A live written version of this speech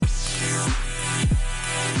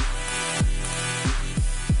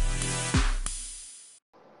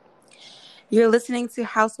You're listening to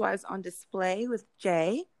Housewives on Display with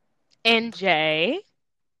Jay. And Jay,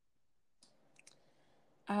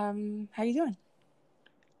 How you doing?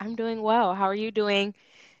 I'm doing well. How are you doing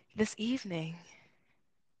this evening?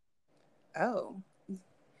 Oh,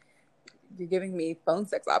 you're giving me phone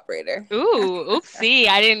sex operator. Ooh, oopsie.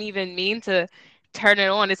 I didn't even mean to turn it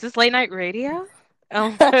on. Is this late night radio?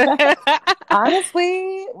 Oh.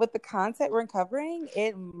 Honestly, with the content we're covering,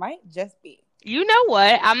 it might just be. You know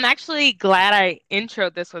what? I'm actually glad I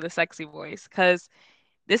introed this with a sexy voice because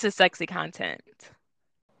this is sexy content.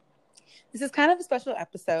 This is kind of a special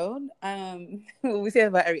episode. We say that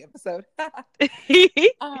about every episode. But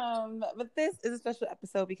this is a special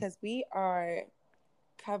episode because we are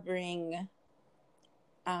covering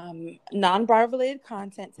non-bar related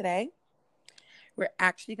content today. We're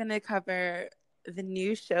actually going to cover the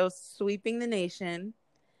new show sweeping the nation,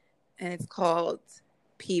 and it's called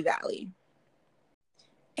P Valley.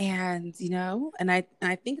 And I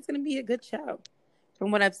think it's going to be a good show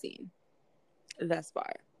from what I've seen thus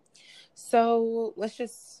far. So let's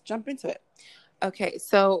just jump into it. Okay,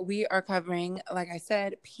 so we are covering, like I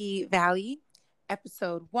said, P Valley,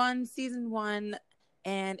 episode 1, season 1,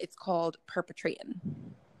 and it's called Perpetrating.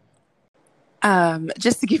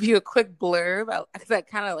 Just to give you a quick blurb, because I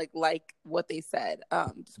kind of like what they said,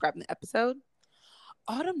 describing the episode.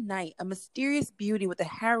 Autumn Night, a mysterious beauty with a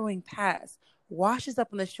harrowing past, washes up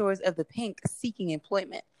on the shores of the Pink seeking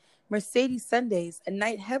employment. Mercedes Sundays, a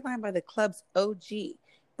night headlined by the club's OG,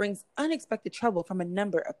 brings unexpected trouble from a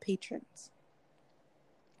number of patrons.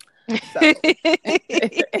 So,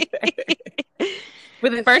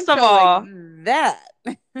 with an First of intro like all, that.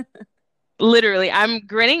 literally, I'm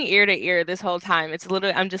grinning ear to ear this whole time. It's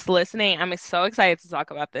literally, I'm just listening. I'm so excited to talk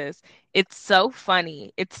about this. It's so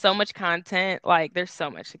funny. It's so much content. Like, there's so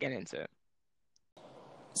much to get into.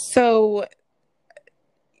 So,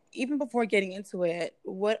 even before getting into it,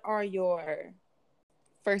 what are your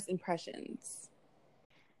first impressions?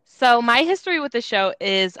 So, my history with the show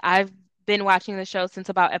is I've been watching the show since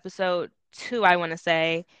about episode 2, I want to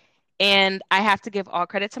say. And I have to give all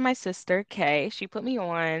credit to my sister, Kay. She put me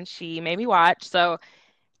on. She made me watch. So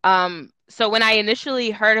when I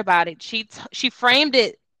initially heard about it, she framed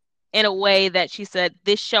it in a way that she said,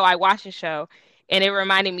 "This show, I watched the show, and it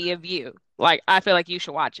reminded me of you. Like, I feel like you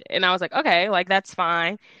should watch it." And I was like, "Okay, like that's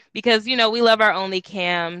fine," because we love our only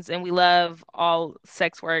cams and we love all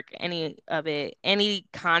sex work, any of it, any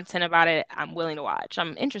content about it. I'm willing to watch.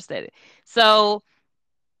 I'm interested. So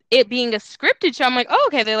it being a scripted show, I'm like, "Oh,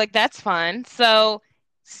 okay." They're like, "That's fun." So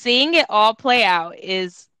seeing it all play out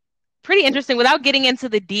is pretty interesting. Without getting into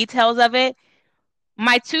the details of it,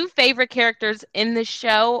 my two favorite characters in the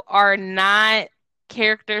show are not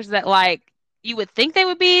characters that like you would think they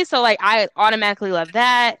would be. So like I automatically love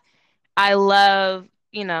that. I love,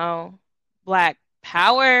 Black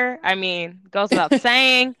Power. I mean, goes without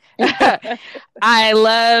saying. I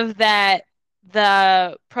love that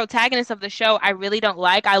the protagonist of the show I really don't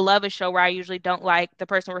like. I love a show where I usually don't like the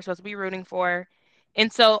person we're supposed to be rooting for.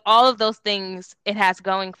 And so all of those things it has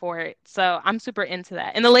going for it. So I'm super into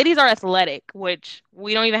that. And the ladies are athletic, which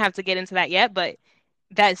we don't even have to get into that yet, but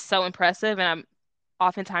that is so impressive and I'm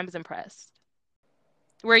oftentimes impressed.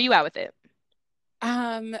 Where are you at with it?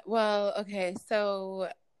 Well, okay, so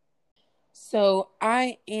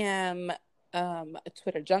I am a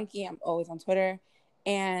Twitter junkie. I'm always on Twitter,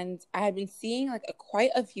 and I had been seeing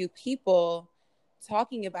quite a few people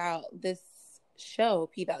talking about this show,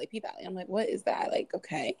 P Valley, P Valley. I'm like, what is that? Like,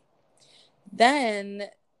 okay. Then,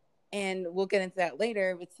 and we'll get into that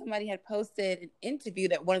later, but somebody had posted an interview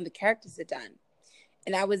that one of the characters had done.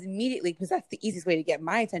 And I was immediately, because that's the easiest way to get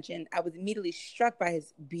my attention, I was immediately struck by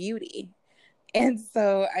his beauty. And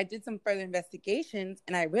so I did some further investigations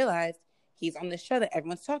and I realized he's on the show that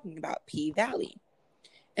everyone's talking about, P Valley.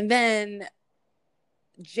 And then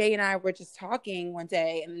Jay and I were just talking one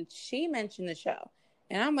day and she mentioned the show.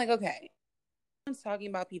 And I'm like, okay, everyone's talking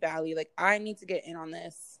about P Valley. Like, I need to get in on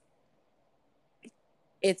this.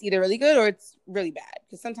 It's either really good or it's really bad.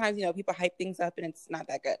 Because sometimes, people hype things up and it's not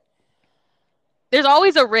that good. There's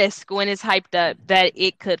always a risk when it's hyped up that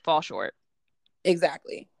it could fall short.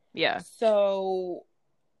 Exactly. Yeah. So,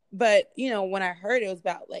 but, when I heard it was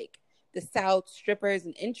about like the South strippers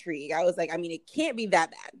and intrigue, I was like, I mean, it can't be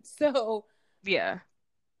that bad. So, Yeah.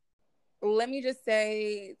 let me just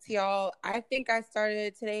say to y'all, I think I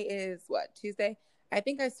started, today is what, Tuesday? I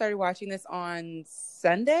think I started watching this on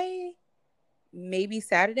Sunday, maybe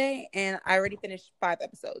Saturday, and I already finished 5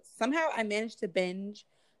 episodes. Somehow I managed to binge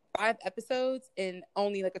 5 episodes in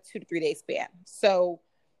only like a 2 to 3 day span. So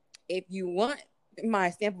if you want my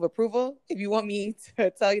stamp of approval, if you want me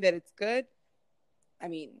to tell you that it's good, I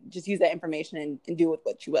mean, just use that information and do with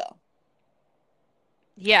what you will.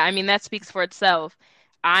 Yeah, I mean that speaks for itself.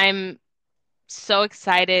 I'm so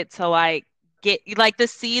excited to like get like the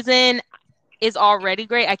season is already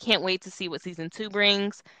great. I can't wait to see what season 2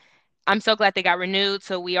 brings. I'm so glad they got renewed,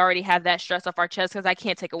 so we already have that stress off our chest because I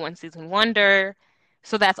can't take a one season wonder.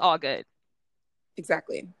 So that's all good.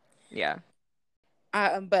 Exactly. Yeah.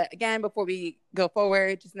 But again, before we go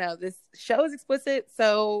forward, just know this show is explicit,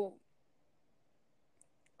 so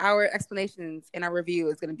our explanations in our review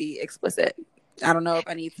is going to be explicit. I don't know if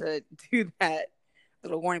I need to do that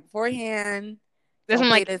little warning beforehand. This I'm Don't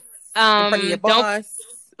play like, this in front of your boss.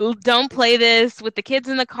 don't play this with the kids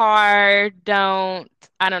in the car. Don't,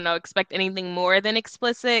 I don't know, expect anything more than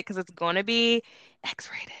explicit because it's going to be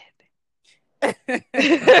X-rated.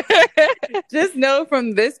 Just know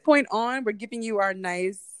from this point on, we're giving you our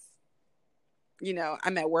nice,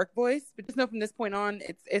 I'm at work voice, but just know from this point on,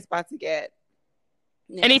 it's about to get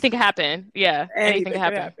nasty. Anything can happen. Yeah, anything can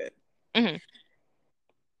happen. Mm-hmm.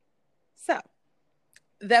 So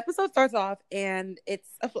the episode starts off and it's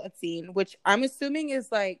a flood scene, which I'm assuming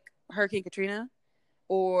is like Hurricane Katrina,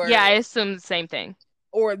 or yeah, I assume the same thing,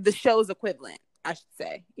 or the show's equivalent, I should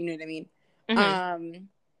say. You know what I mean? Mm-hmm.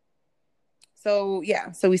 So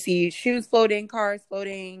yeah, so we see shoes floating, cars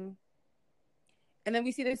floating, and then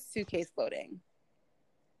we see this suitcase floating,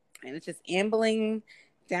 and it's just ambling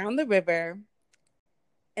down the river,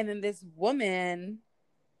 and then this woman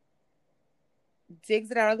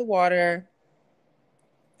digs it out of the water,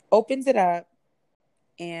 opens it up,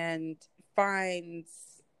 and finds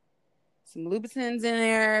some Louboutins in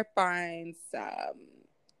there, finds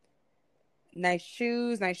nice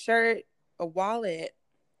shoes, nice shirt, a wallet,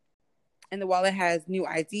 and the wallet has new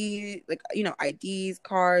ID, like, IDs,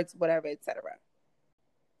 cards, whatever, etc.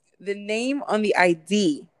 The name on the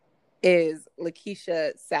ID is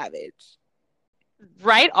Lakeisha Savage.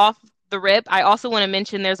 Right off the rip, I also want to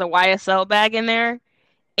mention there's a YSL bag in there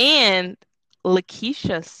and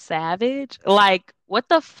Lakeisha Savage. Like, what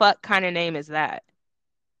the fuck kind of name is that?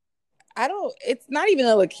 It's not even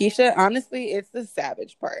a Lakeisha. Honestly, it's the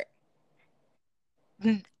Savage part.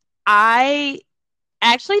 I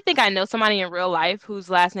actually think I know somebody in real life whose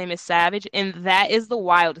last name is Savage, and that is the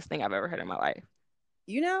wildest thing I've ever heard in my life.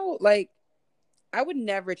 Like, I would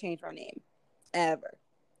never change my name, ever.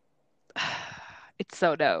 It's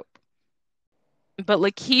so dope. But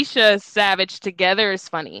Lakeisha Savage together is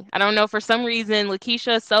funny. I don't know, for some reason,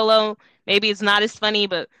 Lakeisha solo, maybe it's not as funny,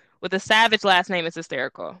 but with a Savage last name, it's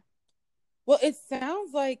hysterical. Well, it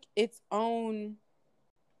sounds like its own,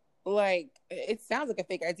 like, it sounds like a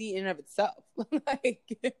fake ID in and of itself. Like,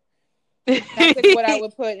 that's like what I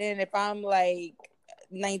would put in if I'm like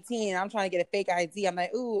 19 and I'm trying to get a fake ID. I'm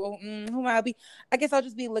like, ooh, who might I be? I guess I'll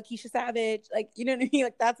just be Lakeisha Savage. Like, you know what I mean?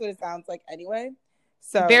 Like, that's what it sounds like anyway.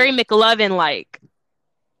 So very McLovin-like.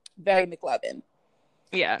 Very McLovin.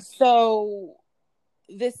 Yeah. So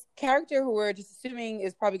this character who we're just assuming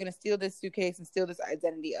is probably going to steal this suitcase and steal this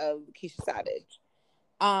identity of Lakeisha Savage,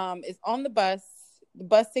 is on the bus. The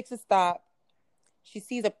bus takes a stop. She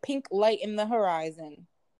sees a pink light in the horizon.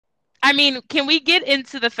 I mean, can we get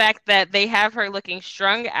into the fact that they have her looking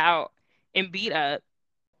strung out and beat up?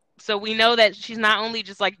 So we know that she's not only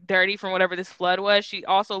just like dirty from whatever this flood was, she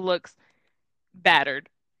also looks battered.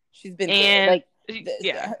 She's been and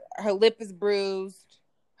yeah. Her lip is bruised.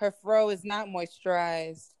 Her fro is not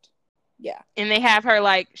moisturized. Yeah. And they have her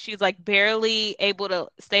like, she's like barely able to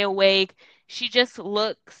stay awake. She just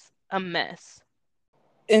looks a mess.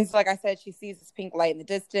 And so, like I said, she sees this pink light in the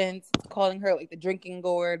distance, calling her like the drinking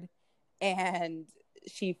gourd. And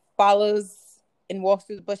she follows and walks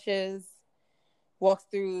through the bushes, walks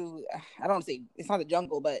through, I don't say, it's not the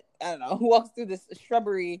jungle, but I don't know, walks through this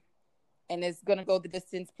shrubbery and is going to go the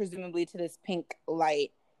distance, presumably to this pink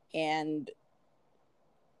light. And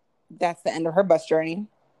that's the end of her bus journey.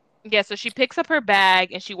 Yeah, so she picks up her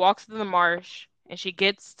bag and she walks through the marsh and she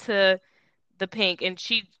gets to the pink and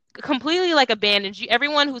she completely like abandons you.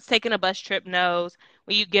 Everyone who's taken a bus trip knows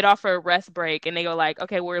when you get off for a rest break and they go like,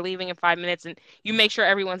 okay, we're leaving in 5 minutes, and you make sure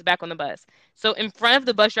everyone's back on the bus. So in front of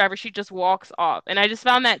the bus driver, she just walks off. And I just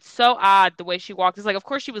found that so odd the way she walked. It's like, of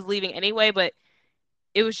course she was leaving anyway, but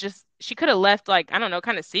it was just, she could have left like, I don't know,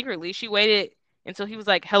 kind of secretly. She waited until he was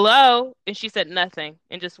like, hello, and she said nothing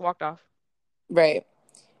and just walked off. Right.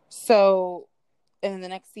 So in the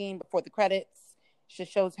next scene before the credits, she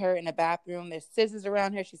shows her in a bathroom. There's scissors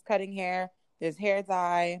around her. She's cutting hair. There's hair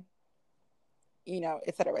dye,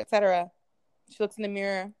 et cetera, et cetera. She looks in the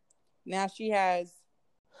mirror. Now she has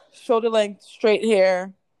shoulder length straight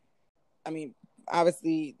hair. I mean,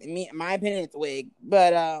 obviously, in my opinion, it's a wig,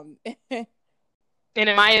 but and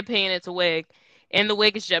in my opinion, it's a wig. And the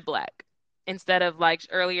wig is jet black. Instead of like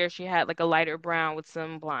earlier, she had like a lighter brown with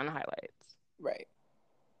some blonde highlights. Right.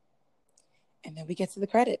 And then we get to the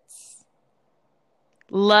credits.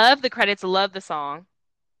 Love the credits, love the song.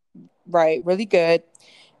 Right. Really good.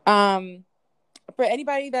 For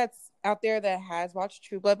anybody that's out there that has watched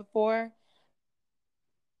True Blood before,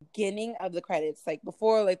 beginning of the credits, like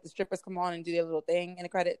before like the strippers come on and do their little thing in the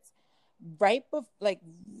credits, right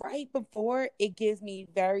before, it gives me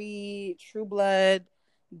very True Blood,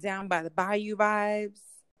 Down by the Bayou vibes.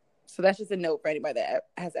 So that's just a note for anybody that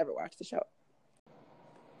has ever watched the show.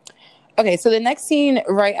 Okay, so the next scene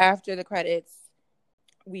right after the credits,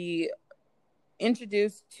 we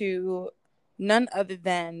introduced to none other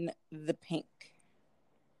than the Pink,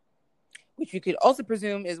 which you could also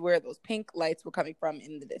presume is where those pink lights were coming from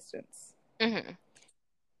in the distance. Mm-hmm.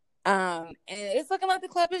 And it's looking like the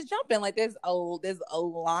club is jumping. Like there's a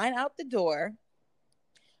line out the door.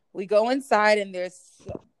 We go inside and there's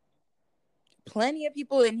plenty of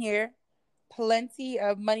people in here, plenty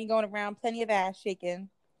of money going around, plenty of ass shaking.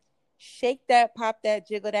 Shake that, pop that,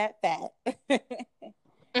 jiggle that fat.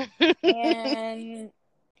 And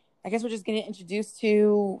I guess we're just getting introduced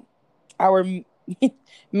to our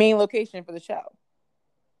main location for the show.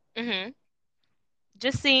 Mm-hmm.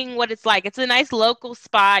 Just seeing what it's like. It's a nice local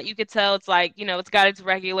spot. You could tell it's like, it's got its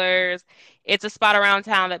regulars. It's a spot around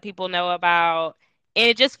town that people know about. And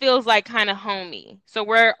it just feels like kind of homey. So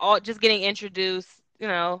we're all just getting introduced,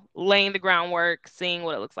 laying the groundwork, seeing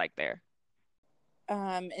what it looks like there.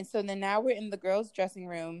 And so then now we're in the girls' dressing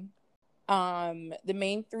room. The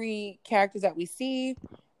main three characters that we see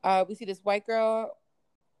this white girl,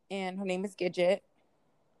 and her name is Gidget.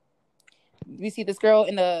 We see this girl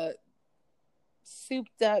in a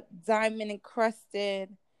souped up, diamond encrusted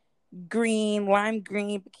lime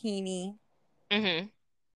green bikini, Mm-hmm.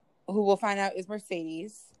 who we'll find out is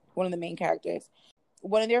Mercedes, one of the main characters.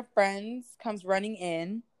 One of their friends comes running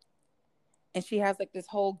in, and she has like this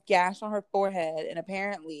whole gash on her forehead, and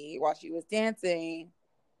apparently while she was dancing,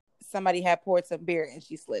 somebody had poured some beer and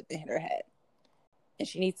she slipped and hit her head, and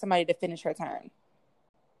she needs somebody to finish her turn.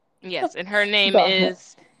 Yes, and her name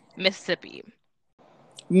is Mississippi.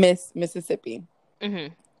 Miss Mississippi.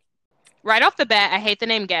 Mm-hmm. Right off the bat, I hate the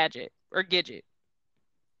name Gadget or Gidget.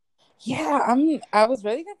 Yeah, I was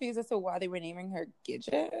really confused as to why they were naming her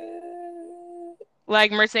Gidget.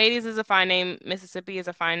 Like Mercedes is a fine name, Mississippi is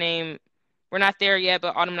a fine name. We're not there yet,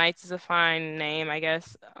 but Autumn Nights is a fine name, I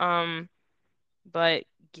guess. But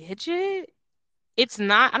Gidget, it's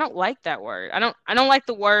not. I don't like that word. I don't like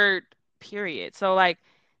the word, period. So like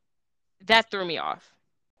that threw me off.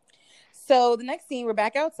 So the next scene, we're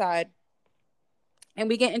back outside, and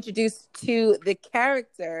we get introduced to the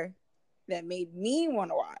character that made me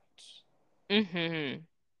want to watch. Mm-hmm.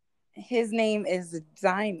 His name is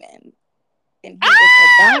Diamond, and he is a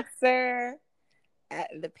bouncer at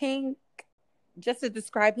the Pink. Just to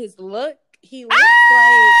describe his look, he looks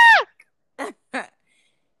like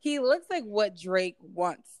he looks like what Drake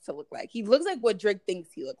wants to look like. He looks like what Drake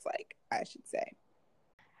thinks he looks like, I should say.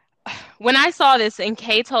 When I saw this and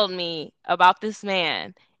Kay told me about this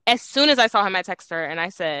man, as soon as I saw him, I texted her and I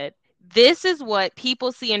said, this is what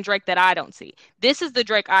people see in Drake that I don't see. This is the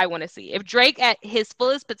Drake I want to see. If Drake at his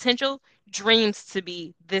fullest potential dreams to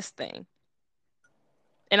be this thing.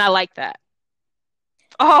 And I like that.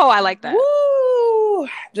 Oh, I like that. Woo!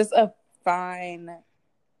 Just a fine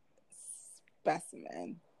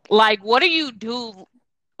specimen. Like, what are you doing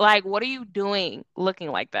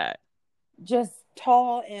looking like that? Just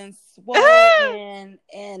tall and swole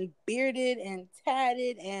and bearded and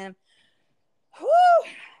tatted and whew.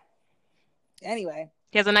 Anyway.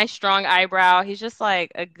 He has a nice strong eyebrow. He's just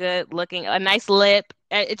like a nice lip.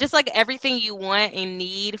 It's just like everything you want and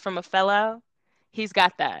need from a fellow. He's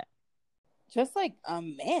got that. Just like a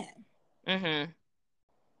man. Mm-hmm.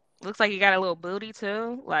 Looks like he got a little booty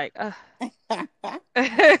too. Like, he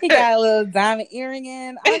got a little diamond earring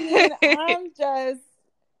in. I mean,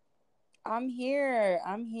 I'm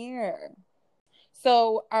here.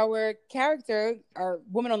 So our character, our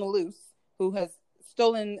woman on the loose, who has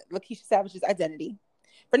stolen Lakeisha Savage's identity.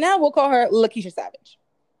 For now, we'll call her Lakeisha Savage.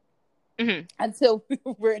 Mm-hmm. Until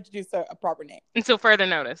we're introduced to a proper name. Until further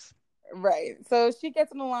notice. Right. So she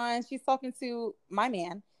gets on the line. She's talking to my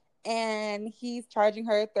man, and he's charging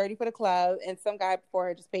her $30 for the club, and some guy before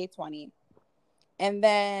her just paid $20. And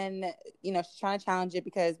then, she's trying to challenge it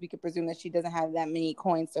because we could presume that she doesn't have that many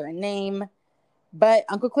coins to her name. But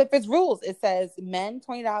Uncle Clifford's rules. It says men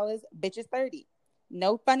 $20, bitches $30.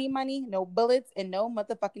 No funny money, no bullets, and no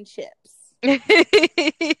motherfucking chips.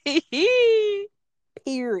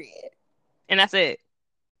 Period. And that's it.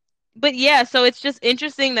 But yeah, so it's just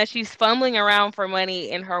interesting that she's fumbling around for money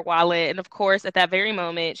in her wallet. And of course, at that very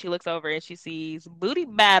moment, she looks over and she sees Booty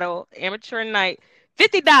Battle Amateur Night,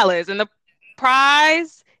 $50. And the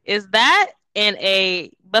prize is that and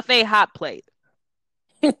a buffet hot plate.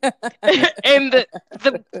 And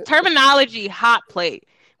the terminology hot plate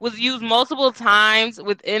was used multiple times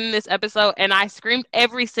within this episode, and I screamed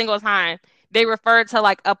every single time. They referred to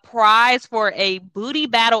like a prize for a booty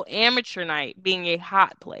battle amateur night being a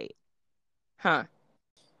hot plate. Huh.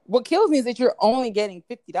 What kills me is that you're only getting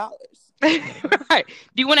 $50. Right.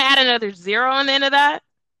 Do you want to add another zero on the end of that?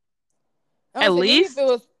 I At was like, maybe if least? it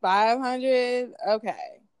was 500, okay.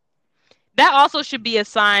 That also should be a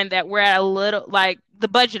sign that we're at a little, like, the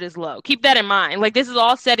budget is low. Keep that in mind. Like, this is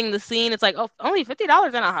all setting the scene. It's like, oh, only $50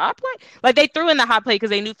 in a hot plate? Like, they threw in the hot plate because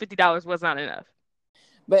they knew $50 was not enough.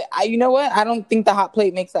 But you know what? I don't think the hot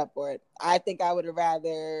plate makes up for it. I think I would have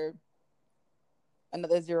rather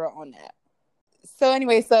another zero on that. So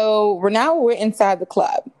anyway, we're inside the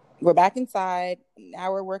club. We're back inside.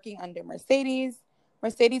 Now we're working under Mercedes.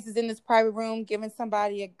 Mercedes is in this private room giving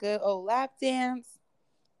somebody a good old lap dance.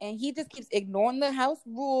 And he just keeps ignoring the house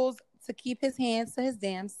rules to keep his hands to his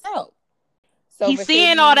damn self. So He's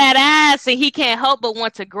seeing all Mercedes, that ass and he can't help but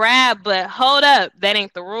want to grab, but hold up, that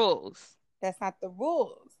ain't the rules. that's not the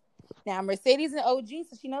rules. Now Mercedes an OG,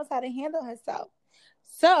 so she knows how to handle herself.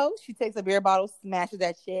 So she takes a beer bottle, smashes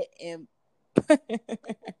that shit, and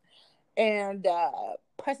and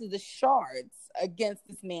presses the shards against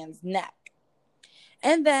this man's neck.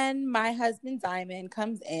 And then my husband Diamond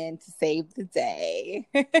comes in to save the day.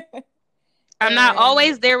 I'm not And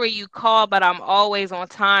always there when you call, but I'm always on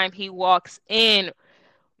time. He walks in.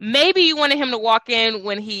 Maybe you wanted him to walk in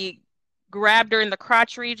when he grabbed her in the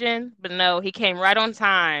crotch region, but no, he came right on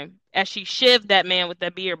time as she shivved that man with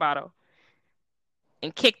that beer bottle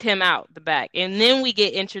and kicked him out the back. And then we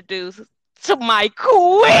get introduced to my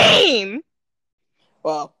queen.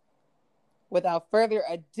 well, without further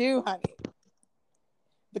ado, honey,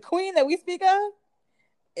 the queen that we speak of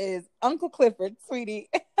is Uncle Clifford, sweetie.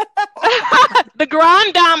 The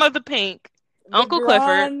grand dame of the pink, The Uncle Clifford.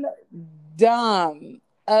 grand dame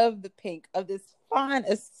of the pink of this fine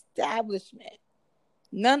establishment.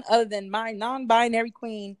 None other than my non-binary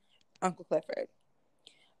queen, Uncle Clifford.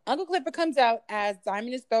 Uncle Clifford comes out as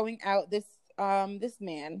Diamond is throwing out this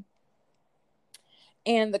man,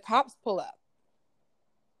 and the cops pull up.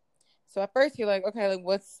 So at first you're like, okay, like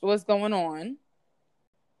what's going on?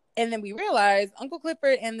 And then we realize Uncle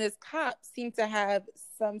Clifford and this cop seem to have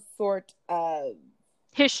some sort of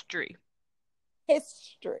History.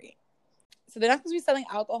 history. So they're not supposed to be selling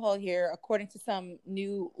alcohol here, according to some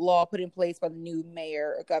new law put in place by the new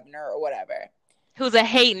mayor or governor or whatever. Who's a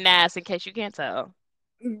hating ass, in case you can't tell.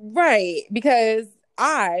 Right, because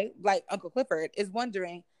I, like Uncle Clifford, is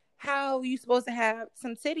wondering how you supposed to have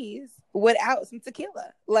some titties without some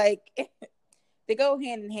tequila. Like, they go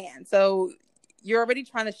hand in hand. So you're already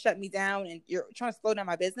trying to shut me down and you're trying to slow down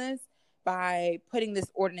my business by putting this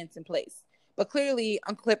ordinance in place. But clearly,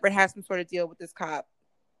 Uncle Clifford has some sort of deal with this cop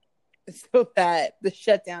so that the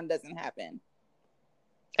shutdown doesn't happen.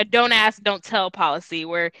 A don't ask, don't tell policy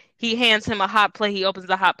where he hands him a hot plate, he opens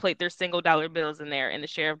the hot plate, there's single dollar bills in there, and the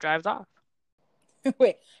sheriff drives off.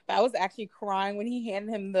 Wait, I was actually crying when he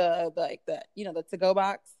handed him the to-go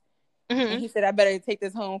box. Mm-hmm. And he said, I better take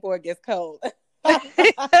this home before it gets cold. Before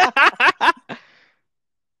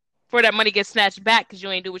that money gets snatched back because you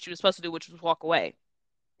ain't do what you were supposed to do, which was walk away.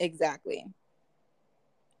 Exactly.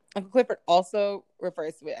 Uncle Clifford also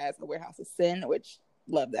refers to it as a warehouse of sin, which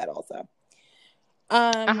love that also.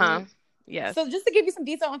 Yes. So just to give you some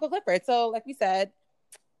detail on Uncle Clifford. So like we said,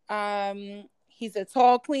 he's a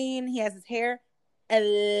tall queen. He has his hair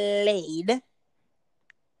laid.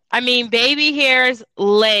 I mean, baby hair's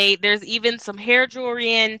laid. There's even some hair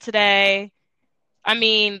jewelry in today. I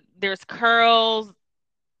mean, there's curls.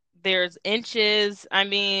 There's inches. I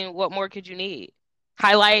mean, what more could you need?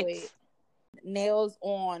 Highlights. Wait. Nails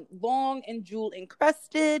on long and jewel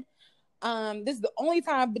encrusted. This is the only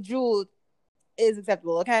time bejeweled is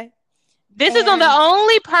acceptable, okay? This is on the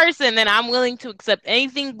only person that I'm willing to accept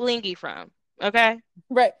anything blingy from, okay?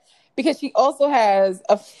 Right. Because she also has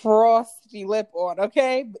a frosty lip on,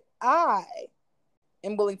 okay? But I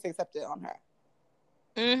am willing to accept it on her.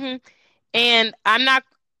 Mm-hmm. And I'm not,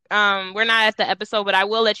 we're not at the episode, but I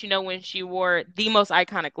will let you know when she wore the most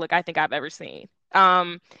iconic look I think I've ever seen.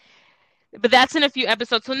 But that's in a few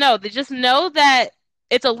episodes. So no, they just know that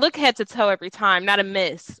it's a look head to toe every time, not a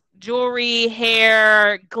miss. Jewelry,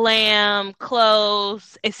 hair, glam,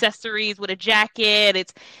 clothes, accessories with a jacket.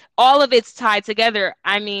 It's all of it's tied together.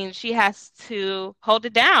 I mean, she has to hold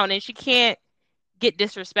it down and she can't get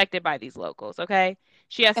disrespected by these locals, okay?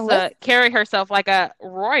 She has And let's to carry herself like a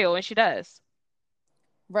royal, and she does.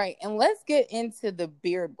 right, and let's get into the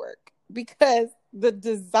beard work because the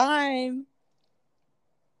design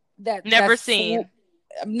Never seen.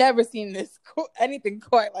 I've never seen this anything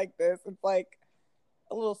quite like this. It's like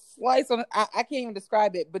a little slice on. I can't even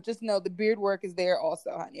describe it, but just know the beard work is there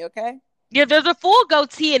also, honey. Okay. Yeah, there's a full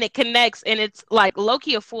goatee and it connects, and it's like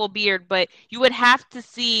low-key a full beard, but you would have to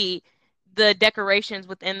see the decorations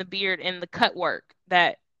within the beard and the cut work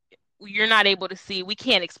that you're not able to see. We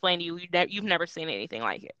can't explain to you. You've never seen anything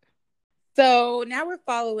like it. So now we're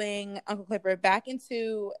following Uncle Clifford back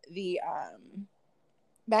into the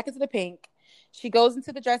pink. She goes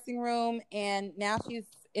into the dressing room and now she's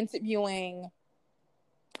interviewing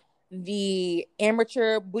the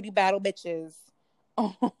amateur booty battle bitches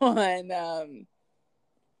on and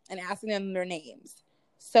asking them their names.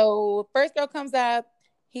 So first girl comes up,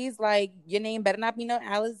 he's like, "Your name better not be no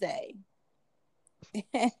Alizé." Of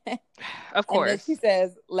And then she course.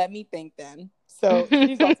 says, "Let me think then." So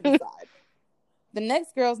she's off to the side. The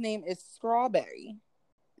next girl's name is Strawberry.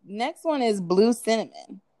 Next one is Blue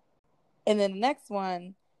Cinnamon. And then the next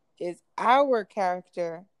one is our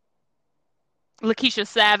character, Lakeisha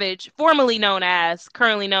Savage, currently known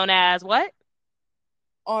as what?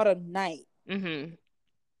 Autumn Night. Mm-hmm.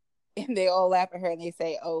 And they all laugh at her and they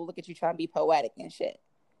say, "Oh, look at you trying to be poetic and shit."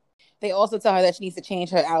 They also tell her that she needs to change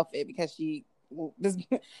her outfit because this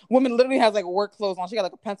woman literally has like work clothes on. She got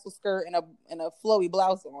like a pencil skirt and a flowy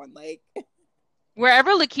blouse on. Like,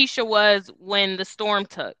 Wherever Lakeisha was when the storm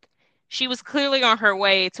took, she was clearly on her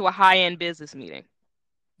way to a high-end business meeting.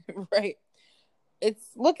 right. It's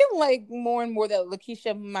looking like more and more that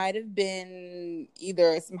Lakeisha might have been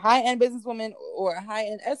either some high end businesswoman or a high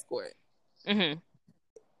end escort. Mm-hmm.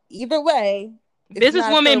 Either way, it's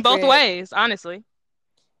not Businesswoman both appropriate. ways, honestly.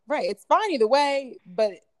 Right. It's fine either way,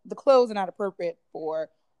 but the clothes are not appropriate for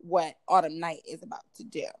what Autumn Night is about to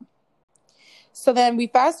do. So then we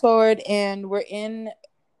fast forward and we're in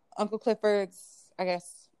Uncle Clifford's, I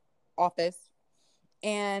guess, office.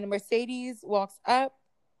 And Mercedes walks up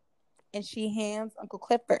and she hands Uncle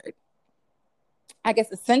Clifford, I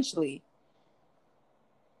guess, essentially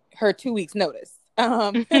her 2 weeks notice.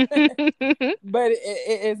 But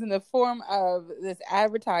it is in the form of this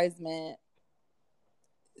advertisement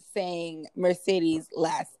saying Mercedes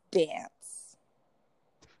Last Dance.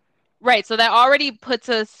 Right, so that already puts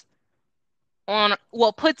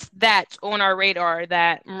that on our radar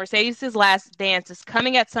that Mercedes' last dance is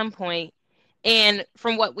coming at some point, and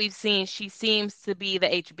from what we've seen, she seems to be the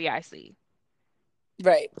HBIC.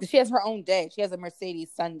 Right. She has her own day. She has a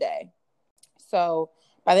Mercedes Sunday. So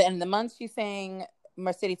by the end of the month, she's saying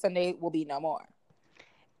Mercedes Sunday will be no more.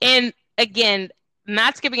 And again,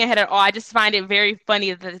 not skipping ahead at all, I just find it very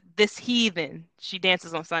funny that this heathen, she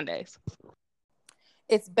dances on Sundays.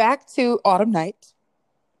 It's back to Autumn Night,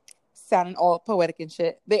 sounding all poetic and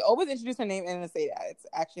shit. They always introduce her name and then say that. It's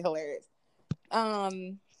actually hilarious.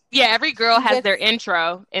 Yeah, every girl has their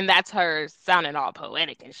intro, and that's hers, sounding all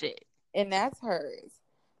poetic and shit. And that's hers.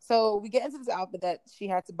 So we get into this outfit that she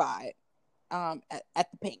had to buy at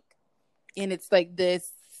the pink. And it's like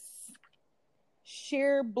this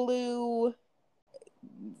sheer blue,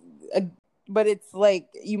 but it's like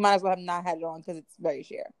you might as well have not had it on because it's very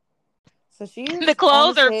sheer. So the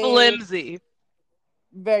clothes are flimsy.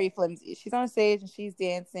 Very flimsy. She's on stage and she's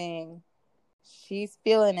dancing. She's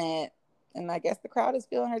feeling it. And I guess the crowd is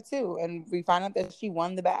feeling her too. And we find out that she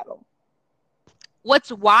won the battle.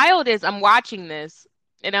 What's wild is I'm watching this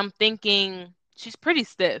and I'm thinking she's pretty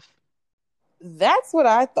stiff. That's what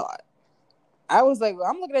I thought. I was like, well,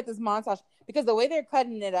 I'm looking at this montage because the way they're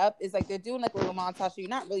cutting it up is like they're doing like a little montage. So you're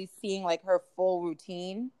not really seeing like her full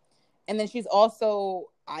routine. And then she's also,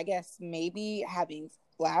 I guess, maybe having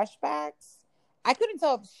flashbacks. I couldn't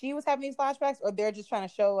tell if she was having these flashbacks or they're just trying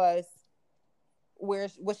to show us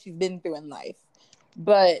what she's been through in life.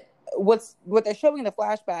 But what they're showing in the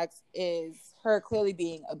flashbacks is her clearly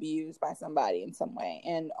being abused by somebody in some way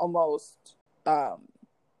and almost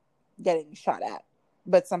getting shot at,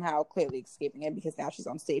 but somehow clearly escaping it because now she's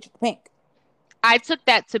on stage at the pink. I took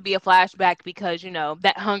that to be a flashback because,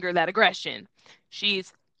 that hunger, that aggression.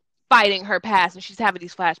 She's fighting her past and she's having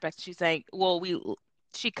these flashbacks. She's saying,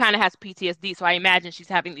 she kind of has PTSD, so I imagine she's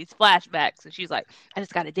having these flashbacks and she's like, I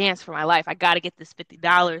just got to dance for my life. I got to get this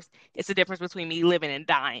 $50. It's the difference between me living and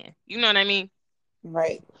dying. You know what I mean?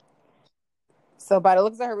 Right. So by the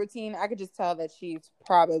looks of her routine, I could just tell that she's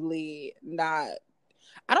probably not.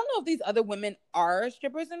 I don't know if these other women are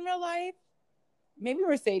strippers in real life. Maybe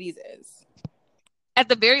Mercedes is. At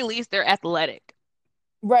the very least, they're athletic.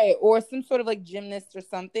 Right. Or some sort of like gymnast or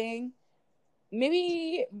something.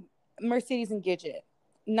 maybe Mercedes and Gidget.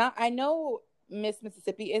 Not, I know Miss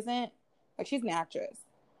Mississippi isn't, like, she's an actress.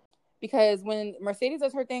 Because when Mercedes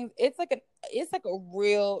does her things, it's like a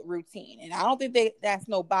real routine, and I don't think that's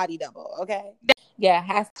no body double. Okay, yeah,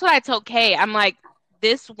 That's what I told Kay. I'm like,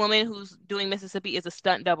 this woman who's doing Mississippi is a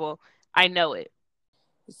stunt double. I know it.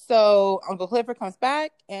 So Uncle Clifford comes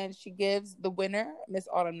back, and she gives the winner, Miss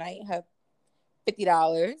Autumn Night, her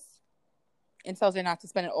 $50, and tells her not to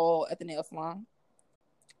spend it all at the nail salon.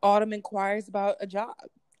 Autumn inquires about a job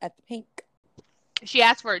at the Pink. She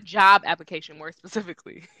asked for a job application, more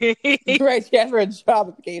specifically. Right, she asked for a job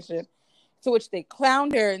application, to which they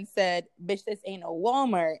clowned her and said, "Bitch, this ain't no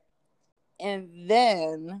Walmart." And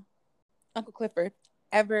then Uncle Clifford,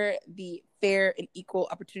 ever the fair and equal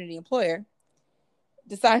opportunity employer,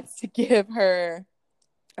 decides to give her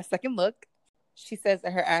a second look. She says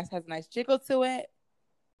that her ass has a nice jiggle to it,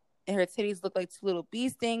 and her titties look like two little bee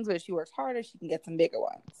stings, but if she works harder, she can get some bigger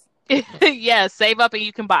ones. Yeah, save up and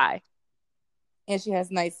you can buy. And she has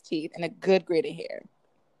nice teeth and a good grade of hair.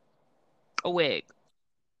 A wig.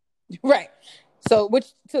 Right. So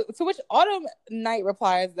which Autumn Night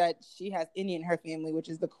replies that she has Indian in her family, which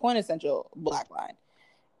is the quintessential black line.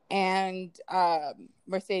 And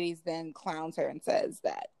Mercedes then clowns her and says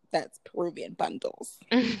that that's Peruvian bundles.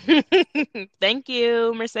 Thank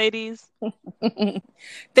you, Mercedes.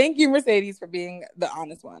 Thank you, Mercedes, for being the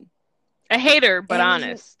honest one. A hater, but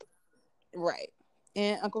honest. Right.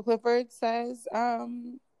 And Uncle Clifford says,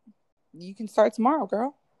 you can start tomorrow,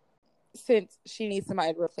 girl. Since she needs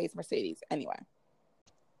somebody to replace Mercedes anyway.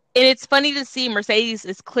 And it's funny to see Mercedes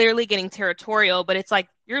is clearly getting territorial, but it's like,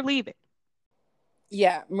 you're leaving.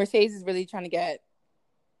 Yeah, Mercedes is really trying to get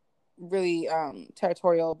really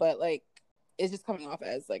territorial, but like it's just coming off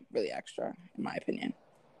as like really extra, in my opinion.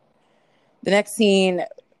 The next scene,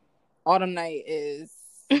 Autumn Night is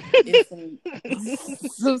in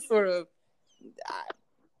some sort of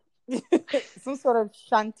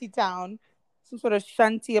shanty town, some sort of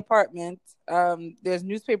shanty apartment. There's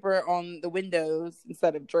newspaper on the windows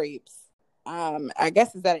instead of drapes. I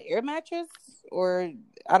guess, is that an air mattress, or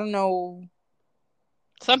I don't know.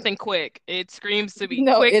 Something quick. It screams to be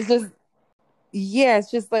No, quick. it's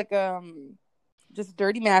just like just a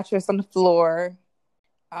dirty mattress on the floor.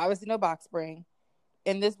 Obviously no box spring.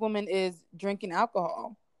 And this woman is drinking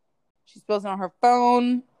alcohol. She spills it on her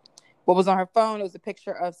phone. What was on her phone? It was a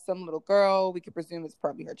picture of some little girl. We could presume it's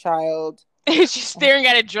probably her child. She's staring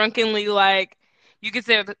at it drunkenly, like, you can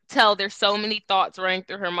tell there's so many thoughts running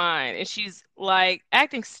through her mind. And she's like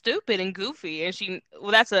acting stupid and goofy. And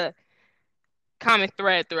that's a common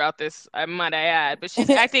thread throughout this, I might add. But she's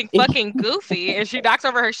acting fucking goofy and she knocks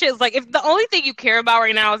over her shit. It's like, if the only thing you care about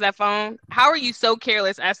right now is that phone, how are you so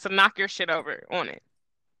careless as to knock your shit over on it?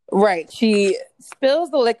 Right. She spills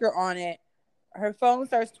the liquor on it. Her phone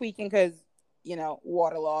starts tweaking because,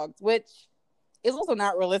 waterlogged, which is also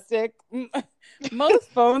not realistic. Most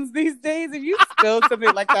phones these days, if you spill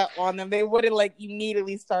something like that on them, they wouldn't like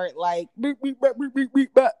immediately start like beep, beep, beep, beep, beep,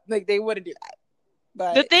 beep. Like they wouldn't do that.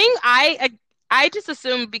 But the thing I just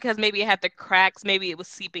assumed, because maybe it had the cracks, maybe it was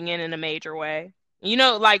seeping in a major way.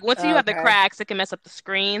 Like once you have the cracks, it can mess up the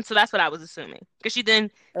screen. So that's what I was assuming. Because she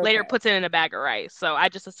then later puts it in a bag of rice. So I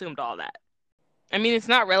just assumed all that. I mean, it's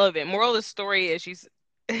not relevant. Moral of the story is she's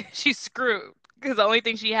screwed. Because the only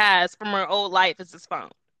thing she has from her old life is this phone.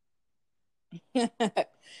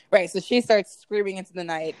 Right. So she starts screaming into the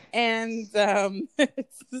night. And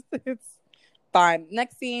it's fine.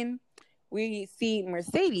 Next scene, we see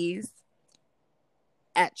Mercedes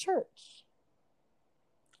at church.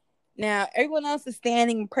 Now, everyone else is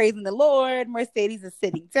standing praising the Lord. Mercedes is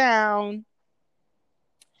sitting down.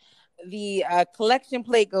 The collection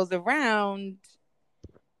plate goes around,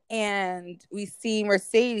 and we see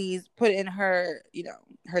Mercedes put in her,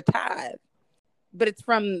 her tithe. But it's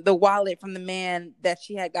from the wallet from the man that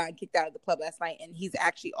she had gotten kicked out of the club last night, and he's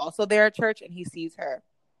actually also there at church, and he sees her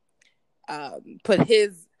put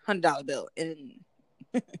his $100 bill in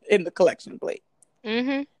the collection plate.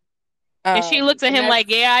 Mm-hmm. And she looks at him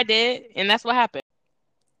like, yeah, I did. And that's what happened.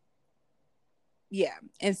 Yeah.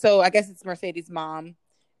 And so I guess it's Mercedes' mom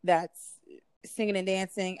that's singing and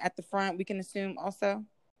dancing at the front, we can assume also.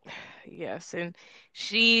 Yes. And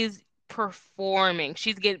she's performing.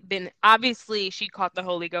 Obviously she caught the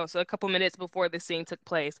Holy Ghost a couple minutes before the scene took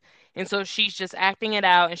place. And so she's just acting it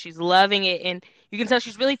out and she's loving it. And you can tell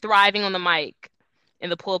she's really thriving on the mic.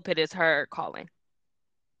 And the pulpit is her calling.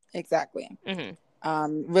 Exactly.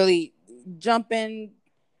 Mm-hmm. Really jumping,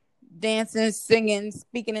 dancing, singing,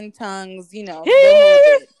 speaking in tongues,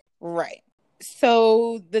 Right.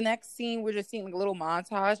 So the next scene, we're just seeing like a little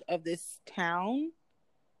montage of this town.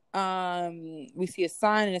 We see a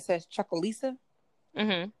sign and it says Chucalissa,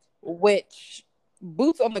 Mm-hmm. which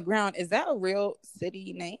boots on the ground. Is that a real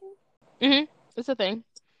city name? Mm-hmm. It's a thing.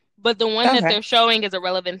 But the one that Okay. they're showing as a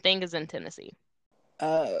relevant thing is in Tennessee.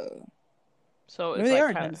 So Maybe it's they like are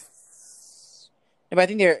in kind of. Tennessee. But I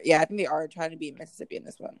think they are trying to be in Mississippi in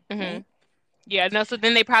this one. Mm-hmm. Right? Yeah, no, so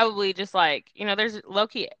then they probably just like, there's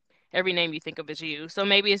low-key every name you think of is you. So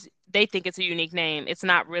maybe they think it's a unique name. It's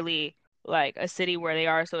not really like a city where they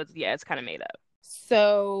are, so it's kind of made up.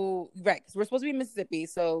 So right, because we're supposed to be in Mississippi.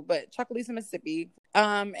 So, but Chucalissa, Mississippi.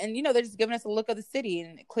 And they're just giving us a look of the city,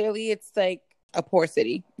 and clearly it's like a poor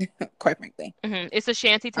city, quite frankly. Mm-hmm. It's a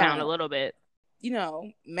shanty town a little bit.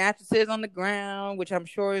 Mattresses on the ground, which I'm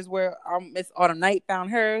sure is where Miss Autumn Night found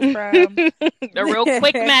hers from. A real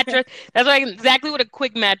quick mattress. That's exactly what a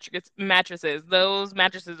quick mattress is. Those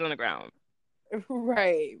mattresses on the ground.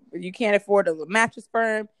 Right. You can't afford a mattress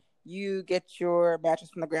firm. You get your mattress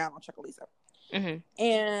from the ground on Chucalissa. Mm-hmm.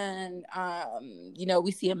 And,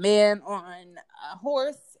 we see a man on a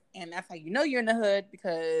horse, and that's how you know you're in the hood,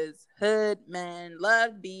 because hood men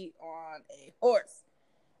love to be on a horse.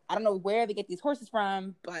 I don't know where they get these horses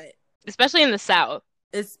from, but especially in the South.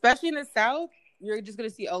 Especially in the South, you're just going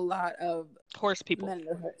to see a lot of horse people. Men in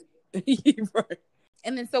the hood. Right.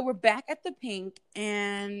 And then so we're back at the Pink,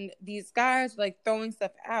 and these guys are like throwing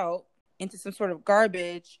stuff out into some sort of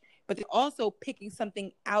garbage, but they're also picking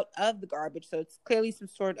something out of the garbage. So it's clearly some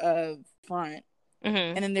sort of front.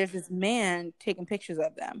 Mm-hmm. And then there's this man taking pictures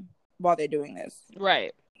of them while they're doing this.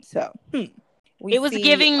 Right. So, it was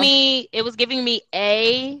giving me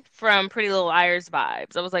A from Pretty Little Liars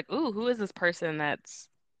vibes. I was like, ooh, who is this person that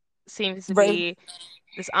seems to be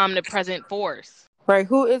this omnipresent force? Right.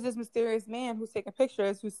 Who is this mysterious man who's taking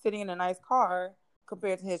pictures, who's sitting in a nice car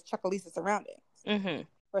compared to his Chucalissa surroundings? Mm-hmm.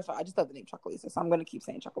 First of all, I just love the name Chucalissa, so I'm going to keep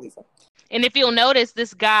saying Chucalissa. And if you'll notice,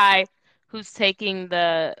 this guy who's taking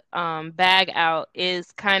the bag out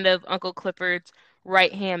is kind of Uncle Clifford's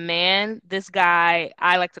right-hand man. This guy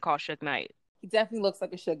I like to call Suge Knight. He definitely looks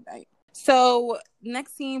like a Suge Knight. So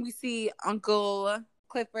next scene, we see Uncle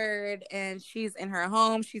Clifford, and she's in her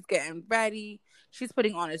home. She's getting ready. She's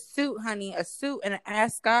putting on a suit, honey, a suit and an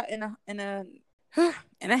ascot and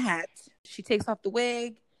a hat. She takes off the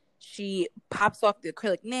wig. She pops off the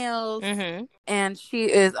acrylic nails, mm-hmm. and she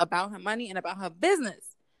is about her money and about her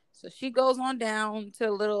business. So she goes on down to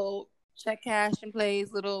a little check cash and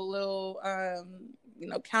plays little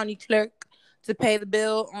county clerk to pay the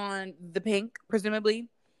bill on the Pink, presumably.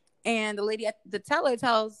 And the lady at the teller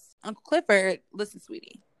tells Uncle Clifford, listen,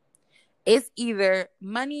 sweetie, it's either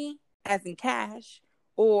money as in cash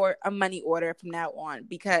or a money order from now on,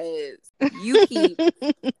 because you keep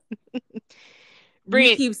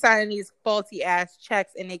signing these faulty ass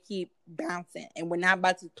checks and they keep bouncing, and we're not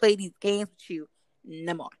about to play these games with you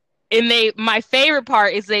no more. And my favorite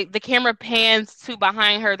part is the camera pans to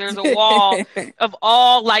behind her. There's a wall of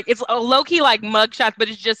all, like, it's a low-key like mugshots, but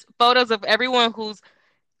it's just photos of everyone who's,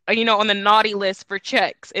 on the naughty list for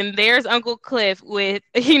checks. And there's Uncle Cliff with,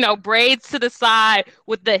 braids to the side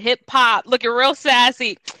with the hip hop, looking real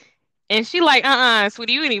sassy. And she like,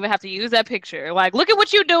 sweetie, you didn't even have to use that picture. Like, look at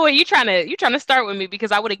what you doing. You trying to start with me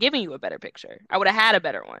because I would have given you a better picture. I would have had a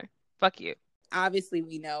better one. Fuck you. Obviously,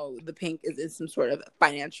 we know the Pink is in some sort of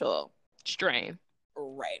financial strain.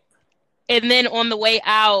 Right. And then on the way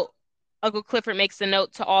out, Uncle Clifford makes a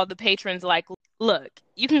note to all the patrons like, look,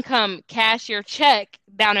 you can come cash your check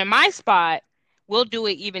down in my spot. We'll do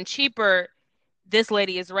it even cheaper. This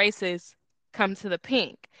lady is racist. Come to the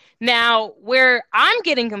Pink. Now, where I'm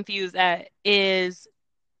getting confused at is,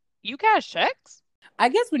 you cash checks? I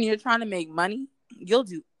guess when you're trying to make money, you'll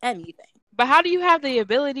do anything. But how do you have the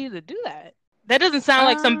ability to do that? That doesn't sound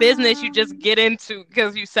like some business you just get into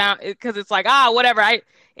because it's like, whatever.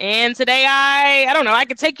 And today I don't know, I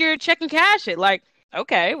could take your check and cash it. Like,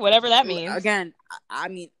 okay, whatever that means. Again, I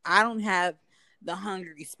mean, I don't have the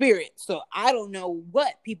hungry spirit, so I don't know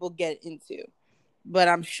what people get into. But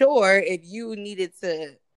I'm sure if you needed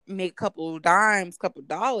to make a couple dimes, couple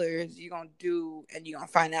dollars, you're going to do, and you're going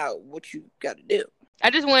to find out what you got to do.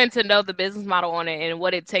 I just wanted to know the business model on it and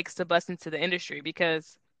what it takes to bust into the industry,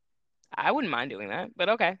 because I wouldn't mind doing that, but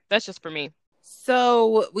okay. That's just for me.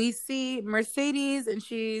 So we see Mercedes, and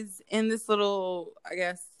she's in this little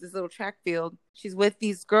track field. She's with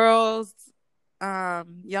these girls,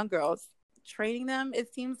 young girls, training them,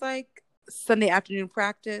 it seems like, Sunday afternoon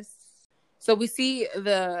practice. So we see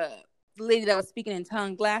the lady that was speaking in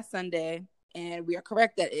tongue last Sunday, and we are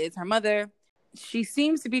correct, that is her mother. She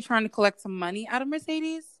seems to be trying to collect some money out of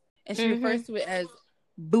Mercedes, and she refers to it as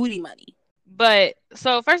booty money. But,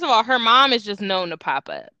 so first of all, her mom is just known to pop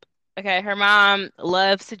up. Okay, her mom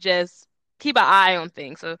loves to just keep an eye on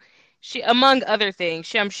things. So she, among other things,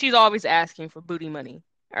 she's always asking for booty money.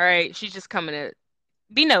 All right, she's just coming to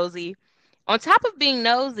be nosy. On top of being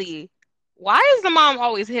nosy, why is the mom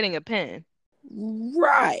always hitting a pin?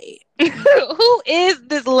 Right. Who is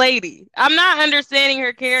this lady? I'm not understanding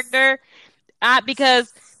her character.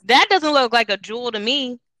 Because that doesn't look like a jewel to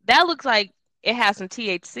me. That looks like it has some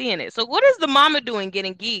THC in it. So what is the mama doing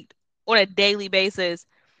getting geeked on a daily basis,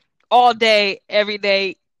 all day, every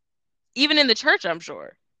day, even in the church, I'm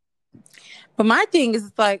sure. But my thing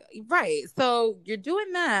is like, right. So you're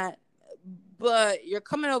doing that, but you're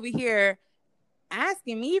coming over here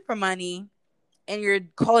asking me for money and you're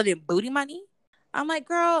calling it booty money. I'm like,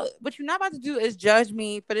 girl, what you're not about to do is judge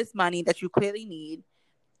me for this money that you clearly need.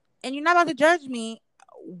 And you're not about to judge me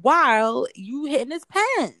while you hitting this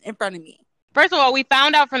pen in front of me. First of all, we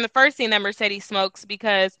found out from the first scene that Mercedes smokes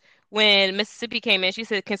because when Mississippi came in, she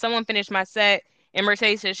said, "Can someone finish my set?" And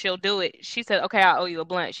Mercedes said she'll do it. She said, "Okay, I owe you a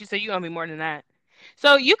blunt." She said, "You owe me more than that."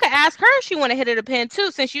 So you could ask her if she want to hit it a pen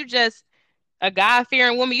too, since you just a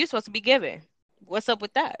God-fearing woman you're supposed to be giving. What's up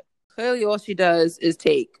with that? Clearly, all she does is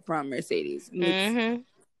take from Mercedes. And it's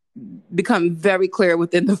Mm-hmm. become very clear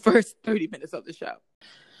within the first 30 minutes of the show.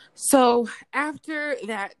 So after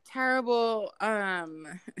that terrible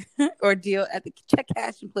ordeal at the check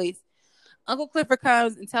cashing place, Uncle Clifford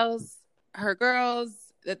comes and tells her girls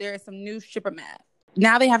that there is some new stripper math.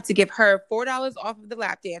 Now they have to give her $4 off of the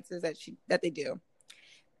lap dances that they do,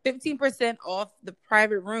 15% off the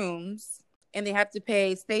private rooms, and they have to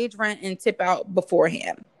pay stage rent and tip out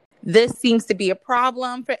beforehand. This seems to be a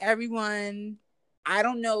problem for everyone. I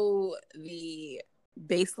don't know the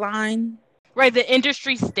baseline. Right, the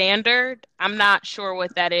industry standard, I'm not sure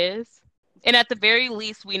what that is. And at the very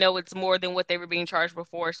least, we know it's more than what they were being charged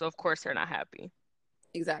before, so of course they're not happy.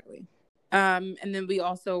 Exactly. And then we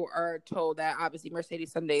also are told that obviously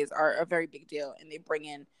Mercedes Sundays are a very big deal, and they bring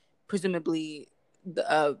in presumably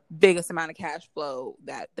the biggest amount of cash flow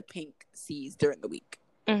that the Pink sees during the week.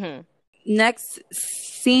 Mm-hmm. Next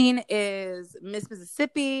scene is Miss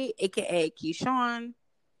Mississippi, aka Keyshawn,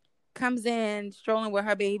 comes in strolling with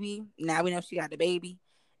her baby. Now we know she got the baby,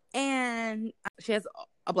 and she has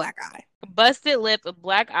a black eye. Busted lip, a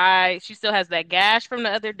black eye. She still has that gash from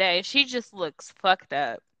the other day. She just looks fucked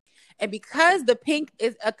up. And because the Pink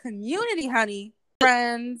is a community, honey,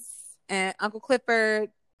 friends and Uncle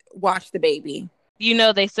Clifford watch the baby. You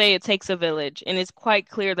know, they say it takes a village, and it's quite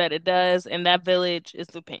clear that it does, and that village is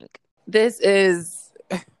the Pink. This is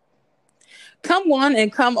come one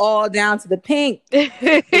and come all down to the Pink.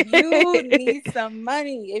 If you need some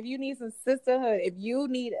money, if you need some sisterhood, if you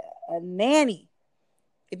need a nanny,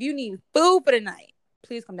 if you need food for the night,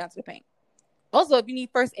 please come down to the Pink. Also, if you need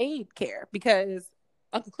first aid care, because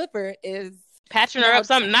Uncle Clifford is patching her up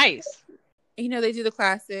something nice. You know, they do the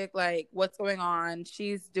classic, like, what's going on?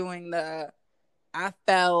 She's doing the I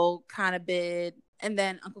fell kind of bid. And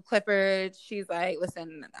then Uncle Clifford, she's like,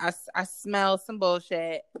 listen, I smell some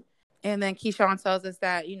bullshit. And then Keyshawn tells us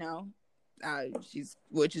that, you know,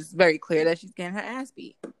 which is very clear that she's getting her ass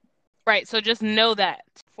beat. Right. So just know that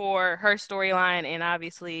for her storyline and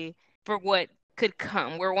obviously for what could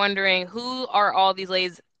come. We're wondering who are all these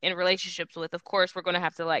ladies in relationships with. Of course, we're going to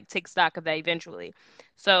have to like take stock of that eventually.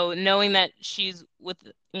 So knowing that she's with,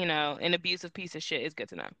 you know, an abusive piece of shit is good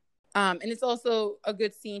to know. And it's also a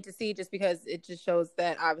good scene to see just because it just shows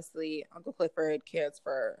that obviously Uncle Clifford cares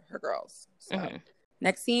for her girls. So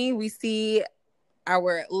next scene, we see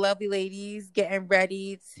our lovely ladies getting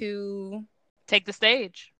ready to take the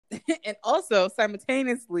stage. And also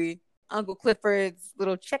simultaneously, Uncle Clifford's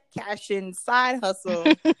little check cashing side hustle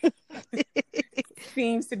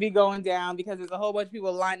seems to be going down because there's a whole bunch of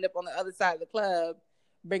people lined up on the other side of the club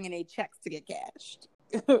bringing their checks to get cashed.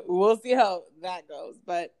 We'll see how that goes.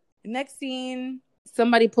 But next scene,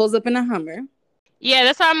 somebody pulls up in a Hummer. Yeah,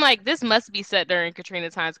 that's why I'm like, this must be set during Katrina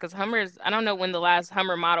times because Hummers, I don't know when the last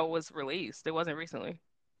Hummer model was released. It wasn't recently.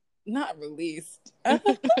 Not released. I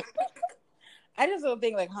just don't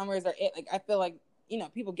think like Hummers are it. Like I feel like, you know,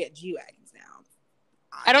 people get G-Wagons now.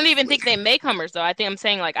 I don't even think they make Hummers though. I'm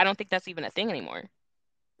saying like I don't think that's even a thing anymore.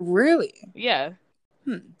 Really? Yeah.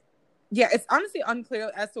 Yeah, it's honestly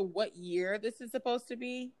unclear as to what year this is supposed to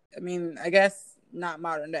be. I mean, I guess not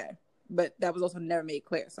modern day, but that was also never made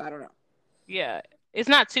clear, so I don't know. Yeah. It's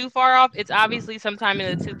not too far off. It's obviously sometime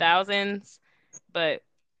in the 2000s, but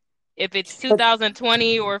if it's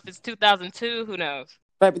 2020 or if it's 2002, who knows?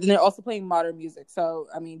 Right, but then they're also playing modern music. So,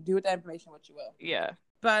 I mean, do with that information what you will. Yeah.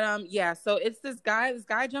 But, yeah, so it's this guy. This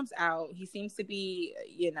guy jumps out. He seems to be,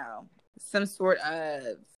 you know, some sort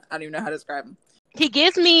of, I don't even know how to describe him. He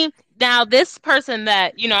gives me now this person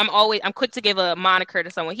that, I'm quick to give a moniker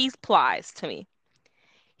to someone. He's Plies to me.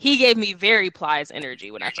 He gave me very Plies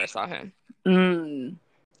energy when I first saw him. Mm.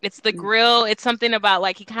 It's the grill. It's something about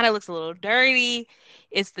like he kind of looks a little dirty.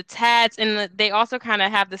 It's the tats, and they also kind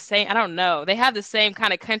of have the same. I don't know. They have the same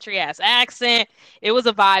kind of country ass accent. It was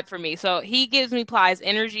a vibe for me. So he gives me Plies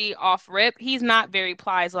energy off rip. He's not very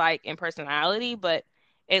Plies like in personality, but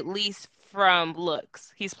at least from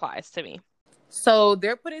looks, he's Plies to me. So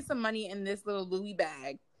they're putting some money in this little Louis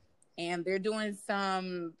bag, and they're doing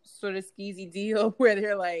some sort of skeezy deal where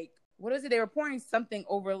they're like, what is it? They were pouring something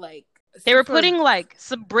over like They were putting like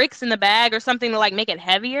some bricks in the bag or something to like make it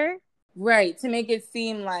heavier. Right, to make it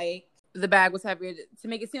seem like the bag was heavier, to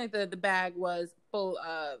make it seem like the bag was full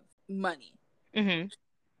of money. Mm-hmm.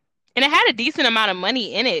 And it had a decent amount of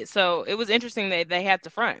money in it, so it was interesting that they had to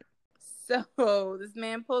front. So this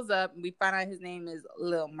man pulls up, and we find out his name is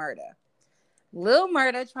Lil Murda. Lil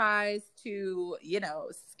Murda tries to,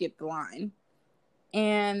 skip the line.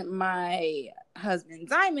 And my husband,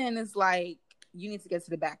 Diamond, is like, you need to get to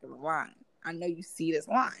the back of the line. I know you see this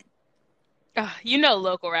line.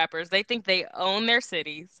 Local rappers, they think they own their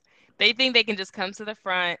cities. They think they can just come to the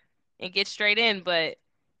front and get straight in, but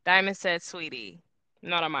Diamond said, sweetie,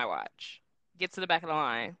 not on my watch. Get to the back of the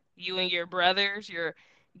line. You and your brothers, your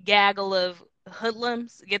gaggle of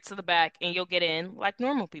hoodlums, get to the back and you'll get in like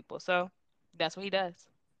normal people. So that's what he does.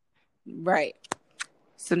 Right.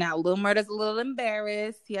 So now Lil Murda's a little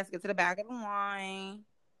embarrassed. He has to get to the back of the line,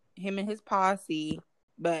 him and his posse,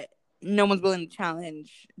 but no one's willing to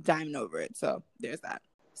challenge Diamond over it. So there's that.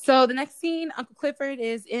 So the next scene, Uncle Clifford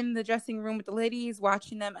is in the dressing room with the ladies,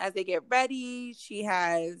 watching them as they get ready. She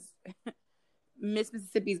has Miss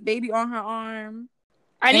Mississippi's baby on her arm.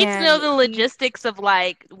 I need to know the logistics of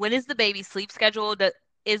like, when is the baby sleep scheduled?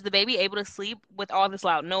 Is the baby able to sleep with all this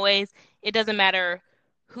loud noise? It doesn't matter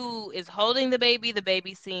who is holding the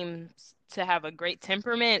baby seems to have a great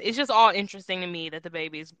temperament. It's just all interesting to me that the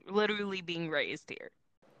baby is literally being raised here.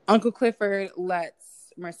 Uncle Clifford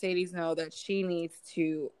lets Mercedes know that she needs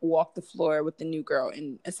to walk the floor with the new girl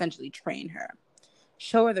and essentially train her.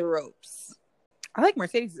 Show her the ropes. I like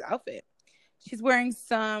Mercedes' outfit. She's wearing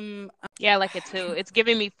some... Yeah, I like it too. It's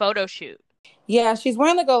giving me photo shoot. Yeah, she's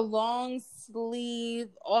wearing like a long sleeve,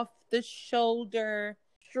 off the shoulder,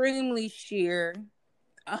 extremely sheer.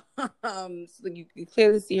 So you can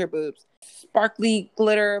clearly see her boobs. Sparkly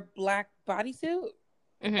glitter black bodysuit.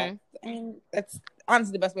 Mm-hmm. That's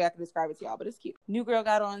honestly the best way I can describe it to y'all, but it's cute. New girl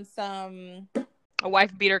got on a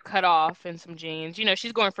wife beater cut off and some jeans.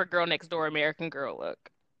 She's going for girl next door American Girl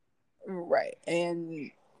look. Right.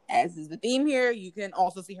 And as is the theme here, you can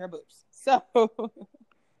also see her boobs. So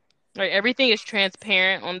right, everything is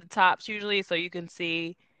transparent on the tops usually, so you can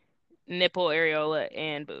see nipple, areola,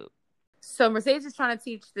 and boob. So Mercedes is trying to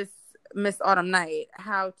teach this Miss Autumn Night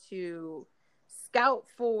how to scout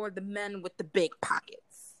for the men with the big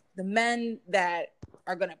pockets, the men that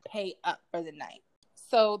are going to pay up for the night.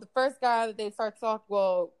 So the first guy that they start talking,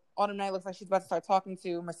 Autumn Night looks like she's about to start talking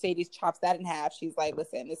to. Mercedes chops that in half. She's like,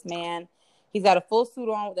 listen, this man, he's got a full suit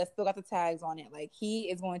on that still got the tags on it. Like,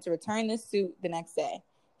 he is going to return this suit the next day.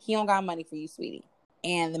 He don't got money for you, sweetie.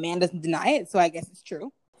 And the man doesn't deny it, so I guess it's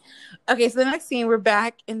true. Okay, so the next scene, we're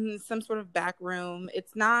back in some sort of back room.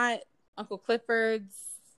 It's not Uncle Clifford's.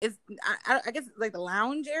 It's, I guess it's like the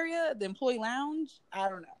lounge area, the employee lounge. I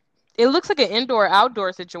don't know. It looks like an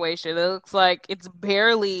indoor-outdoor situation. It looks like it's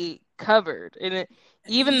barely covered. And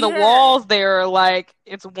even the walls there are like,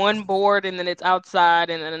 it's one board and then it's outside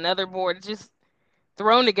and then another board. It's just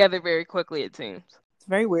thrown together very quickly, it seems. It's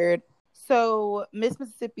very weird. So Miss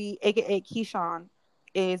Mississippi, a.k.a. Keyshawn,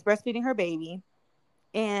 is breastfeeding her baby.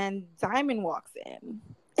 And Diamond walks in.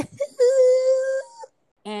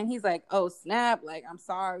 And he's like, oh, snap. Like, I'm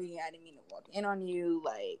sorry. I didn't mean to walk in on you.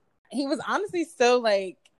 Like, he was honestly so,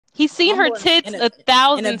 like... He's seen her tits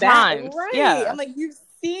 1,000 times. Right. Yeah. I'm like, you've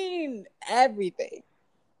seen everything.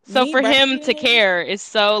 So for him to care is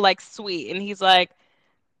so, like, sweet. And he's like,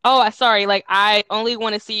 oh, sorry. Like, I only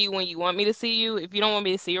want to see you when you want me to see you. If you don't want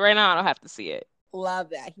me to see you right now, I don't have to see it. Love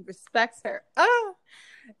that. He respects her. Oh.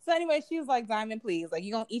 So anyway, she was like, Diamond, please. Like,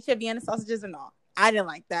 you gonna eat your Vienna sausages or not? I didn't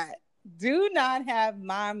like that. Do not have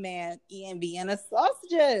my man eating Vienna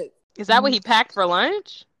sausages. Is that what he packed for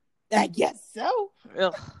lunch? I guess so.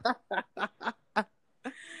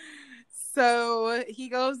 So he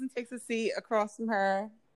goes and takes a seat across from her.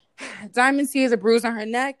 Diamond sees a bruise on her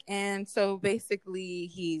neck, and so basically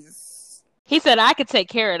he said, I could take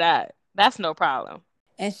care of that. That's no problem.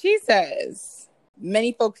 And she says,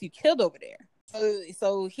 many folks you killed over there.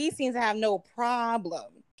 So he seems to have no problem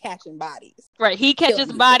catching bodies. Right. He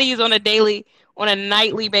catches bodies on a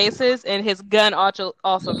nightly basis, and his gun also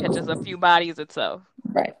catches a few bodies itself.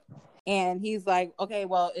 Right. And he's like, okay,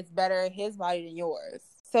 well, it's better his body than yours.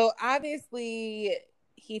 So obviously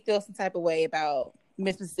he feels some type of way about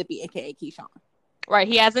Miss Mississippi, aka Keyshawn. Right.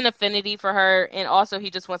 He has an affinity for her, and also he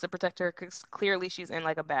just wants to protect her because clearly she's in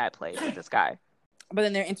like a bad place with this guy. But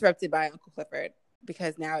then they're interrupted by Uncle Clifford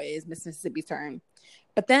because now it is Miss Mississippi's turn.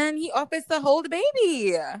 But then he offers to hold the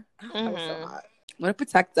baby. That was so hot. What a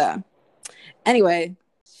protector. Anyway,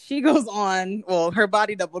 she goes on. Well, her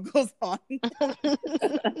body double goes on.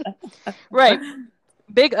 Right.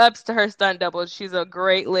 Big ups to her stunt double. She's a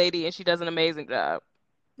great lady and she does an amazing job.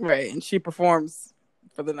 Right. And she performs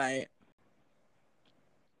for the night.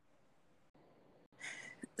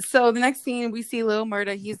 So the next scene, we see Lil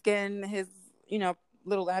Murda. He's getting his,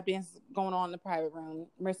 little lap dance going on in the private room.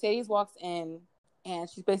 Mercedes walks in and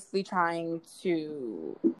she's basically trying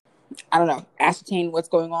to, I don't know, ascertain what's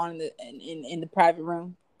going on in the private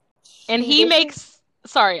room. And he makes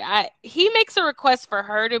a request for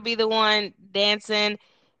her to be the one dancing.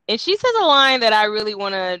 And she says a line that I really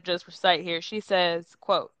want to just recite here. She says,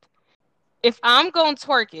 quote, "If I'm going to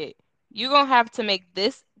twerk it, you're going to have to make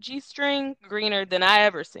this G-string greener than I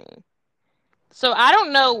ever seen." So I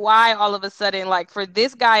don't know why all of a sudden, like for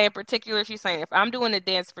this guy in particular, she's saying, if I'm doing a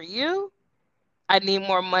dance for you, I need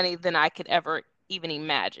more money than I could ever even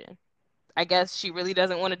imagine. I guess she really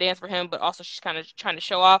doesn't want to dance for him, but also she's kind of trying to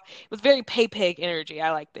show off. It was very pay pig energy.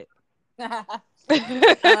 I liked it.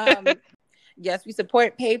 Yes, we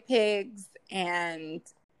support pay pigs and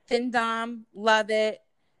Findom. Love it.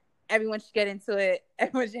 Everyone should get into it.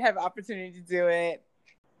 Everyone should have an opportunity to do it.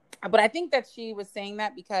 But I think that she was saying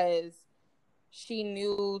that because she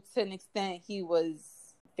knew to an extent he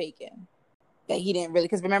was faking. That he didn't really,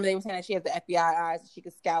 because remember they were saying that she has the FBI eyes and she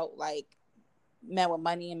could scout like men with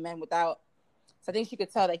money and men without. So I think she could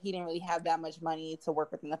tell that he didn't really have that much money to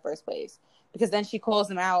work with in the first place. Because then she calls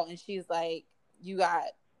him out and she's like, you got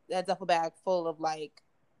that duffel bag full of like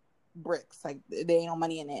bricks. Like there ain't no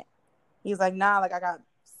money in it. He's like, nah, like I got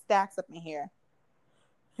stacks up in here.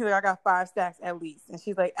 He's like, I got 5 stacks at least. And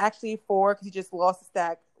she's like, actually 4 because he just lost a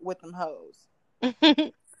stack with them hoes.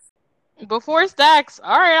 Before stacks.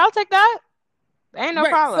 All right, I'll take that. Ain't no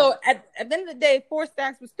problem. So at the end of the day, 4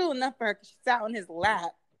 stacks was still enough for her because she sat on his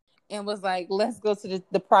lap and was like, let's go to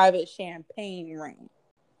the private champagne room.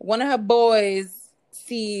 One of her boys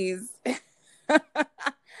sees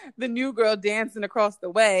the new girl dancing across the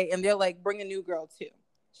way and they're like, bring a new girl too.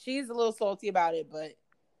 She's a little salty about it, but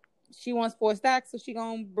she wants 4 stacks, so she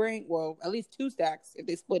gonna bring, well, at least 2 stacks if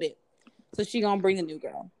they split it. So she gonna bring the new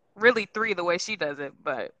girl. Really 3 the way she does it,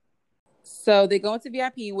 but. So they go into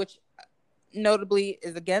VIP, which notably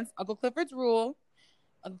is against Uncle Clifford's rule.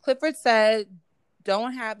 Uncle Clifford said,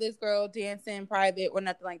 don't have this girl dance in private or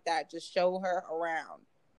nothing like that. Just show her around.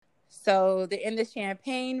 So they're in the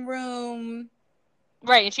champagne room.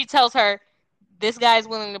 Right, and she tells her, this guy's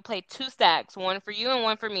willing to play 2 stacks, 1 for you and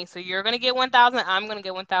 1 for me. So you're going to get 1,000, I'm going to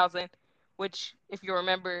get 1,000, which, if you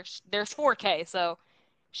remember, there's 4K. So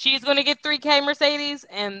she's going to get 3K Mercedes,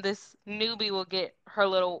 and this newbie will get her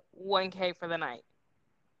little 1K for the night.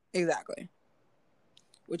 Exactly.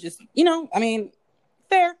 Which is, I mean,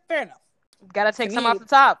 fair enough. Gotta take some off the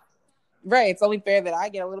top. Right. It's only fair that I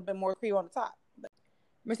get a little bit more cream on the top. But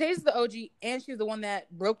Mercedes is the OG, and she was the one that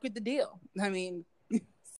brokered the deal. I mean,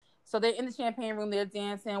 so they're in the champagne room, they're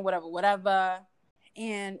dancing, whatever.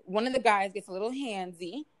 And one of the guys gets a little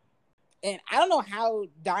handsy. And I don't know how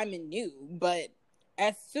Diamond knew, but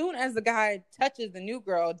as soon as the guy touches the new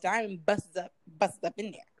girl, Diamond busts up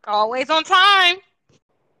in there. Always on time.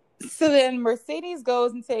 So then Mercedes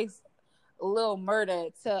goes and takes Lil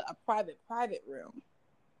Murda to a private room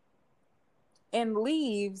and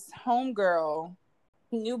leaves homegirl,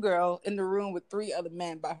 new girl, in the room with 3 other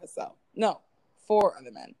men by herself. No, 4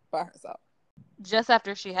 other men by herself. Just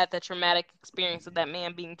after she had the traumatic experience of that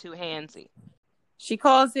man being too handsy. She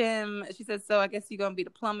calls him, she says, so I guess you're going to be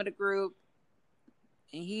the plum of the group.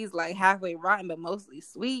 And he's like halfway rotten, but mostly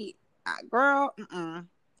sweet. Girl,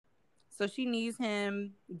 So she needs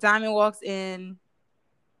him. Diamond walks in,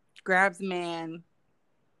 grabs a man,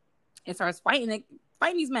 and starts fighting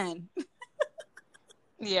these men.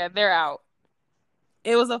 Yeah, they're out.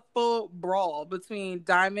 It was a full brawl between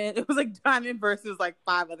Diamond. It was like Diamond versus like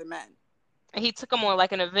 5 other men. And he took him on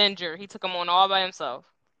like an Avenger. He took him on all by himself.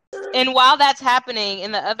 And while that's happening,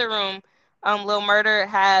 in the other room, Lil Murda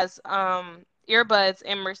has earbuds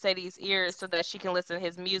in Mercedes' ears so that she can listen to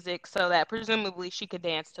his music, so that presumably she could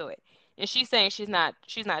dance to it. And she's saying she's not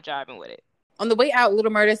jiving with it. On the way out, Lil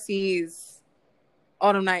Murda sees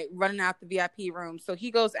Autumn Night running out the VIP room. So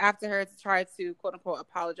he goes after her to try to, quote unquote,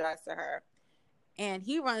 apologize to her. And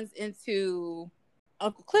he runs into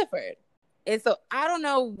Uncle Clifford. And so I don't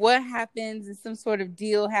know what happens, and some sort of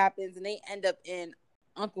deal happens, and they end up in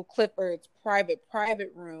Uncle Clifford's private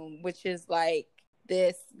room, which is like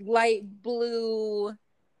this light blue,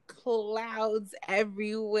 clouds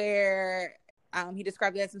everywhere. He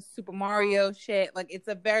described it as some Super Mario shit. Like, it's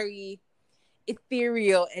a very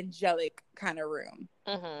ethereal, angelic kind of room.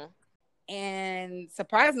 Mm-hmm. And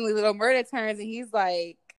surprisingly, Little Murda turns and he's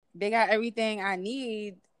like, they got everything I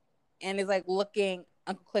need, and is like looking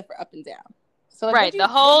Uncle Clifford up and down. So like, right, the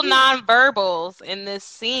whole nonverbals in this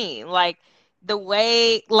scene, like the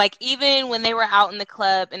way, like even when they were out in the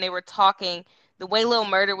club and they were talking, the way Lil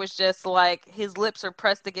Murda was just like, his lips are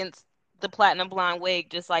pressed against the platinum blonde wig,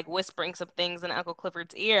 just like whispering some things in Uncle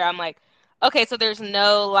Clifford's ear. I'm like, okay, so there's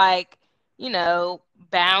no like,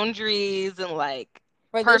 boundaries and like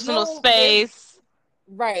personal space.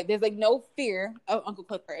 Right. There's like no fear of Uncle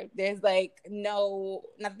Clifford. There's like no,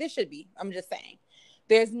 not this should be, I'm just saying.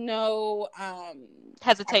 There's no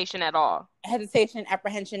hesitation at all. Hesitation,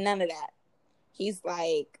 apprehension, none of that. He's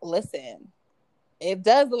like, listen, it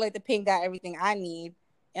does look like the pink got everything I need,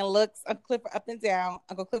 and looks Uncle Clifford up and down.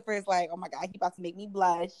 Uncle Clifford is like, oh my God, he about to make me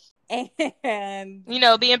blush. And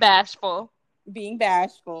being bashful.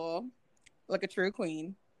 Like a true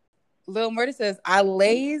queen. Lil Murda says, I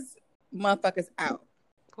lays motherfuckers out.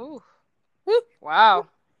 Ooh. Wow.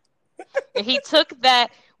 And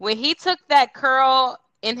when he took that curl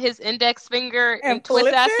in his index finger and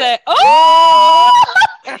twisted, I said, oh,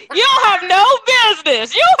 you don't have no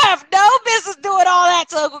business. You have no business doing all that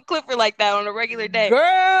to Uncle Clifford like that on a regular day. Girl,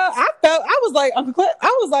 I was like,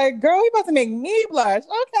 girl, he about to make me blush. Okay.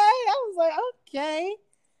 I was like, okay.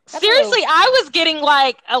 Seriously, I was getting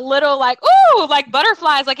like a little like, ooh, like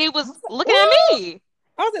butterflies. Like he was looking at me.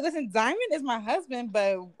 I was like, listen, Diamond is my husband,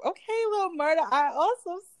 but okay, Lil Murda, I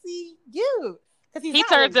also see you. Because he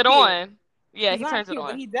turns it on. Yeah, he turns it on.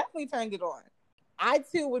 But he definitely turned it on. I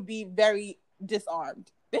too would be very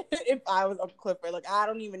disarmed if I was Uncle Clifford. Like, I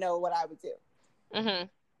don't even know what I would do. Mm-hmm.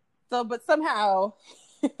 So, but somehow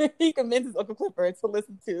he convinces Uncle Clifford to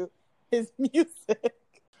listen to his music.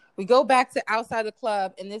 We go back to outside the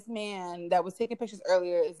club, and this man that was taking pictures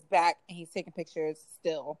earlier is back, and he's taking pictures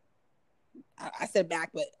still. I said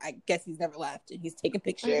back, but I guess he's never left, and he's taking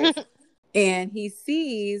pictures. And he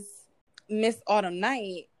sees Miss Autumn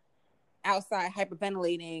Night outside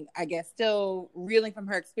hyperventilating, I guess, still reeling from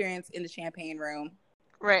her experience in the champagne room.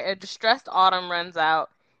 Right, a distressed Autumn runs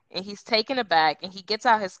out, and he's taken aback, and he gets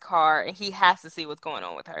out his car, and he has to see what's going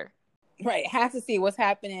on with her. Right, has to see what's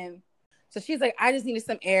happening. So she's like, I just needed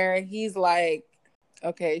some air. He's like,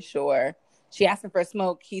 okay, sure. She asks him for a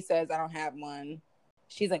smoke. He says, I don't have one.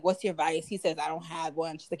 She's like, what's your vice? He says, I don't have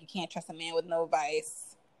one. She's like, you can't trust a man with no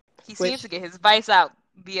vice. He seems to get his vice out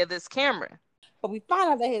via this camera. But we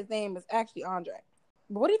find out that his name is actually Andre.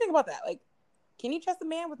 But what do you think about that? Like, can you trust a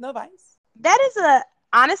man with no vice?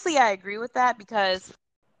 Honestly, I agree with that, because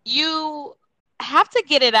you have to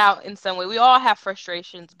get it out in some way. We all have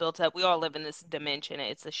frustrations built up. We all live in this dimension.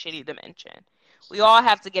 It's a shitty dimension. We all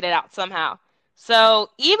have to get it out somehow. So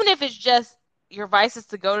even if it's just your vice is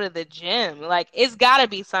to go to the gym, like, it's got to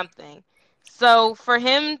be something. So for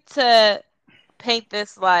him to paint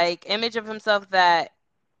this like image of himself that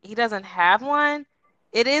he doesn't have one,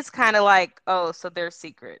 it is kind of like, oh, so there's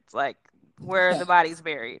secrets, like where the body's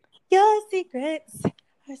buried. Your secrets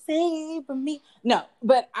are safe for me. No,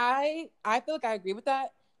 but I feel like I agree with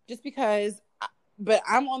that, just because. But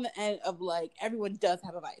I'm on the end of like, everyone does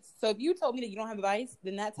have a vice. So if you told me that you don't have a vice,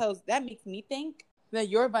 then that makes me think that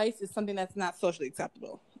your vice is something that's not socially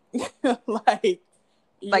acceptable. like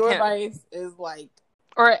your vice is like,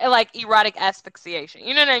 or like erotic asphyxiation.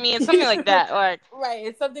 You know what I mean? It's something like that. Like, right.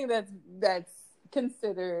 It's something that's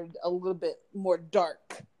considered a little bit more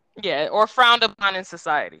dark. Yeah, or frowned upon in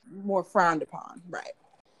society. More frowned upon, right.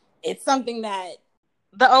 It's something that...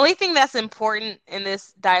 The only thing that's important in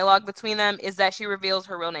this dialogue between them is that she reveals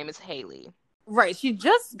her real name is Haley. Right. She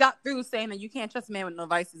just got through saying that you can't trust a man with no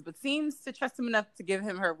vices, but seems to trust him enough to give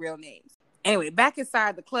him her real names. Anyway, back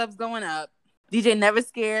inside, the club's going up. DJ Never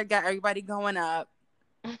Scared got everybody going up.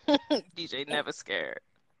 DJ Never Scared.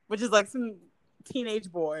 Which is like some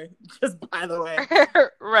teenage boy, just by the way.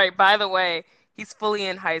 Right, by the way. He's fully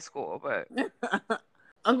in high school, but...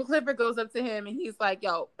 Uncle Clifford goes up to him and he's like,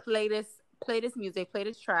 yo, play this music, play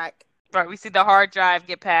this track. Right, we see the hard drive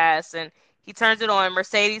get passed and he turns it on.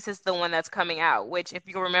 Mercedes is the one that's coming out, which if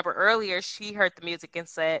you remember earlier, she heard the music and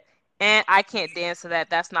said, and I can't dance to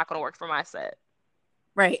that. That's not going to work for my set.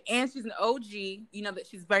 Right, and she's an OG. You know that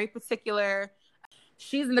she's very particular.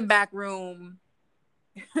 she's in the back room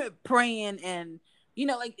praying, and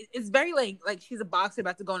like it's very like she's a boxer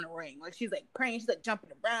about to go in the ring. Like she's like praying, she's like jumping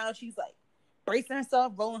around, she's like bracing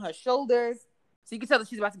herself, rolling her shoulders. So you can tell that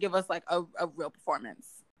she's about to give us like a real performance.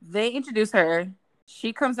 They introduce her.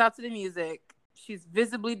 She comes out to the music. She's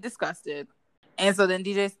visibly disgusted. And so then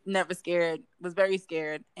DJ was very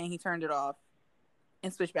scared, and he turned it off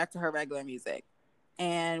and switched back to her regular music.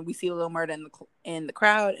 And we see Lil Murda in the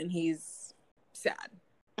crowd, and he's sad.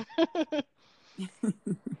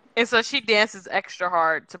 And so she dances extra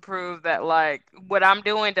hard to prove that, like, what I'm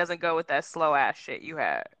doing doesn't go with that slow ass shit you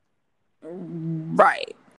had.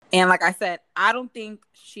 Right. And like I said, I don't think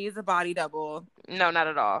she's a body double. No, not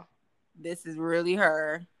at all. This is really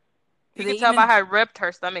her. You can tell by how ripped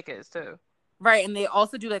her stomach is, too. Right. And they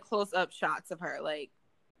also do like close-up shots of her. Like,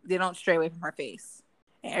 they don't stray away from her face.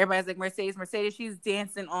 And everybody's like, Mercedes, she's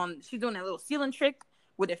dancing she's doing that little ceiling trick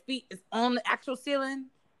where her feet is on the actual ceiling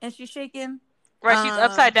and she's shaking. Right, she's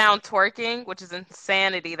upside down twerking, which is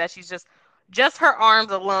insanity that she's just her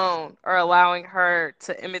arms alone are allowing her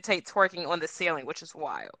to imitate twerking on the ceiling, which is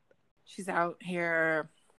wild. She's out here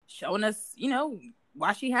showing us,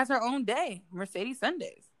 why she has her own day, Mercedes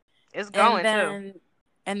Sundays. It's going, too.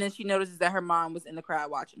 And then she notices that her mom was in the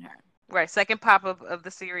crowd watching her. Right, second pop of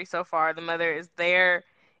the series so far. The mother is there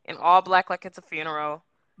in all black like it's a funeral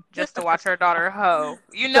just to watch her daughter hoe.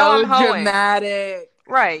 I'm hoeing. Dramatic.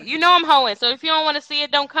 Right. I'm hoeing. So if you don't want to see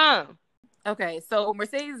it, don't come. Okay. So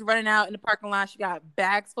Mercedes is running out in the parking lot. She got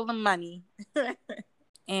bags full of money.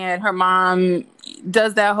 And her mom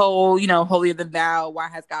does that whole, holier than thou. Why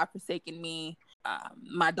has God forsaken me?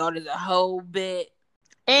 My daughter's a hoe bit.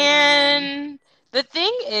 And the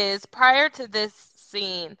thing is, prior to this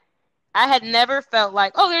scene, I had never felt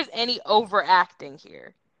like, there's any overacting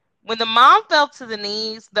here. When the mom fell to the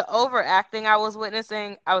knees, the overacting I was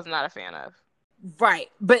witnessing, I was not a fan of. Right.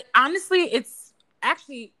 But honestly, it's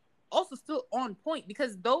actually also still on point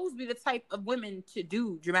because those be the type of women to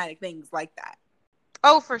do dramatic things like that.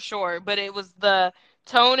 Oh, for sure. But it was the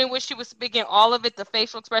tone in which she was speaking, all of it, the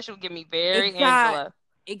facial expression would give me very Angela.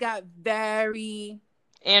 It got very...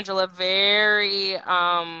 Angela, very,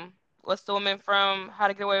 what's the woman from How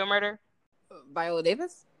to Get Away with Murder? Viola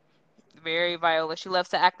Davis? Very Viola. She loves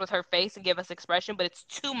to act with her face and give us expression, but it's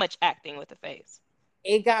too much acting with the face.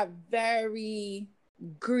 It got very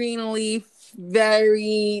Greenleaf,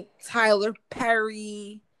 very Tyler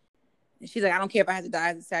Perry. And she's like, I don't care if I have to die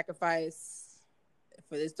as a sacrifice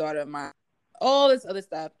for this daughter of mine. All this other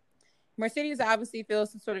stuff. Mercedes obviously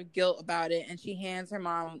feels some sort of guilt about it, and she hands her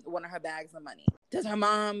mom one of her bags of money. Does her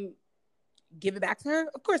mom give it back to her?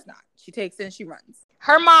 Of course not. She takes it and she runs.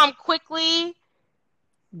 Her mom quickly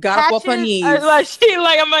got up off her knees.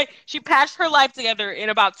 She patched her life together in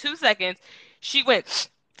about 2 seconds. She went,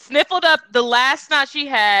 sniffled up the last snot she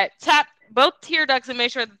had, tapped both tear ducts and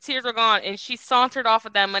made sure the tears were gone, and she sauntered off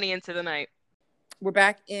with that money into the night. We're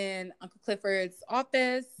back in Uncle Clifford's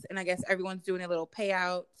office, and I guess everyone's doing a little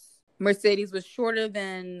payout. Mercedes was shorter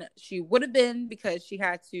than she would have been because she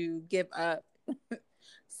had to give up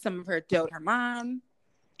some of her dough to her mom.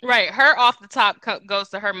 Right. Her off the top goes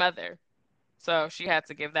to her mother. So she had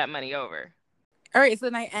to give that money over. All right. So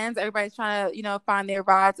the night ends. Everybody's trying to, find their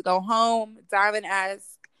ride to go home. Diamond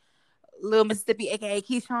asks Lil Mississippi, a.k.a.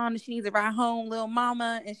 Keyshawn, if she needs a ride home, Lil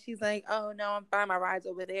Mama. And she's like, oh, no, I'm fine. My ride's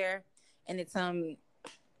over there. And it's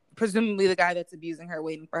presumably the guy that's abusing her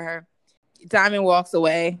waiting for her. Diamond walks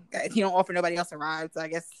away. He don't offer nobody else a ride, so I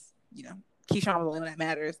guess, Keyshawn was the only one that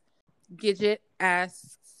matters. Gidget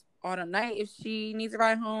asks Autumn Night if she needs a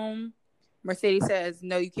ride home. Mercedes says,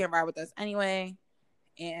 no, you can't ride with us anyway.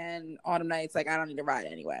 And Autumn Night's like, I don't need a ride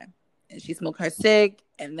anyway. And she smoked her cig.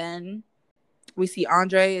 And then we see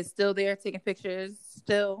Andre is still there taking pictures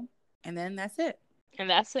still. And then that's it. And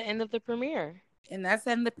that's the end of the premiere.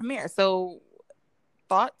 So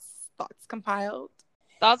thoughts compiled.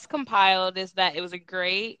 Thoughts compiled is that it was a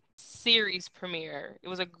great series premiere. It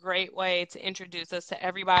was a great way to introduce us to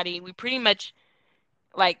everybody. We pretty much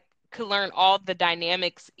could learn all the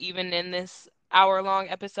dynamics even in this hour-long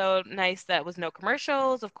episode. Nice that was no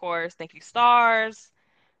commercials, of course. Thank you, stars.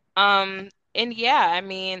 And yeah, I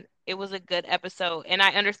mean, it was a good episode. And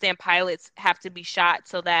I understand pilots have to be shot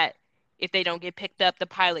so that if they don't get picked up, the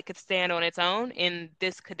pilot could stand on its own. And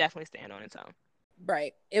this could definitely stand on its own.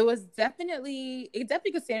 Right. It definitely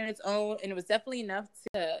could stand on its own, and it was definitely enough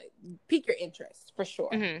to pique your interest for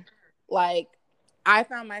sure. Mm-hmm. I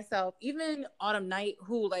found myself, even Autumn Night,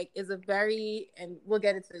 who is a very, and we'll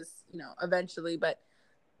get into this, eventually, but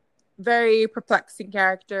very perplexing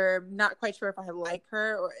character. Not quite sure if I like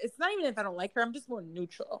her, or it's not even if I don't like her. I'm just more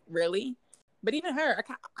neutral, really. But even her,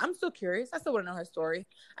 I'm still curious. I still want to know her story.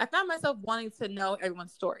 I found myself wanting to know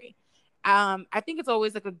everyone's story. I think it's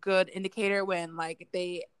always like a good indicator when like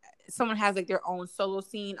someone has like their own solo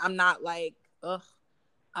scene. I'm not like, ugh,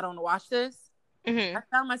 I don't want to watch this. Mm-hmm. I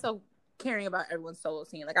found myself caring about everyone's solo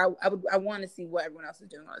scene. Like I want to see what everyone else is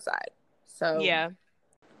doing on the side. So yeah.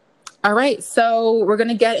 All right, so we're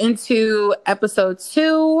gonna get into episode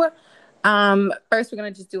 2. First we're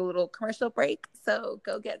gonna just do a little commercial break. So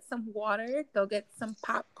go get some water, go get some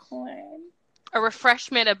popcorn, A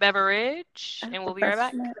refreshment, a beverage, and we'll be right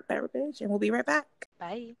back. Beverage, and we'll be right back.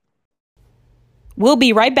 Bye. We'll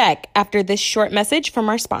be right back after this short message from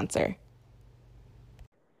our sponsor.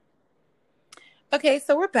 Okay,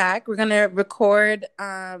 so we're back. We're gonna record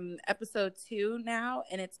episode 2 now,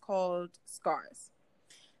 and it's called Scars.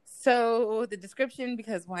 So the description,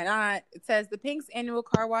 because why not? It says the Pink's annual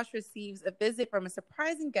car wash receives a visit from a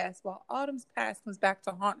surprising guest while Autumn's past comes back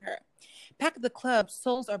to haunt her. Back at the club,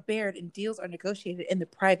 souls are bared and deals are negotiated in the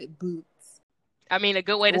private booths. I mean, a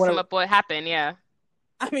good way to sum up what happened, yeah.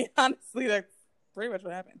 I mean, honestly, that's pretty much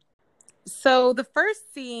what happened. So the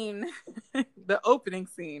first scene, the opening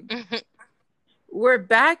scene, we're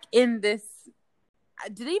back in this.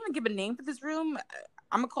 Did they even give a name for this room?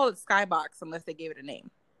 I'm going to call it Skybox unless they gave it a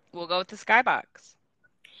name. We'll go with the Skybox.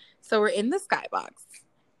 So we're in the Skybox,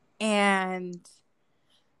 and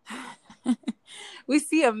we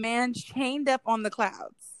see a man chained up on the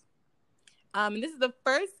clouds. And this is the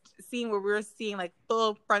first scene where we're seeing like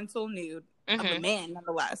full frontal nude of a man,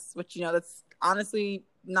 nonetheless, which that's honestly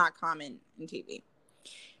not common in TV.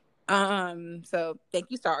 So thank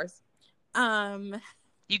you, stars.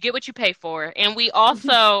 You get what you pay for. And we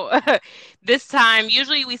also, this time,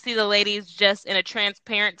 usually we see the ladies just in a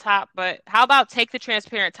transparent top, but how about take the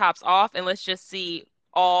transparent tops off and let's just see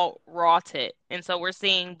all raw tit. And so we're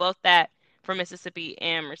seeing both that for Mississippi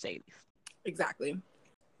and Mercedes. Exactly.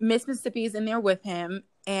 Miss Mississippi is in there with him,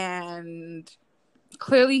 and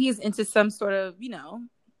clearly he's into some sort of,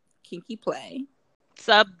 kinky play.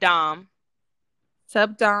 Sub-dom,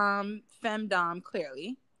 femdom,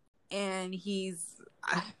 clearly. And he's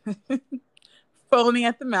foaming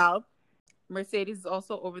at the mouth. Mercedes is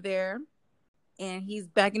also over there, and he's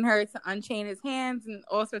begging her to unchain his hands and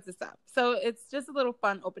all sorts of stuff. So it's just a little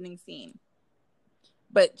fun opening scene.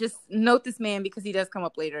 But just note this man because he does come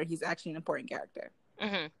up later. He's actually an important character.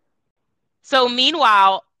 Mm-hmm. So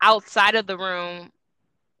meanwhile, outside of the room,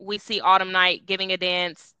 we see Autumn Night giving a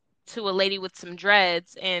dance to a lady with some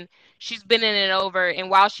dreads, and she's bending it over, and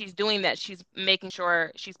while she's doing that, she's making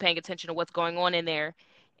sure she's paying attention to what's going on in there.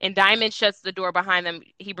 And Diamond shuts the door behind them.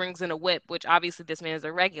 He brings in a whip, which obviously this man is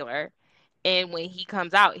a regular. And when he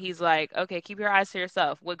comes out, he's like, okay, keep your eyes to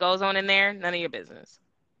yourself. What goes on in there, none of your business.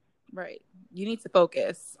 Right. You need to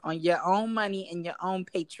focus on your own money and your own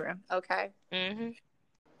patron, okay? Mm-hmm.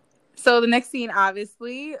 So the next scene,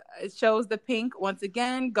 obviously, it shows the Pink once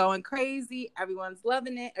again going crazy. Everyone's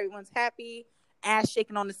loving it. Everyone's happy. Ass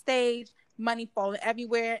shaking on the stage. Money falling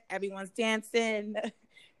everywhere. Everyone's dancing.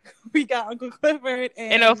 We got Uncle Clifford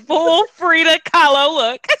in a full Frida Kahlo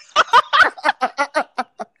look.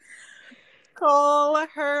 Call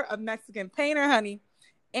her a Mexican painter, honey.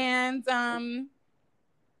 And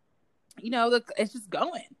look, it's just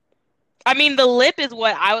going. I mean, the lip is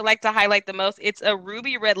what I would like to highlight the most. It's a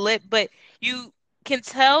ruby red lip, but you can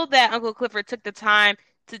tell that Uncle Clifford took the time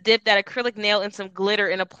to dip that acrylic nail in some glitter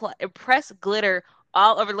and press glitter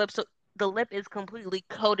all over the lip. So the lip is completely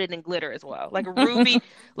coated in glitter as well. Like a ruby,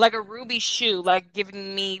 like a ruby shoe, like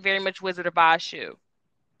giving me very much Wizard of Oz shoe.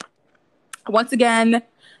 Once again,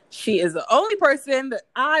 she is the only person that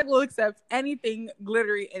I will accept anything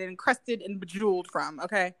glittery and encrusted and bejeweled from,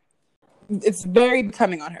 okay? It's very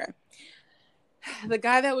becoming on her. The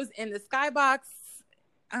guy that was in the Skybox,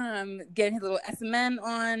 getting his little SMN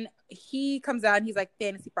on, he comes out and he's like,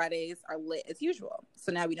 Fantasy Fridays are lit as usual.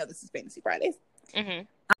 So now we know this is Fantasy Fridays. Mm-hmm.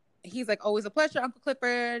 He's like, always a pleasure, Uncle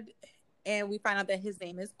Clifford. And we find out that his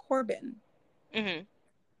name is Corbin. Mm-hmm.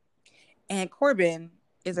 And Corbin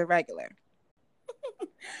is a regular.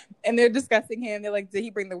 And they're discussing him. They're like, did he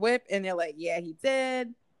bring the whip? And they're like, yeah, he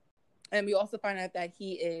did. And we also find out that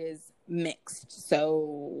he is mixed.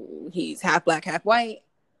 So he's half black, half white.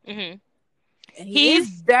 Mm-hmm. And he's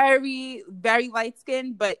very, very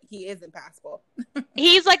light-skinned, but he is impassable.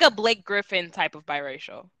 He's like a Blake Griffin type of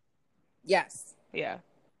biracial. Yes. Yeah.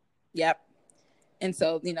 Yep. And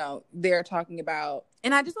so, they're talking about...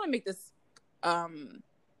 And I just want to make this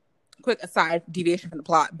quick aside deviation from the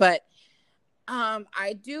plot. But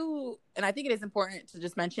I do... And I think it is important to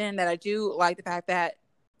just mention that I do like the fact that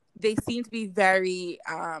they seem to be very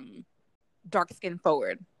dark skin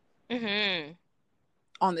forward. Mm-hmm.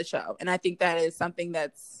 on the show. And I think that is something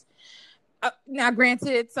that's now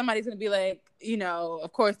granted, somebody's going to be like, you know,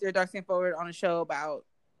 of course they're dark skin forward on a show about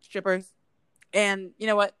strippers. And you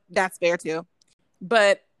know what? That's fair too.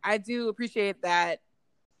 But I do appreciate that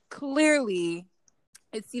clearly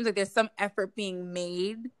it seems like there's some effort being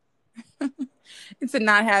made into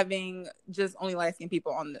not having just only light-skinned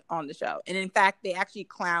people on the show. And in fact, they actually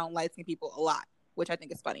clown light-skinned people a lot, which I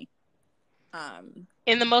think is funny.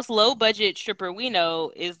 And the most low-budget stripper we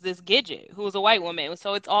know is this Gidget, who is a white woman.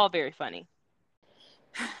 So it's all very funny.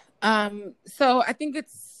 So I think it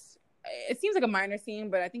seems like a minor scene,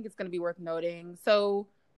 but I think it's going to be worth noting. So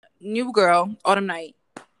new girl, Autumn Night,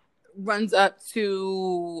 runs up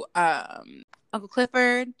to Uncle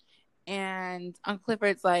Clifford, and Uncle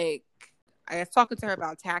Clifford's like, I guess, talking to her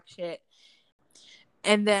about tax shit.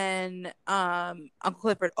 And then Uncle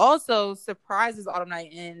Clifford also surprises Autumn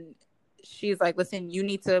Night, and she's like, listen, you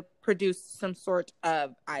need to produce some sort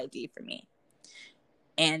of ID for me.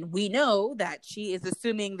 And we know that she is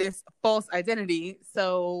assuming this false identity.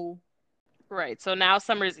 So right. So now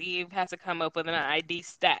Summer's Eve has to come up with an ID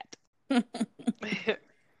stat.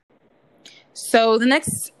 So the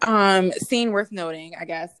next scene worth noting, I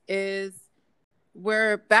guess, is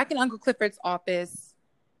we're back in Uncle Clifford's office,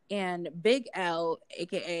 and Big L,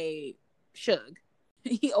 aka Suge,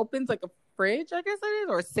 he opens like a fridge, I guess it is,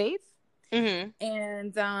 or a safe. Mm-hmm.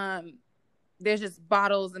 And there's just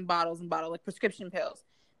bottles and bottles and bottles, like prescription pills.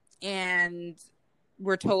 And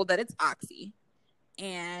we're told that it's Oxy.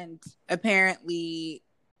 And apparently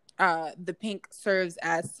the Pink serves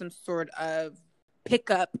as some sort of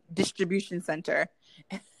pickup distribution center.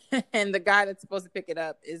 And the guy that's supposed to pick it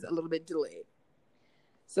up is a little bit delayed.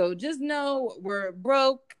 So just know we're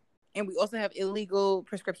broke, and we also have illegal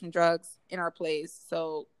prescription drugs in our place.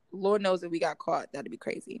 So Lord knows if we got caught, that'd be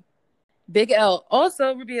crazy. Big L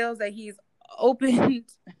also reveals that he's opened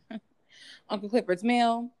Uncle Clifford's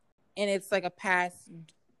mail, and it's like a past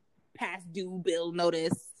due bill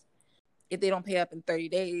notice. If they don't pay up in 30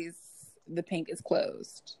 days, the Pink is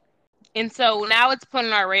closed. And so now it's put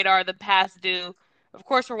on our radar, the past due. Of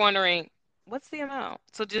course, we're wondering, what's the amount?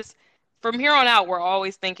 So just from here on out, we're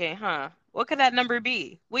always thinking, what could that number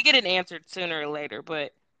be? We get it answered sooner or later,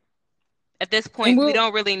 but at this point, we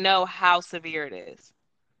don't really know how severe it is.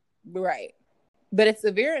 Right. But it's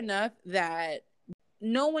severe enough that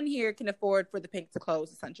no one here can afford for the Pink to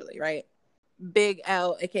close, essentially, right? Big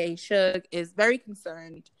L, aka Suge, is very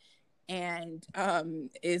concerned and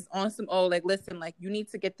is on some like, listen, like, you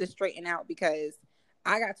need to get this straightened out because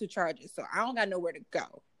I got 2 charges, so I don't got nowhere to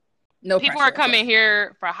go. No people pressure, are coming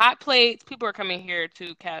here for hot plates. People are coming here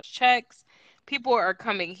to cash checks. People are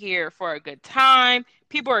coming here for a good time.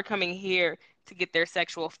 People are coming here to get their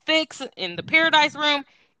sexual fix in the Paradise Room.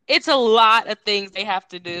 It's a lot of things they have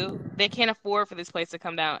to do. They can't afford for this place to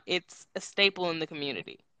come down. It's a staple in the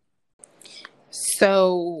community.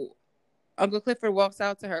 So Uncle Clifford walks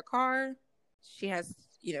out to her car. She has,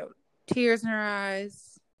 tears in her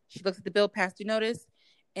eyes. She looks at the bill past due notice,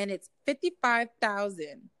 and it's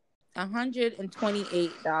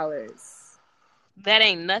 $55,128. That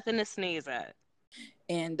ain't nothing to sneeze at.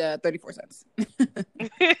 And 34 cents. I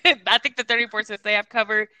think the 34 cents they have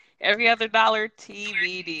covered every other dollar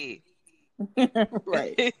TBD.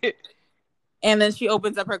 Right. And then she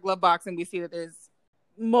opens up her glove box, and we see that there's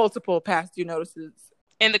multiple past due notices.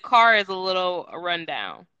 And the car is a little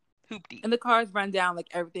rundown. Hoopty. And the car is run down like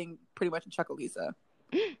everything pretty much in Chuckalisa.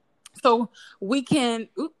 So we can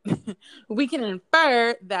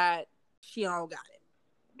infer that she all got it.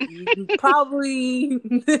 Probably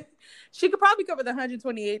she could probably cover the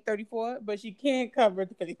 128.34, but she can't cover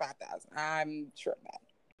the 55,000. I'm sure of that.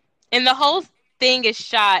 And the whole thing is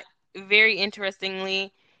shot very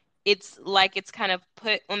interestingly. It's like it's kind of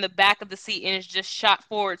put on the back of the seat and it's just shot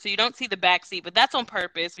forward, so you don't see the back seat, but that's on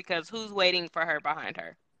purpose because who's waiting for her behind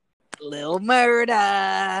her? Lil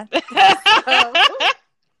Murda. So,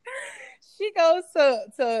 she goes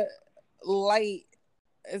to light.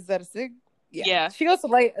 Is that a cig? Yeah. She goes to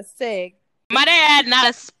light a cig. Might I add, not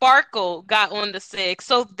a sparkle got on the cig.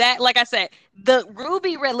 So that, like I said, the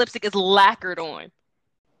ruby red lipstick is lacquered on.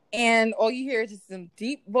 And all you hear is just some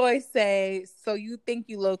deep voice say, so you think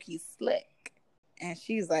you low-key slick. And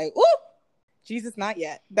she's like, ooh, Jesus, not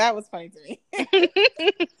yet. That was funny to me.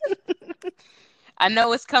 I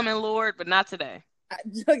know it's coming, Lord, but not today.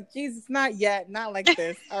 Jesus, not yet. Not like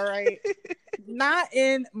this, all right? Not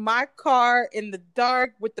in my car in the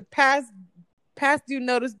dark with the past due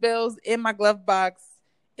notice bills in my glove box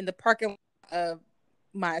in the parking lot of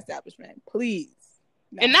my establishment. Please.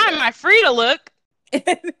 And not in my free to look. But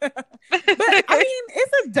I mean,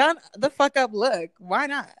 it's a done the fuck up look. Why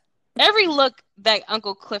not? Every look that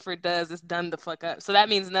Uncle Clifford does is done the fuck up. So that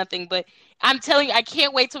means nothing. But I'm telling you, I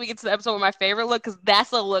can't wait till we get to the episode with my favorite look, because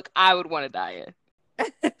that's a look I would want to die in.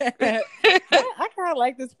 I kind of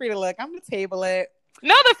like this Frida look. I'm gonna table it.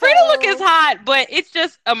 No, the Frida look is hot, but it's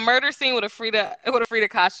just a murder scene with a Frida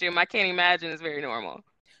costume. I can't imagine it's very normal.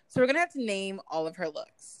 So we're gonna have to name all of her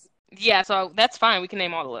looks. Yeah, so that's fine. We can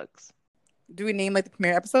name all the looks. Do we name like the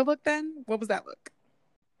premiere episode look then? What was that look?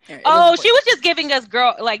 She was just giving us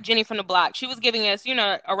girl like Jenny from the Block. She was giving us,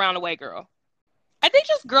 around the way girl. I think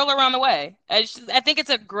just girl around the way. I think it's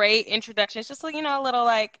a great introduction. It's just like, a little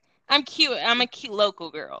like, I'm cute. I'm a cute local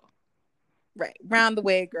girl. Right. Round the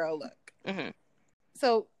way girl look. Mm-hmm.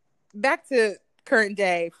 So back to current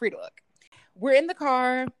day Frida look. We're in the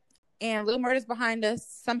car and Little Murder's behind us.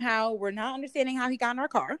 Somehow we're not understanding how he got in our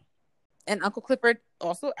car. And Uncle Clifford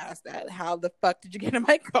also asked that. How the fuck did you get in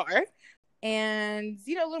my car? And,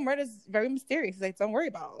 Little Murder's very mysterious. He's like, don't worry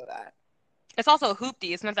about all of that. It's also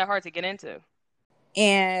hoopty. It's not that hard to get into.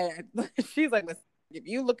 And she's like, listen, if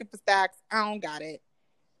you looking for stacks, I don't got it.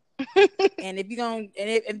 And if you going and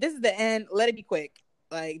if this is the end, let it be quick.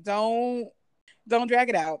 Like, don't drag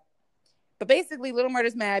it out. But basically, Little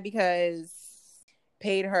Murder's mad because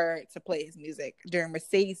paid her to play his music during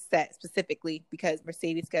Mercedes' set specifically, because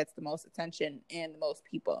Mercedes gets the most attention and the most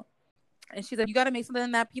people. And she's like, you got to make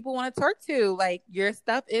something that people want to twerk to. Like, your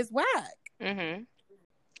stuff is whack. Mm-hmm.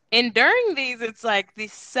 And during these, it's like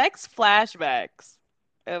these sex flashbacks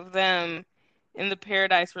of them in the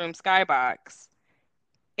Paradise Room skybox.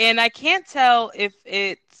 And I can't tell if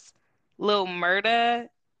it's Lil Murda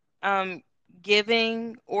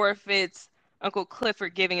giving, or if it's Uncle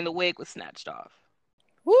Clifford giving and the wig was snatched off.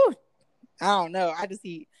 Woo! I don't know. I just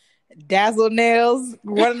see dazzle nails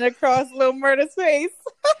running across Lil Murda's face.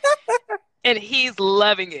 And he's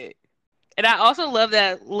loving it. And I also love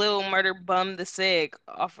that Lil Murda bummed the cig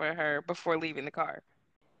off of her before leaving the car.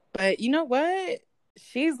 But you know what?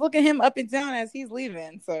 She's looking him up and down as he's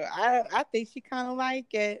leaving. So I think she kind of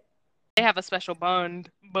like it. They have a special bund.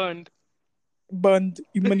 You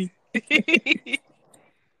money.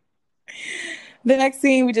 The next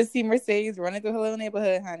scene, we just see Mercedes running through her little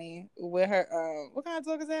neighborhood, honey, with her, what kind of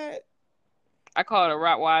dog is that? I call it a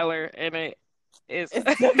Rottweiler, and it's not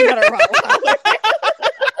a Rottweiler.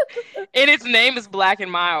 And its name is Black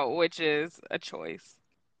and Mild, which is a choice.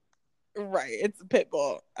 Right, it's a pit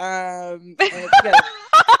bull. And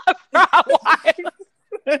Rottweiler.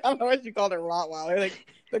 I don't know what you called it, Rottweiler. Like,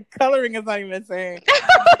 the coloring is not even the same.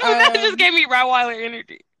 That just gave me Rottweiler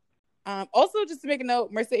energy. Also, just to make a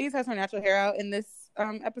note, Mercedes has her natural hair out in this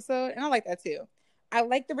episode, and I like that too. I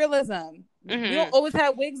like the realism. Mm-hmm. We don't always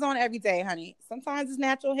have wigs on every day, honey. Sometimes it's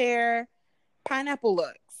natural hair, pineapple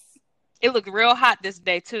looks. It looked real hot this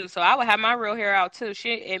day too, so I would have my real hair out too.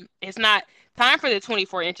 It's not time for the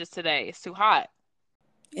 24 inches today. It's too hot.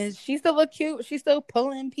 And she still look cute. She's still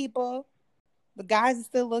pulling people. The guys are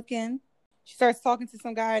still looking. She starts talking to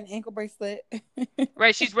some guy in an ankle bracelet.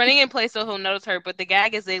 Right, she's running in place so he'll notice her, but the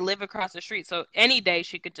gag is they live across the street, so any day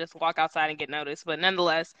she could just walk outside and get noticed. But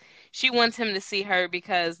nonetheless, she wants him to see her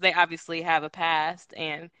because they obviously have a past,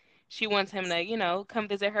 and she wants him to, come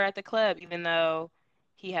visit her at the club, even though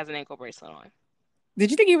he has an ankle bracelet on. Did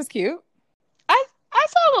you think he was cute? I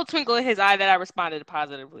saw a little twinkle in his eye that I responded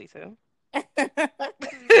positively to.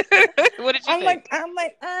 What did you think? I'm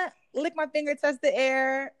like, lick my finger, touch the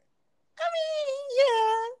air. I mean,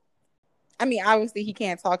 yeah. I mean, obviously he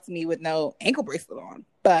can't talk to me with no ankle bracelet on,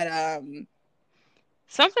 but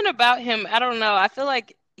something about him, I don't know. I feel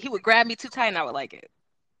like he would grab me too tight and I would like it.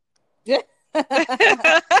 Yeah.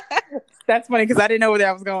 That's funny because I didn't know where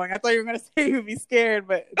that was going. I thought you were going to say you'd be scared,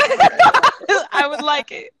 but I would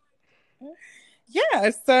like it.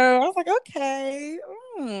 Yeah, so I was like, okay.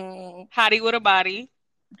 Hottie with a body.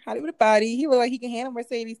 Hottie with a body. He looked like he can handle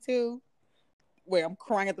Mercedes too. Wait, I'm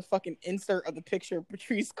crying at the fucking insert of the picture of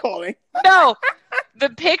Patrice calling. No, the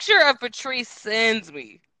picture of Patrice sends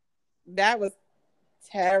me. That was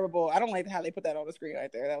terrible. I don't like how they put that on the screen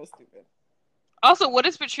right there. That was stupid. Also, what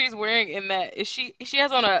is Patrice wearing in that? Is she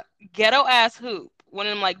has on a ghetto ass hoop, one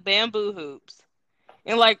of them like bamboo hoops,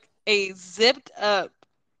 and like a zipped up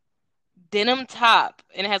denim top,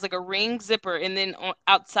 and it has like a ring zipper, and then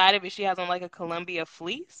outside of it she has on like a Columbia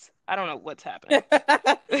fleece. I don't know what's happening.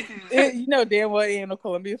 You know damn well ain't no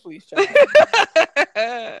Columbia fleece child.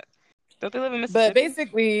 Don't they live in Mississippi? But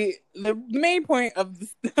basically, the main point of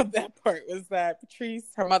that part was that Patrice,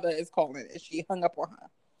 her mother, is calling, and she hung up on her.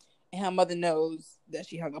 And her mother knows that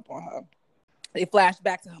she hung up on her. They flash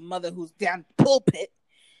back to her mother, who's down the pulpit.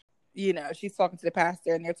 She's talking to the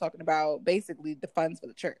pastor, and they're talking about basically the funds for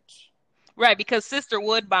the church. Right, because Sister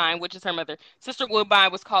Woodbine, which is her mother, Sister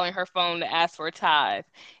Woodbine was calling her phone to ask for a tithe.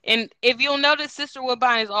 And if you'll notice, Sister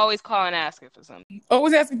Woodbine is always calling asking for something.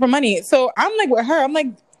 Always asking for money. So I'm like with her. I'm like,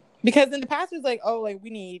 because in the past was like, oh, like we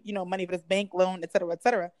need, money for this bank loan, et cetera, et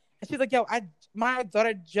cetera. And she's like, yo, my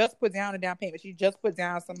daughter just put down a down payment. She just put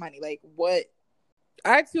down some money. Like, what?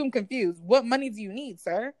 I actually am confused. What money do you need,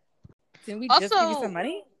 sir? Didn't we just give you some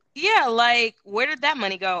money? Yeah, like, where did that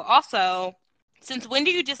money go? Also, since when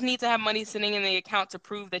do you just need to have money sitting in the account to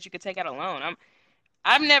prove that you could take out a loan?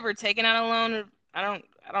 I've never taken out a loan. I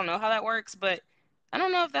don't know how that works, but I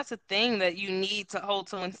don't know if that's a thing that you need to hold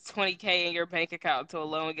someone's 20K in your bank account until a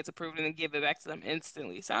loan gets approved and then give it back to them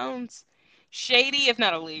instantly. Sounds shady, if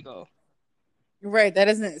not illegal. Right. That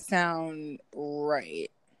doesn't sound right.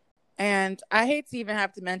 And I hate to even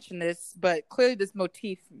have to mention this, but clearly this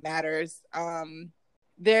motif matters.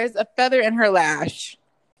 There's a feather in her lash,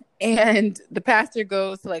 and the pastor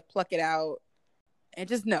goes to like pluck it out. And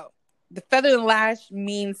just know, the feather in the lash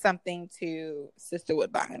means something to Sister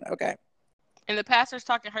Woodbine, okay? And the pastor's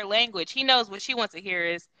talking her language. He knows what she wants to hear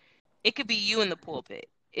is, it could be you in the pulpit.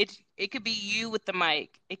 It could be you with the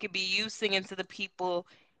mic. It could be you singing to the people,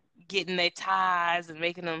 getting their tithes and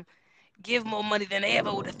making them give more money than they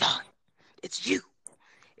ever would have thought. It's you.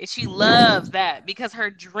 And she loves that because her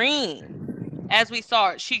dream, as we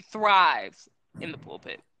saw, she thrives in the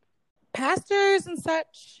pulpit. Pastors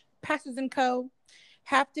and co,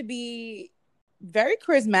 have to be very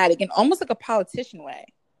charismatic and almost like a politician way.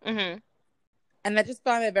 Mm-hmm. And I just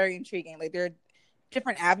found that very intriguing. Like, they're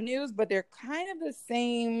different avenues, but they're kind of the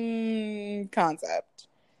same concept.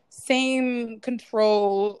 Same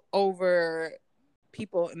control over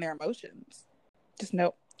people and their emotions. Just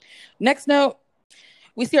note. Next note,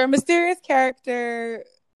 we see our mysterious character,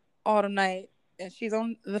 Autumn Night, and she's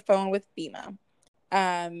on the phone with FEMA.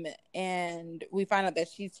 And we find out that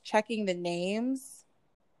she's checking the names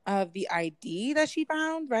of the ID that she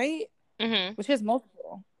found, right? Mm-hmm. Which is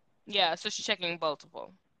multiple. Yeah, so she's checking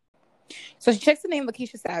multiple. So she checks the name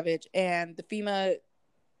Lakeisha Savage, and the FEMA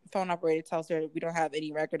phone operator tells her we don't have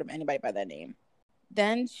any record of anybody by that name.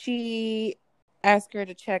 Then she asks her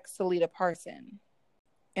to check Salida Parson.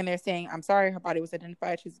 And they're saying, I'm sorry, her body was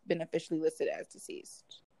identified. She's been officially listed as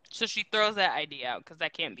deceased. So she throws that ID out because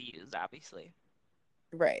that can't be used, obviously.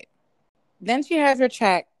 Right. Then she has her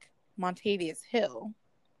check Montavious Hill.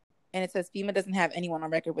 And it says FEMA doesn't have anyone on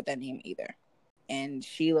record with that name either. And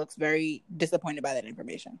she looks very disappointed by that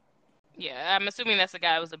information. Yeah, I'm assuming that's the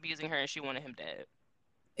guy who was abusing her and she wanted him dead.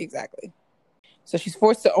 Exactly. So she's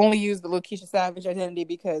forced to only use the Lakeisha Savage identity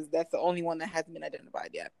because that's the only one that hasn't been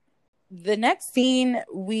identified yet. The next scene,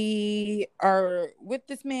 we are with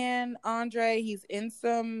this man, Andre. He's in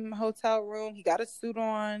some hotel room. He got a suit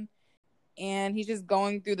on. And he's just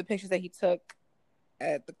going through the pictures that he took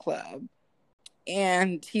at the club.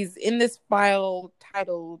 And he's in this file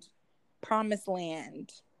titled Promised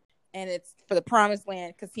Land. And it's for the Promised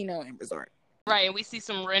Land Casino and Resort. Right, and we see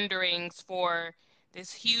some renderings for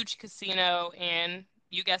this huge casino and,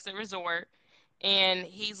 you guessed it, resort. And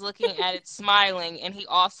he's looking at it smiling, and he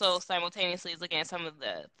also simultaneously is looking at some of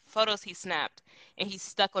the photos he snapped, and he's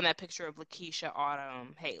stuck on that picture of Lakeisha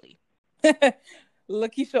Autumn Haley.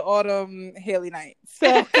 Lakeisha Autumn Haley Knight.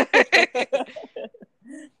 So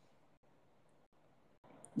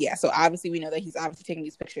yeah, so obviously we know that he's obviously taking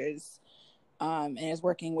these pictures and is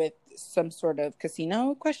working with some sort of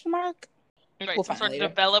casino, question mark? Right, we'll some sort of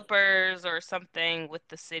developers or something with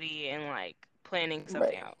the city and like planning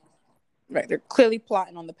something out. Right, they're clearly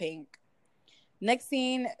plotting on the pink. Next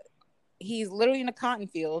scene, he's literally in a cotton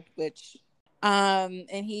field, which, and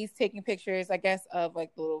he's taking pictures, I guess, of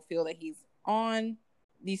like the little field that he's on.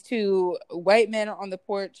 These two white men are on the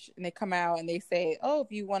porch, and they come out and they say, "Oh,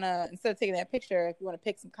 if you want to, instead of taking that picture, if you want to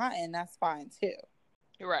pick some cotton, that's fine too."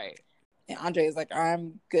 Right. And Andre is like,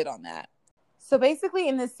 "I'm good on that." So basically,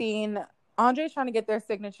 in this scene, Andre's trying to get their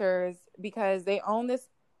signatures because they own this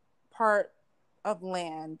part of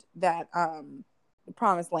land that the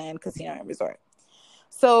Promised Land Casino and Resort.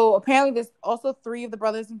 So apparently there's also 3 of the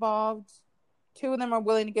brothers involved. 2 of them are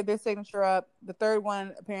willing to give their signature up. The third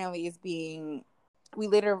one apparently is being, we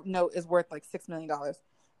later note, is worth like $6 million.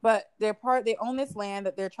 But they own this land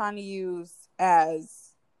that they're trying to use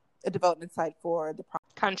as a development site for the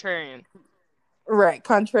Contrarian. Right,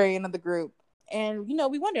 contrarian of the group. And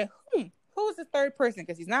we wonder who is the third person,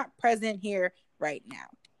 because he's not present here right now.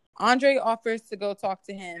 Andre offers to go talk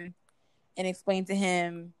to him and explain to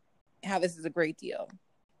him how this is a great deal.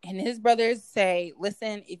 And his brothers say,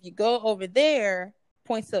 listen, if you go over there,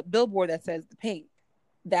 points to a billboard that says the pink,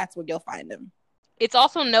 that's where you'll find him. It's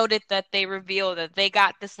also noted that they reveal that they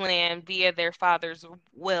got this land via their father's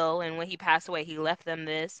will, and when he passed away, he left them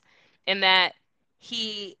this, and that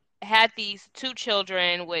he had these two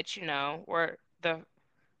children, which, were the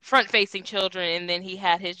front-facing children, and then he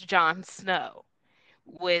had his Jon Snow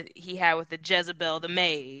with the Jezebel, the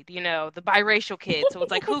maid, the biracial kid. So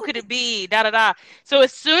it's like, who could it be? Da da da. So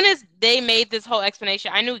as soon as they made this whole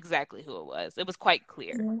explanation, I knew exactly who it was. It was quite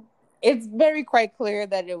clear. It's very quite clear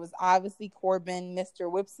that it was obviously Corbin,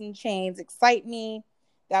 Mr. Whips and Chains Excite Me,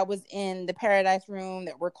 that was in the Paradise Room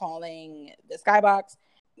that we're calling the Skybox.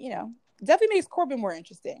 Definitely makes Corbin more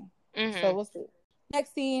interesting. Mm-hmm. So we'll see.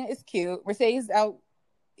 Next scene is cute. Mercedes out,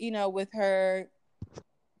 with her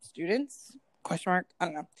students, question mark, I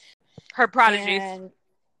don't know. Her prodigies. And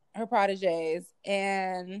her proteges.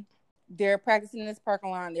 And they're practicing in this parking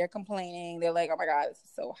lot. They're complaining. They're like, oh my God, this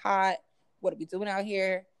is so hot. What are we doing out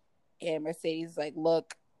here? And Mercedes is like,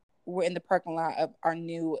 look, we're in the parking lot of our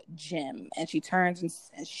new gym. And she turns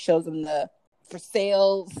and she shows them the for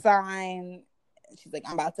sale sign. She's like,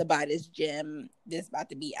 I'm about to buy this gym. This is about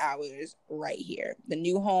to be ours right here. The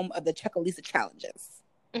new home of the Chucalissa Challenges.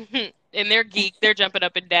 And they're geeked. They're jumping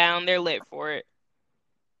up and down. They're lit for it.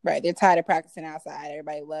 Right. They're tired of practicing outside.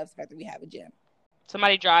 Everybody loves the fact that we have a gym.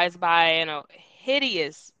 Somebody drives by in a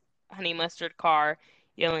hideous honey mustard car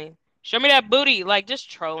yelling, show me that booty, like just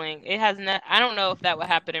trolling. It has not. I don't know if that would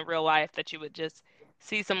happen in real life, that you would just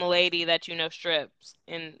see some lady that strips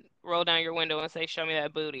and roll down your window and say, show me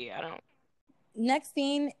that booty. I don't. Next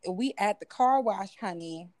scene, we at the car wash,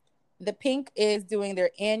 honey. The Pink is doing their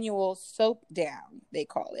annual soap down, they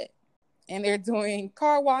call it. And they're doing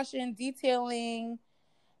car washing, detailing.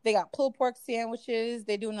 They got pulled pork sandwiches.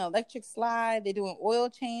 They're doing an electric slide. They're doing oil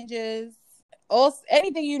changes.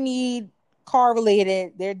 Anything you need car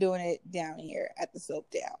related, they're doing it down here at the soap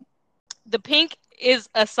down. The Pink is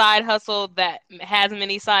a side hustle that has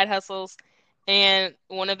many side hustles. And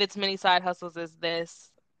one of its many side hustles is this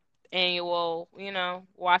annual,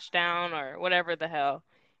 wash down or whatever the hell.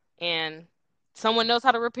 And someone knows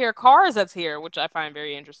how to repair cars that's here, which I find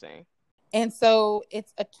very interesting. And so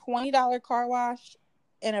it's a $20 car wash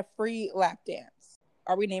and a free lap dance.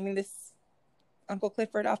 Are we naming this Uncle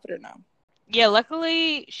Clifford outfit or no? Yeah,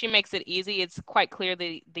 luckily she makes it easy. It's quite clear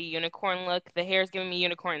the unicorn look. The hair is giving me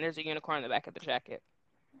unicorn. There's a unicorn in the back of the jacket.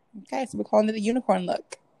 Okay, so we're calling it the unicorn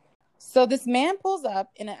look. So this man pulls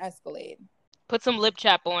up in an Escalade. Put some lip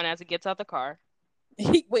chap on as he gets out the car.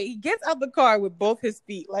 He gets out the car with both his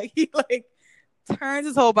feet. Like, he turns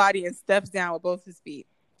his whole body and steps down with both his feet.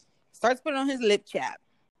 Starts putting on his lip chap.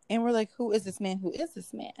 And we're like, who is this man? Who is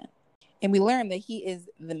this man? And we learn that he is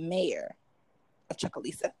the mayor of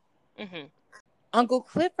Chucalissa. Mm-hmm. Uncle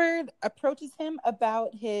Clifford approaches him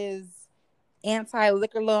about his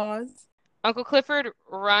anti-liquor laws. Uncle Clifford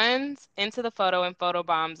runs into the photo and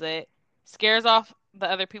photobombs it, scares off the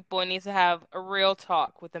other people, and needs to have a real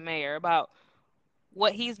talk with the mayor about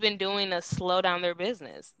what he's been doing to slow down their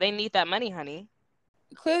business. They need that money, honey.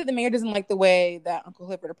 Clearly, the mayor doesn't like the way that Uncle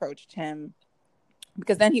Clifford approached him,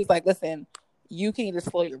 because then he's like, listen, you can either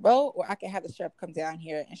slow your boat or I can have the sheriff come down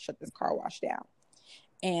here and shut this car wash down.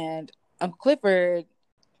 And Uncle Clifford,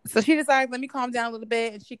 so she decides, let me calm down a little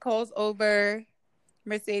bit. And she calls over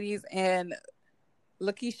Mercedes and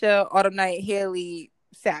Lakeisha, Autumn Night, Haley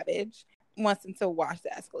Savage, wants them to wash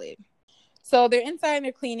the Escalade. So they're inside and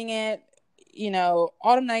they're cleaning it.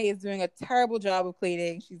 Autumn Night is doing a terrible job of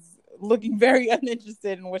cleaning. She's looking very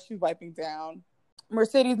uninterested in what she's wiping down.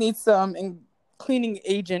 Mercedes needs some cleaning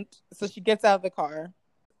agent, so she gets out of the car.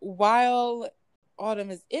 While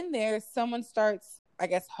Autumn is in there, someone starts, I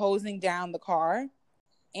guess, hosing down the car.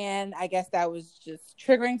 And I guess that was just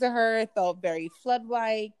triggering to her. It felt very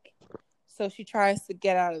flood-like. So she tries to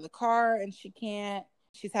get out of the car and she can't.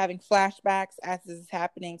 She's having flashbacks as this is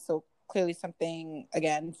happening. So clearly something,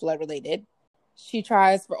 again, flood-related. She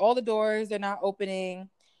tries for all the doors. They're not opening.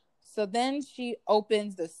 So then she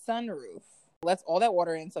opens the sunroof, lets all that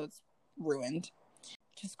water in, so it's ruined.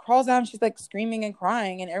 Just crawls out and she's like screaming and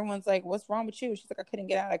crying. And everyone's like, what's wrong with you? She's like, I couldn't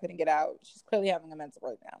get out. She's clearly having a mental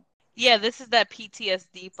breakdown. Yeah, this is that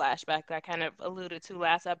PTSD flashback that I kind of alluded to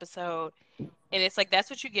last episode. And it's like, that's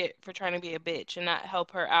what you get for trying to be a bitch and not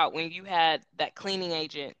help her out when you had that cleaning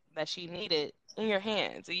agent that she needed in your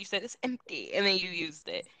hands. And you said, it's empty. And then you used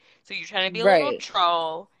it. So you're trying to be a little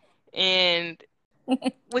troll. And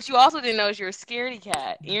what you also didn't know is you're a scaredy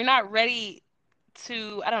cat. And you're not ready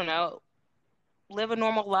to, I don't know, live a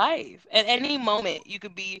normal life. At any moment, you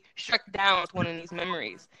could be struck down with one of these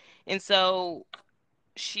memories. And so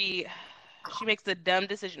she makes the dumb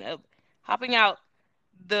decision of hopping out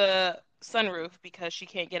the sunroof because she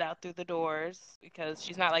can't get out through the doors because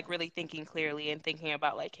she's not like really thinking clearly and thinking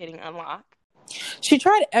about like hitting unlock. She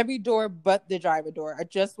tried every door but the driver door. I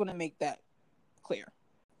just want to make that clear.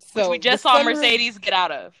 Which we just saw Mercedes get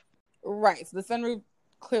out of. Right. So the sunroof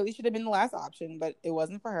clearly should have been the last option, but it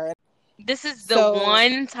wasn't for her. This is the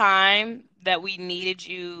one time that we needed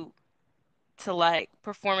you to like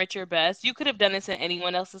perform at your best. You could have done this in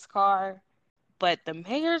anyone else's car, but the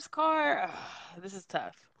mayor's car, this is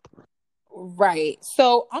tough. Right.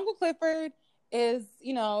 So Uncle Clifford is,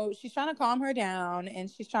 she's trying to calm her down and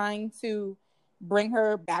she's trying to bring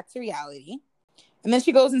her back to reality. And then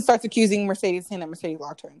she goes and starts accusing Mercedes and Mercedes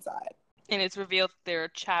locked her inside. And it's revealed they're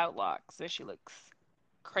child locks, so she looks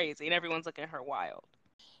crazy and everyone's looking at her wild.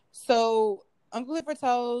 So Uncle Clifford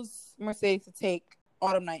tells Mercedes to take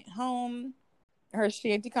Autumn Night home. Her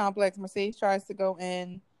shanty complex. Mercedes tries to go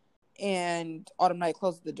in and Autumn Night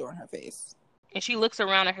closes the door in her face. And she looks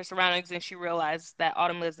around at her surroundings and she realizes that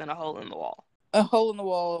Autumn lives in a hole in the wall. A hole in the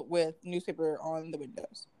wall with newspaper on the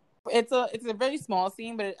windows. It's a very small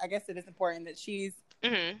scene, but I guess it is important that she's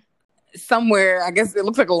somewhere. I guess it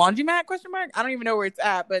looks like a laundromat, ? I don't even know where it's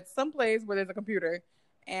at, but someplace where there's a computer.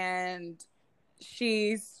 And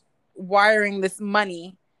she's wiring this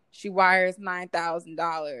money. She wires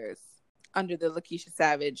 $9,000 under the Lakeisha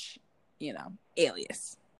Savage,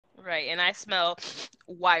 alias. Right, and I smell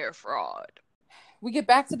wire fraud. We get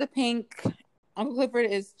back to the pink. Uncle Clifford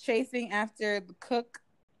is chasing after the cook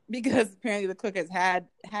because apparently the cook has had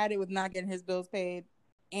it with not getting his bills paid.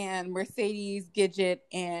 And Mercedes, Gidget,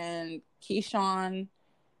 and Keyshawn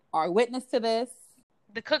are witness to this.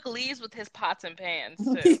 The cook leaves with his pots and pans,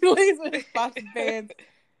 too. He leaves with his pots and pans.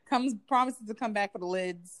 Promises to come back for the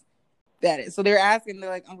lids. That is. So they're asking, they're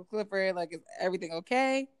like, Uncle Clifford, like, is everything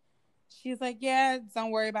okay? She's like, yeah,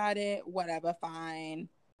 don't worry about it. Whatever, fine.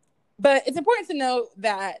 But it's important to note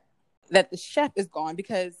that the chef is gone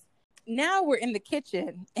because now we're in the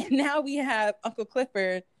kitchen and now we have Uncle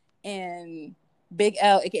Clifford and Big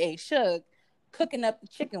L, aka Suge, cooking up the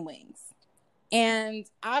chicken wings. And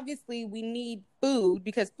obviously we need food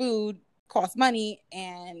because food costs money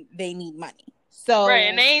and they need money. So right,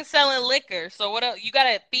 and they ain't selling liquor. So what else? You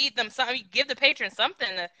gotta feed them something. You give the patrons something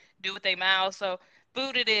to do with their mouths. So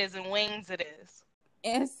food it is and wings it is.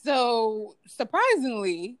 And so,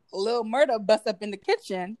 surprisingly, Lil Murda busts up in the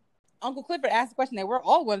kitchen. Uncle Clifford asked a question that we're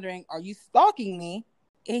all wondering, are you stalking me?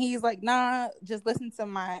 And he's like, nah, just listen to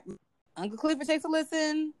my... Uncle Clifford takes a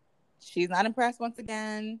listen. She's not impressed once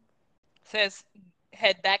again. Says,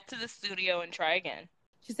 head back to the studio and try again.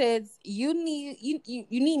 She says, you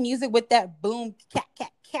need music with that boom, cat,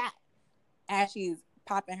 cat, cat. As she's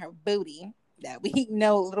popping her booty that we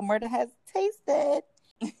know Lil Murda has tasted.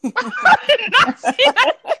 I did not see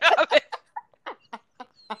that coming.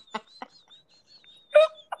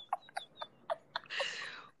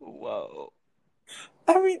 Whoa.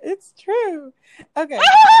 I mean, it's true. Okay.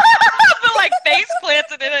 The like face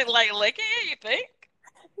planted in it, like licking it, you think?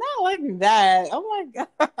 Not like that. Oh my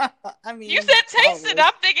god. I mean, you said taste it.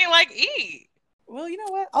 I'm thinking like eat. Well, you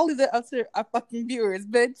know what? I'll leave that up to our fucking viewers,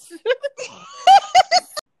 bitch.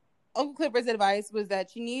 Uncle Clifford's advice was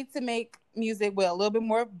that you need to make music with a little bit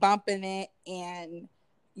more bump in it, and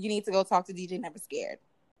you need to go talk to DJ Never Scared.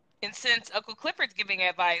 And since Uncle Clifford's giving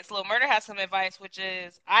advice, Lil Murda has some advice, which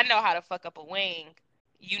is, I know how to fuck up a wing.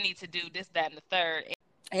 You need to do this, that, and the third.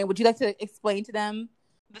 And would you like to explain to them?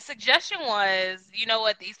 The suggestion was, you know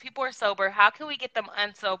what? These people are sober. How can we get them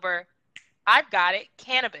unsober? I've got it.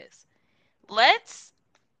 Cannabis. Let's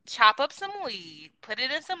chop up some weed, put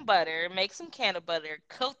it in some butter, make some can of butter,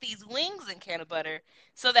 coat these wings in can of butter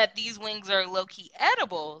so that these wings are low-key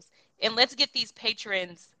edibles, and let's get these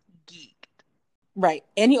patrons geeked. Right.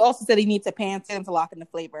 And he also said he needs a pan to him to lock in the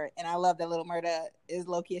flavor. And I love that Lil Murda is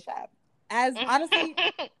low-key a chef. As honestly,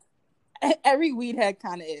 every weed head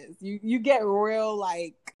kind of is. You get real,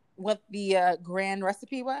 like, what the grand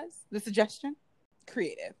recipe was, the suggestion.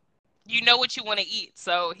 Creative. You know what you want to eat.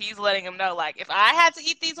 So he's letting him know, like, if I had to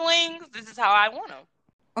eat these wings, this is how I want them.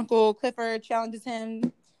 Uncle Clifford challenges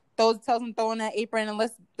him, tells him throw in that apron, and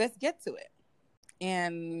let's get to it.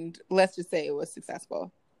 And let's just say it was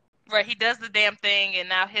successful. Right, he does the damn thing, and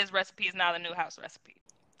now his recipe is now the new house recipe.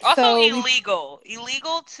 Also illegal.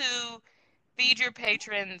 Illegal to feed your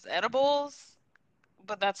patrons edibles,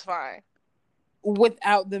 but that's fine.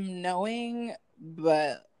 Without them knowing,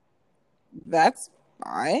 but that's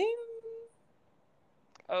fine.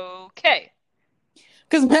 Okay.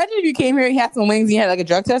 Because imagine if you came here and you had some wings and you had like a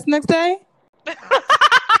drug test next day.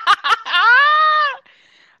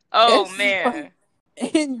 Oh, man.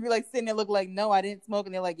 And you're like sitting there looking like, no, I didn't smoke.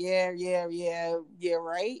 And they're like, yeah,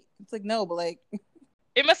 right. It's like, no, but like,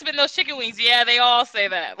 It must have been those chicken wings. Yeah, they all say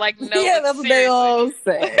that. Like, no, Yeah, but that's what they all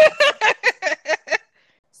seriously. say.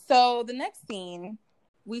 So the next scene,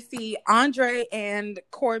 we see Andre and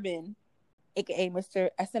Corbin, aka Mr.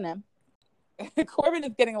 S&M. Corbin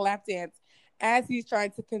is getting a lap dance as he's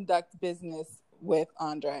trying to conduct business with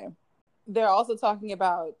Andre. They're also talking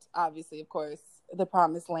about, obviously, of course, the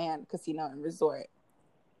Promised Land Casino and Resort,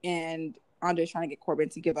 and Andre's trying to get Corbin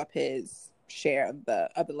to give up his share of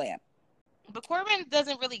the land. But Corbin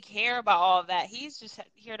doesn't really care about all of that. He's just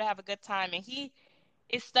here to have a good time, and he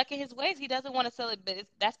is stuck in his ways. He doesn't want to sell it, but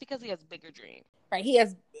that's because he has bigger dreams. Right? He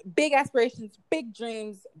has big aspirations, big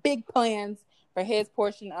dreams, big plans for his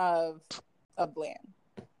portion of land.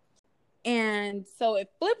 And so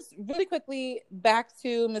it flips really quickly back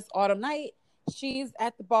to Miss Autumn Night. She's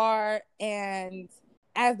at the bar, and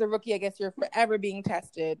as the rookie, I guess you're forever being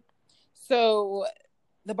tested. So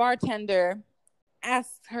the bartender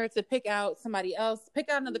asks her to pick out somebody else, pick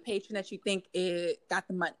out another patron that you think got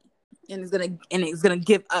the money and is gonna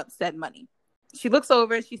give up said money. She looks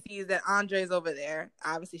over and she sees that Andre's over there.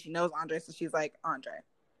 Obviously, she knows Andre, so she's like, Andre,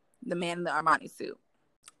 the man in the Armani suit.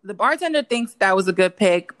 The bartender thinks that was a good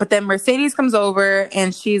pick, but then Mercedes comes over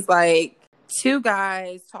and she's like, two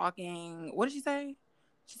guys talking. What did she say?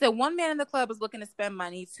 She said one man in the club is looking to spend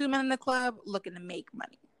money, two men in the club looking to make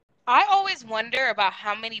money. I always wonder about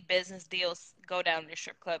how many business deals go down in a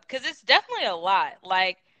strip club, because it's definitely a lot.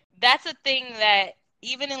 Like, that's a thing that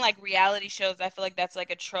even in like reality shows, I feel like that's like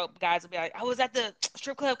a trope. Guys will be like, I was at the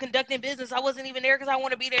strip club conducting business. I wasn't even there because I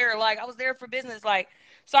want to be there. Like, I was there for business. Like,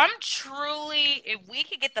 so I'm truly, if we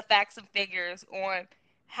could get the facts and figures on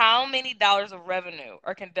how many dollars of revenue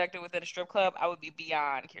are conducted within a strip club, I would be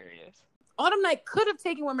beyond curious. Autumn Night could have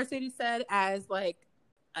taken what Mercedes said as like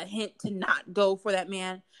a hint to not go for that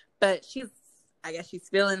man, but I guess she's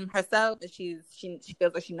feeling herself, and she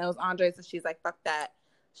feels like she knows Andre, so she's like, fuck that.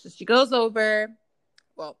 So she goes over.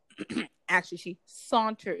 Well, actually, she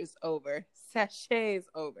saunters over, sachets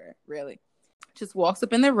over, really. Just walks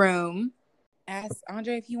up in the room, asks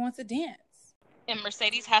Andre if he wants to dance. And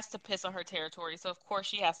Mercedes has to piss on her territory, so of course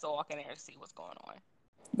she has to walk in there to see what's going on.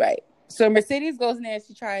 Right. So Mercedes goes in there,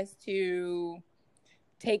 she tries to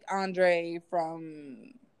take Andre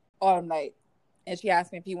from Autumn Night, and she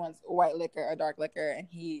asks him if he wants white liquor or dark liquor, and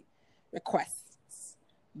he requests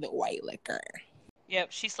the white liquor. Yep,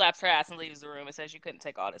 she slaps her ass and leaves the room and says you couldn't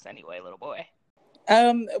take all this anyway, little boy.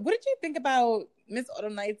 What did you think about Miss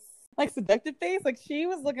Autumn Night's like seductive face? Like, she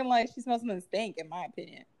was looking like she smelled something stink, in my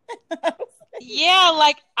opinion. Yeah,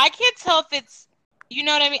 like, I can't tell if it's, you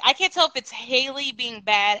know what I mean? I can't tell if it's Haley being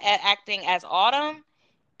bad at acting as Autumn.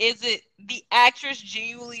 Is it the actress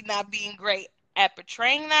genuinely not being great at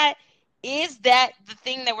portraying that? Is that the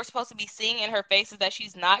thing that we're supposed to be seeing in her face, is that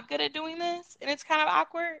she's not good at doing this and it's kind of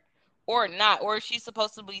awkward? Or not? Or is she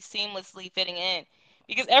supposed to be seamlessly fitting in?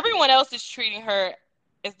 Because everyone else is treating her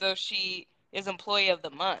as though she is employee of the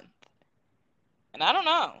month. And I don't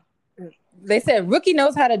know. They said rookie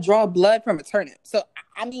knows how to draw blood from a turnip. So,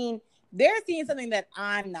 I mean, they're seeing something that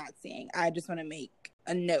I'm not seeing. I just want to make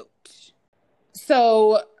a note.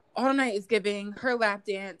 So Autumn Night is giving her lap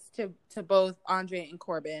dance to both Andre and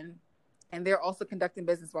Corbin. And they're also conducting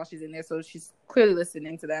business while she's in there. So she's clearly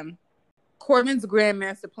listening to them. Corbin's grand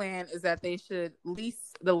master plan is that they should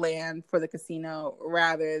lease the land for the casino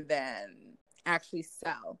rather than actually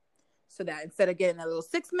sell. So that instead of getting a little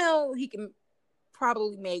 $6 million, he can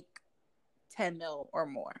probably make $10 million or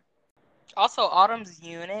more. Also, Autumn's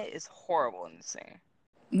unit is horrible in the scene.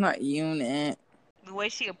 Not unit. The way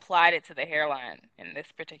she applied it to the hairline in this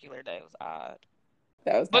particular day was odd.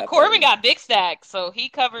 But Corbin got big stacks, so he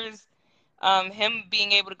covers him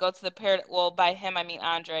being able to go to the paradise. Well, by him I mean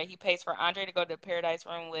Andre. He pays for Andre to go to the paradise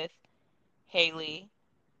room with Haley,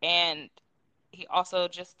 and he also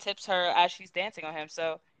just tips her as she's dancing on him.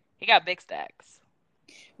 So he got big stacks.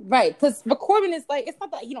 Right, but Corbin is like, it's not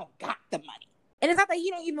that he don't got the money, and it's not that he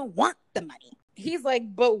don't even want the money. He's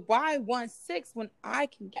like, but why 1.6 when I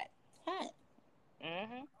can get 10?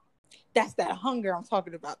 Mm-hmm. That's that hunger I'm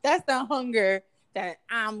talking about. That's the hunger that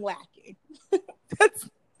I'm lacking.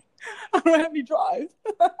 I don't have any drive.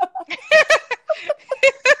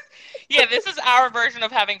 Yeah, this is our version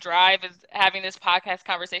of having drive, is having this podcast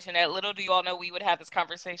conversation. That little do you all know we would have this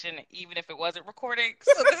conversation even if it wasn't recording.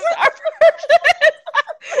 So this is our version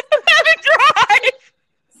of having drive.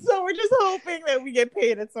 So we're just hoping that we get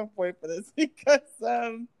paid at some point for this, because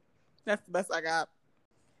that's the best I got.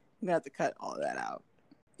 I'm gonna have to cut all of that out.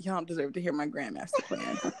 Y'all don't deserve to hear my grandmaster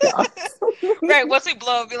plan. Right, once we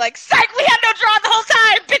blow, be like, psych, we had no draw the whole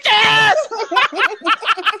time, bitches!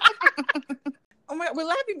 Oh my God, we're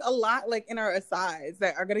laughing a lot, like in our asides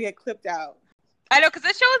that are gonna get clipped out. I know, because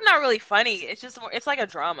this show is not really funny. It's just it's like a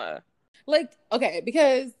drama. Like, okay,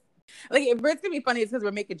 because like if it's gonna be funny, it's because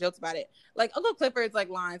we're making jokes about it. Like Uncle Clifford's like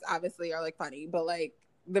lines obviously are like funny, but like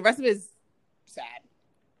the rest of it is sad.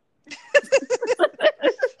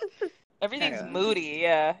 Everything's moody,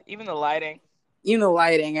 yeah. Even the lighting.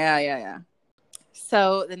 Yeah.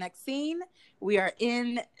 So the next scene, we are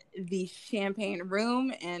in the champagne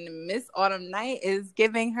room, and Miss Autumn Night is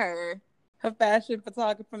giving her fashion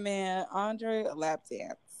photographer man Andre a lap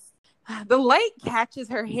dance. The light catches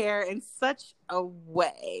her hair in such a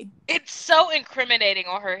way. It's so incriminating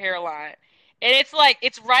on her hairline. And it's like,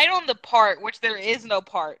 it's right on the part, which there is no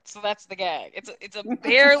part. So that's the gag. It's a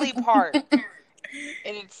barely part. And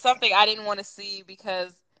it's something I didn't want to see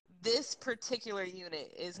because this particular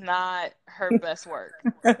unit is not her best work.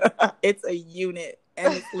 It's a unit,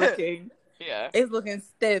 and it's looking... Yeah. It's looking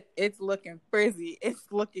stiff. It's looking frizzy. It's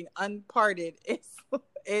looking unparted. It's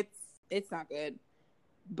not good.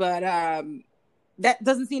 But that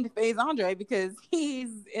doesn't seem to faze Andre because he's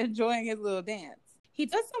enjoying his little dance. He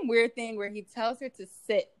does some weird thing where he tells her to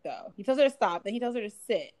sit, though. He tells her to stop, then he tells her to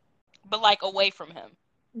sit. But like away from him.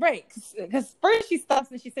 Right. Because first she stops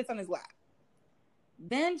and she sits on his lap.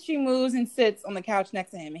 Then she moves and sits on the couch next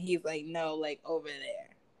to him, and he's like, no, like over there.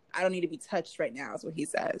 I don't need to be touched right now, is what he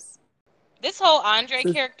says. This whole Andre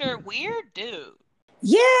character, weird dude.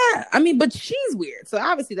 Yeah, I mean, but she's weird, so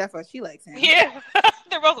obviously that's why she likes him. Yeah,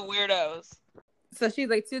 they're both weirdos. So she's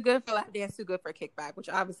like, too good for lap dance, too good for kickback, which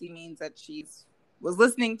obviously means that she's was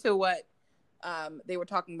listening to what they were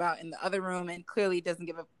talking about in the other room and clearly doesn't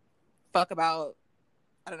give a fuck about,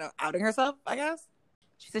 I don't know, outing herself, I guess.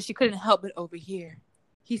 She said she couldn't help it over here.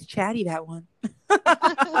 He's chatty, that one.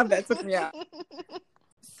 That took me out.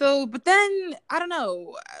 So, but then, I don't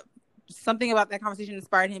know, something about that conversation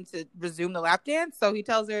inspired him to resume the lap dance. So he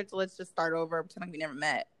tells her to let's just start over, pretend like we never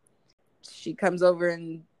met. She comes over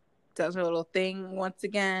and does her little thing once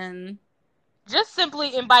again. Just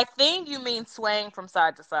simply, and by thing you mean swaying from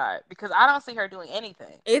side to side, because I don't see her doing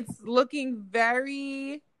anything. It's looking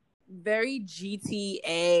very, very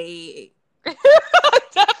GTA.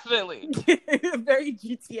 Definitely. Very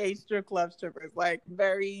GTA strip club strippers, like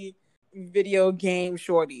very video game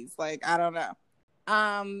shorties. Like, I don't know.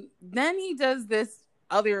 Then he does this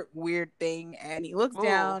other weird thing, and he looks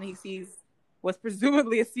down. He sees what's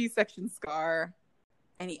presumably a C-section scar,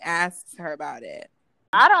 and he asks her about it.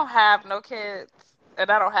 I don't have no kids,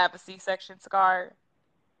 and I don't have a C-section scar,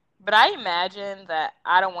 but I imagine that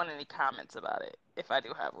I don't want any comments about it if I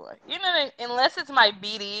do have one. You know, unless it's my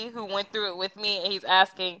BD who went through it with me, and he's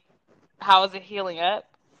asking, how is it healing up?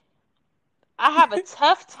 I have a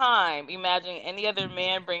tough time imagining any other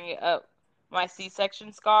man bringing up my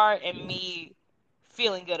C-section scar and me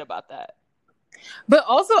feeling good about that. But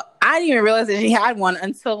also, I didn't even realize that she had one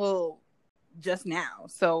until just now.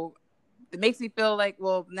 So it makes me feel like,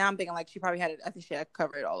 well, now I'm thinking like she probably had it. I think she had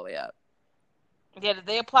covered it all the way up. Yeah, did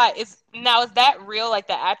they apply? Is that real? Like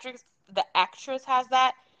the actress has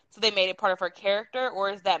that, so they made it part of her character, or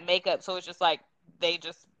is that makeup? So it's just like they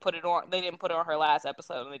just put it on. They didn't put it on her last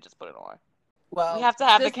episode, and they just put it on. Well, we have to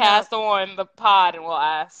have the cast on the pod, and we'll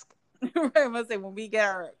ask. Right, I'm gonna say when we get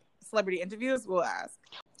our celebrity interviews, we'll ask.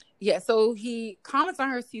 Yeah, so he comments on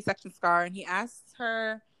her C-section scar, and he asks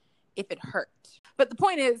her if it hurt. But the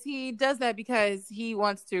point is, he does that because he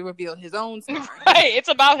wants to reveal his own scar. Right, it's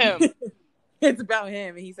about him. It's about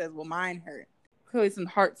him, and he says, well, mine hurt. Clearly some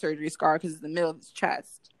heart surgery scar because it's in the middle of his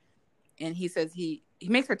chest. And he says he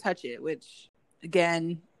makes her touch it, which,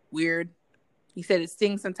 again, weird. He said it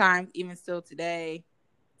stings sometimes, even still today.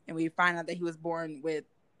 And we find out that he was born with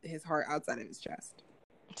his heart outside of his chest.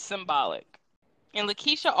 Symbolic. And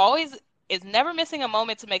Lakeisha always is never missing a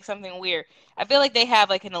moment to make something weird. I feel like they have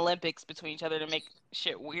like an Olympics between each other to make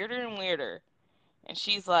shit weirder and weirder. And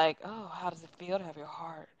she's like, oh, how does it feel to have your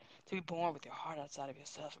heart, to be born with your heart outside of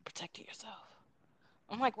yourself and protecting yourself?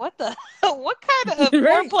 I'm like, what kind of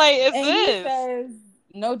foreplay is this? He says,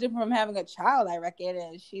 no different from having a child, I reckon.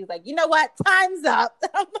 And she's like, you know what? Time's up.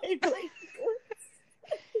 I'm like,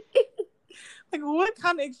 what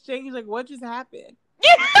kind of exchange? Like, what just happened?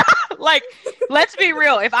 Like, let's be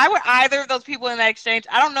real. If I were either of those people in that exchange,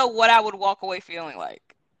 I don't know what I would walk away feeling like.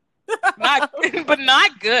 But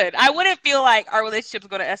not good. I wouldn't feel like our relationship's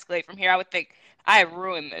going to escalate from here. I would think, I have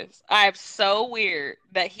ruined this. I am so weird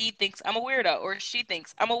that he thinks I'm a weirdo, or she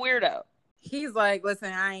thinks I'm a weirdo. He's like,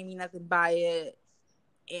 listen, I ain't mean nothing by it.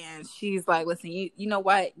 And she's like, listen, you know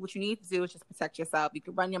what? What you need to do is just protect yourself. You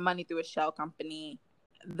can run your money through a shell company.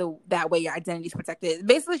 That way your identity's protected.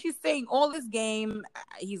 Basically, she's saying all this game.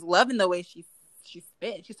 He's loving the way she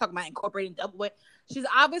spit. She's talking about incorporating double way. She's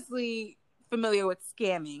obviously familiar with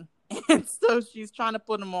scamming And so she's trying to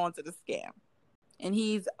put him on to the scam. And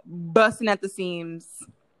he's busting at the seams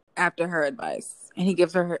after her advice. And he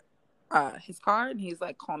gives her his card, and he's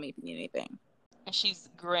like, call me if you need anything. And she's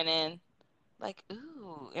grinning, like,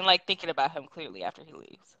 ooh, and like thinking about him clearly after he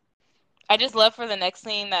leaves. I just love for the next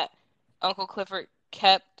scene that Uncle Clifford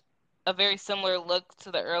kept a very similar look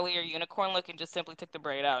to the earlier unicorn look and just simply took the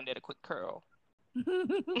braid out and did a quick curl.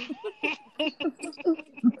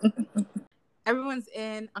 Everyone's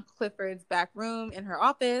in Uncle Clifford's back room in her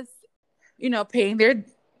office, paying their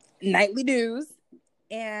nightly dues.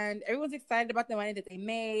 And everyone's excited about the money that they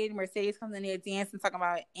made. Mercedes comes in there dancing, talking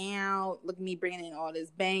about, ow, look at me bringing in all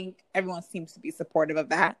this bank. Everyone seems to be supportive of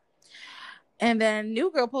that. And then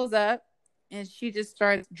New Girl pulls up, and she just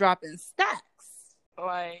starts dropping stacks.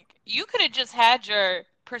 Like, you could have just had your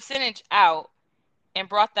percentage out and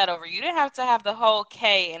brought that over. You didn't have to have the whole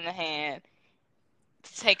K in the hand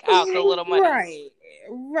to take out the little money.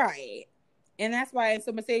 Right. And that's why,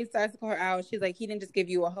 so Mercedes starts to call her out. She's like, he didn't just give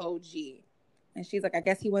you a whole G. And she's like, I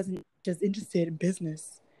guess he wasn't just interested in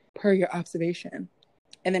business, per your observation.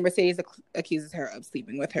 And then Mercedes accuses her of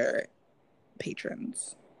sleeping with her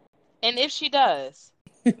patrons. And if she does,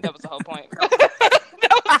 that was the whole point.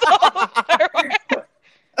 That was the whole point.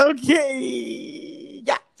 Okay.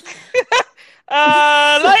 Yeah.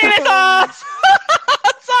 Love you, Lisa.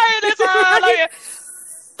 Sorry, Lisa. Love you.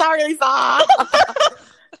 Sorry, Lisa.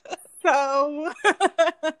 So,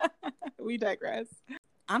 we digress.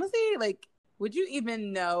 Honestly, like, would you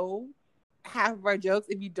even know half of our jokes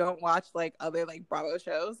if you don't watch, like, other, like, Bravo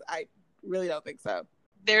shows? I really don't think so.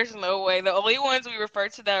 There's no way. The only ones we refer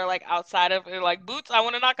to that are, like, outside of, are like, Boots, I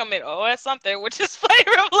want to knock on it. Oh, that's something, which is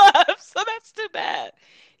Flavor of Love. So that's too bad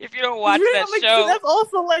if you don't watch that show. So that's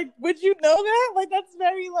also, like, would you know that? Like, that's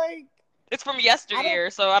very, like... It's from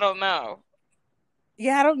yesteryear, so I don't know.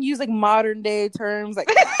 Yeah, I don't use, like, modern day terms. Like,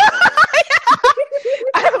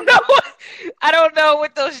 I don't know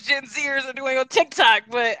what those Gen Zers are doing on TikTok,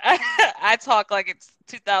 but I talk like it's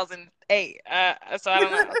 2008. So I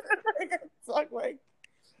don't know. I talk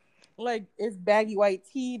like it's baggy white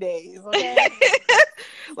tea days. Okay?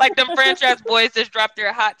 Like them franchise boys just dropped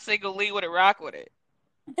their hot single "Lee With It, Rock With It."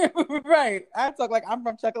 Right. I talk like I'm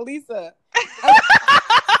from Chuckalisa.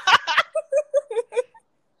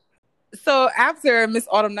 So after Miss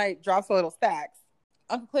Autumn Night drops her little stacks,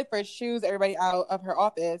 Uncle Clifford shoos everybody out of her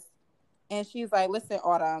office. And she's like, listen,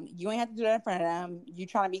 Autumn, you ain't have to do that in front of them. You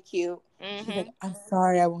trying to be cute. Mm-hmm. She's like, I'm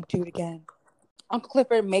sorry, I won't do it again. Uncle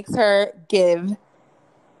Clifford makes her give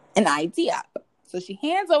an ID up. So she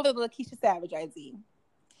hands over the Lakeisha Savage ID.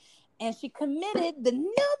 And she committed the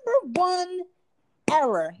number one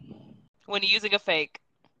error. When using a fake.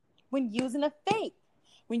 When using a fake.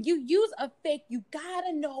 When you use a fake, you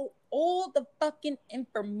gotta know all the fucking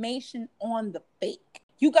information on the fake.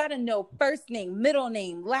 You gotta know first name, middle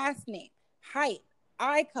name, last name, height,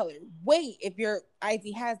 eye color, weight, if your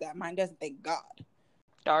ID has that. Mine doesn't, thank God.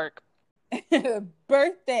 Dark.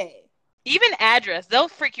 Birthday. Even address. They'll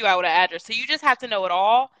freak you out with an address. So you just have to know it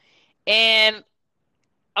all. And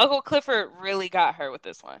Uncle Clifford really got her with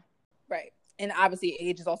this one. Right. And obviously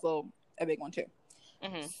age is also a big one too.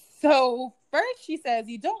 Mm-hmm. So first she says,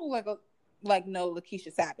 you don't look like no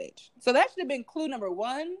Lakeisha Savage. So that should have been clue number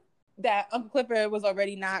one, that Uncle Clifford was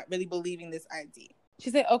already not really believing this ID. She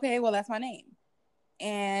said, okay, well, that's my name.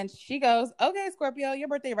 And she goes, okay, Scorpio, your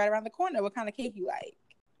birthday right around the corner. What kind of cake you like?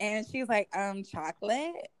 And she's like,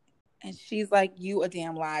 chocolate. And she's like, you a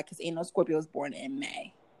damn lie, because ain't no Scorpios born in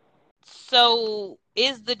May. So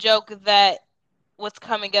is the joke that what's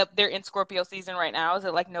coming up, they're in Scorpio season right now? Is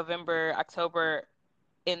it like November, October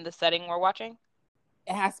in the setting we're watching?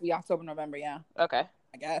 It has to be October, November, yeah. Okay.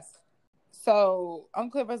 I guess. So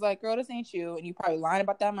Uncle Clifford's like, girl, this ain't you. And you probably lying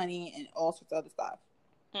about that money and all sorts of other stuff.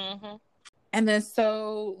 Mm-hmm. And then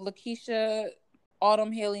so Lakeisha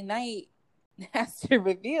Autumn Haley Knight has to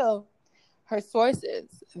reveal her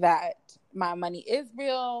sources that my money is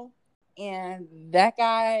real and that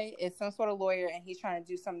guy is some sort of lawyer and he's trying to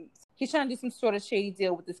do some sort of shady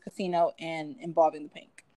deal with this casino and involving the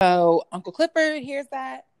pink. So Uncle Clifford hears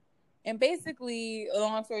that and basically,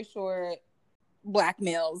 long story short,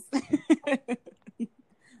 blackmails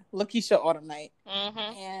Lakeisha Autumn Night. Mm-hmm.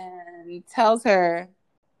 And tells her,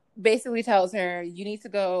 you need to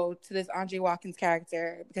go to this Andre Watkins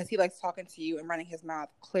character because he likes talking to you and running his mouth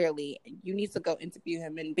clearly. You need to go interview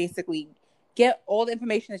him and basically get all the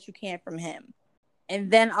information that you can from him.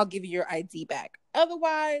 And then I'll give you your ID back.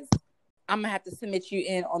 Otherwise, I'm going to have to submit you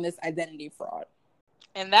in on this identity fraud.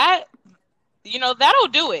 And that, that'll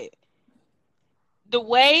do it. The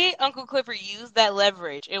way Uncle Clifford used that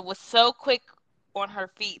leverage, it was so quick on her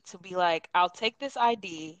feet to be like, I'll take this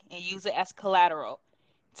ID and use it as collateral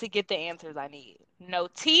to get the answers I need. No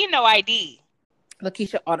T, no ID.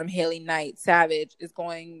 Lakeisha Autumn Haley Knight Savage is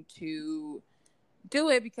going to do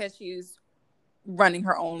it because she's running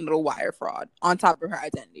her own little wire fraud on top of her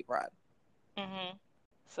identity fraud. Mm-hmm.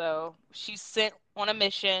 So she's sent on a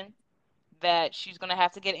mission that she's going to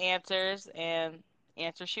have to get answers, and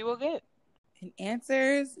answers she will get. And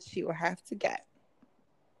answers she will have to get.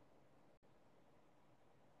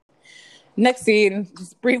 Next scene,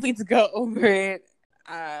 just briefly to go over it.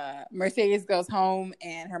 Mercedes goes home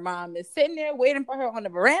and her mom is sitting there waiting for her on the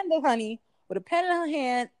veranda, honey, with a pen in her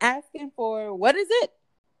hand, asking for, what is it?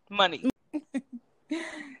 Money.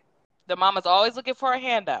 The mama's always looking for a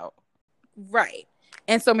handout. Right.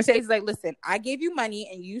 And so Mercedes is like, listen, I gave you money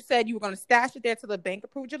and you said you were going to stash it there till the bank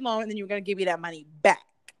approved your loan and then you were going to give me that money back.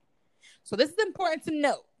 So this is important to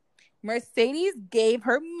note. Mercedes gave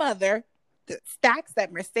her mother the stacks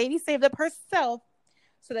that Mercedes saved up herself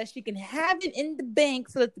so that she can have it in the bank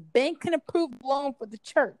so that the bank can approve the loan for the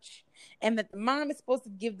church and that the mom is supposed to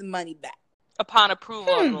give the money back. Upon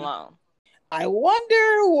approval of the loan. I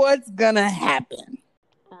wonder what's going to happen.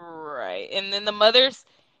 Right. And then the mother's,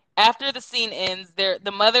 after the scene ends,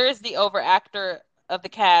 the mother is the overactor of the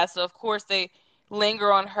cast. So, of course, they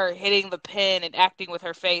linger on her hitting the pen and acting with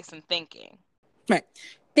her face and thinking. Right.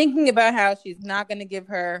 Thinking about how she's not going to give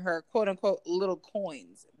her quote-unquote little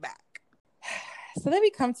coins back. So then we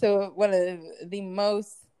come to one of the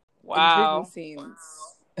most intriguing scenes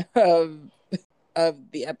of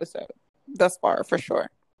the episode thus far, for sure.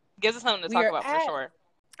 Gives us something to talk about, for sure.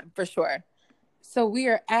 For sure. So we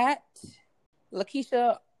are at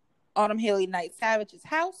Lakeisha Autumn Haley Knight Savage's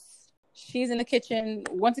house. She's in the kitchen,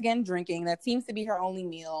 once again, drinking. That seems to be her only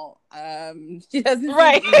meal. She doesn't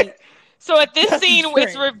right. So at this scene,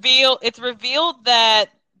 it's revealed that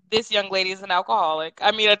this young lady is an alcoholic.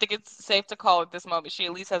 I mean, I think it's safe to call at this moment she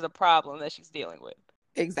at least has a problem that she's dealing with.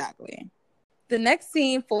 Exactly. The next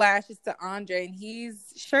scene flashes to Andre, and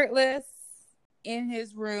he's shirtless in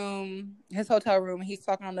his room, his hotel room. He's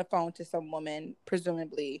talking on the phone to some woman,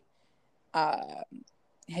 presumably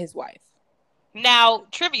his wife. Now,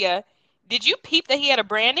 trivia, did you peep that he had a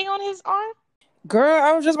branding on his arm? Girl,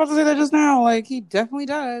 I was just about to say that just now. Like, he definitely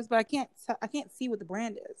does, but I can't see what the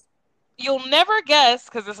brand is. You'll never guess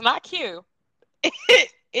because it's not Q.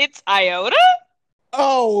 It's Iota.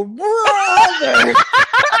 Oh, brother!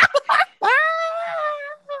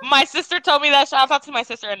 My sister told me that. Shout out to my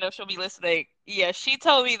sister. I know she'll be listening. Yeah, she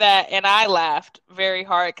told me that, and I laughed very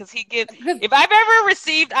hard because if I've ever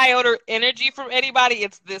received Iota energy from anybody,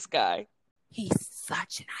 it's this guy. He's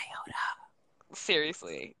such an Iota.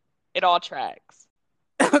 Seriously, it all tracks.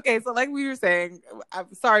 Okay, so like we were saying,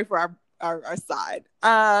 I'm sorry for our side.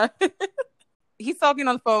 He's talking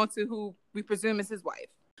on the phone to who we presume is his wife.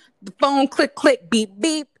 The phone click, click, beep,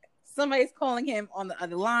 beep. Somebody's calling him on the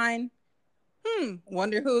other line.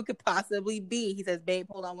 Wonder who it could possibly be. He says, babe,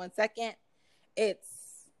 hold on 1 second. It's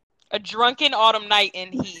a drunken autumn night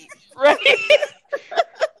in heat.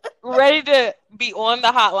 Ready to be on the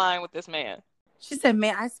hotline with this man. She said,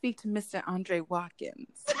 may I speak to Mr. Andre Watkins?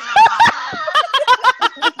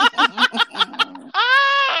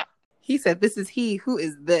 He said, this is he. Who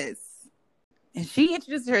is this? And she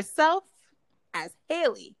introduced herself as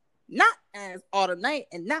Haley, not as Autumn Night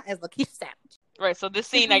and not as Lakeisha Savage. Right, so this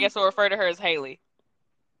scene, I guess, will refer to her as Haley.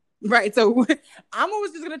 Right, so I'm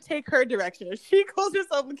always just going to take her direction. If she calls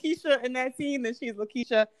herself Lakeisha in that scene, then she's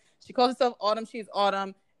Lakeisha. She calls herself Autumn, she's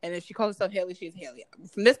Autumn. And if she calls herself Haley, she's Haley.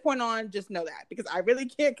 From this point on, just know that. Because I really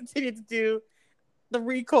can't continue to do the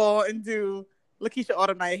recall and do Lakeisha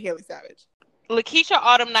Autumn Night, Haley Savage. Lakeisha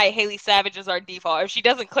Autumn Night, Haley Savage is our default. If she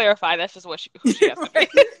doesn't clarify, that's just who she has to be.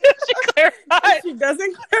 She clarifies. If she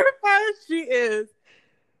doesn't clarify, she is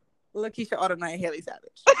Lakeisha Autumn Night, Haley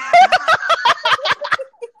Savage.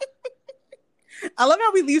 I love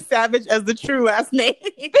how we leave Savage as the true last name.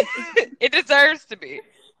 It deserves to be.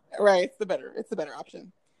 Right, it's the better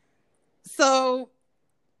option. So,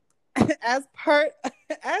 as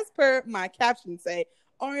per my caption say,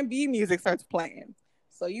 R&B music starts playing.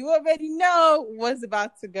 So you already know what's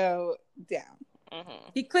about to go down. Mm-hmm.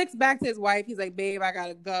 He clicks back to his wife. He's like, babe, I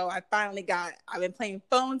gotta go. I've been playing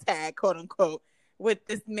phone tag, quote unquote, with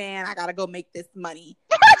this man. I gotta go make this money.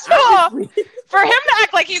 First of all, for him to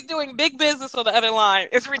act like he's doing big business on the other line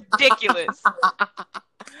is ridiculous.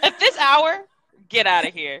 At this hour, get out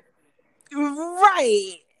of here.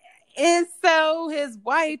 Right. And so his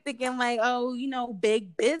wife thinking like, oh,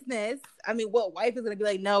 big business. I mean, what wife is going to be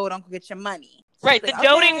like, no, don't go get your money. Right. The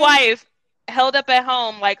doting wife held up at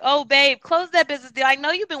home like, oh, babe, close that business deal. I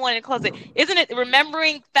know you've been wanting to close it. Isn't it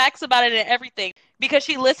remembering facts about it and everything? Because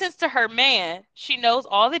she listens to her man. She knows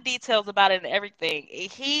all the details about it and everything.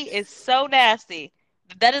 He is so nasty.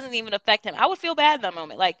 That doesn't even affect him. I would feel bad in that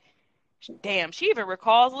moment. Like, damn, she even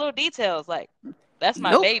recalls little details. Like, that's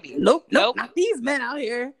my baby. Nope. Not these men out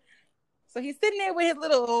here. So he's sitting there with his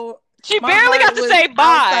little... She barely got to say bye.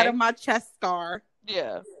 Outside of my chest scar.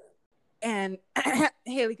 Yeah. And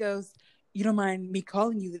Haley goes, you don't mind me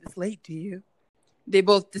calling you this late, do you? They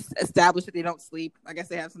both just establish that they don't sleep. I guess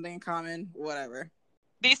they have something in common. Whatever.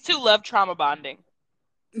 These two love trauma bonding.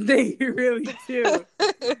 They really do.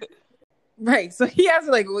 Right. So he asks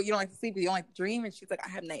her, like, well, you don't like to sleep, but you don't like to dream? And she's like, I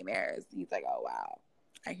have nightmares. And he's like, oh, wow.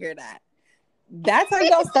 I hear that. That's how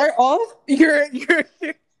y'all start off your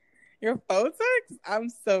phone sex? I'm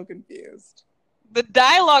so confused. The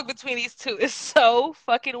dialogue between these two is so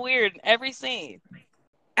fucking weird in every scene.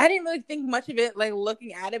 I didn't really think much of it, like,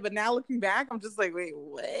 looking at it, but now looking back, I'm just like, wait,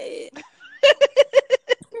 what?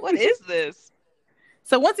 What is this?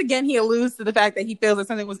 So once again, he alludes to the fact that he feels that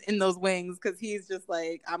something was in those wings, because he's just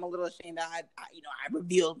like, I'm a little ashamed that I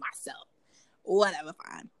revealed myself. Whatever,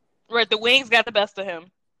 fine. Right, the wings got the best of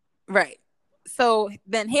him. Right. So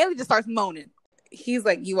then Haley just starts moaning. He's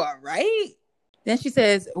like, you all right? Then she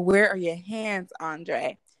says, where are your hands,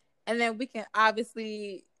 Andre? And then we can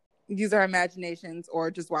obviously use our imaginations or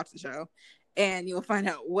just watch the show, and you'll find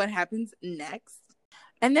out what happens next.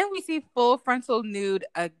 And then we see full frontal nude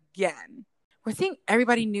again. We're seeing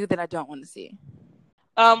everybody nude that I don't want to see.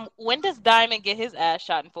 When does Diamond get his ass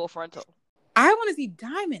shot in full frontal? I want to see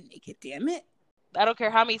Diamond naked, damn it. I don't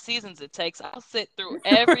care how many seasons it takes. I'll sit through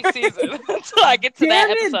every season until I get to that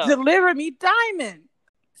episode. Deliver me Diamond.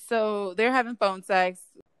 So they're having phone sex.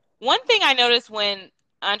 One thing I noticed when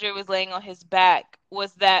Andre was laying on his back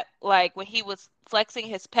was that, like, when he was flexing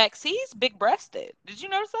his pecs, he's big breasted. Did you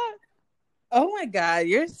notice that? Oh my God,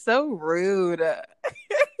 you're so rude.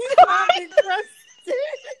 He's not big breasted.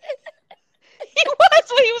 He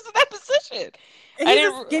was when he was in that position. He's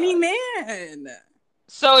a skinny man.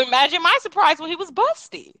 So imagine my surprise when he was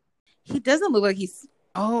busty. He doesn't look like he's...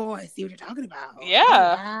 Oh, I see what you're talking about. Yeah.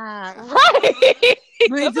 Oh, wow. Right.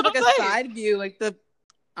 We did like a side view, like the...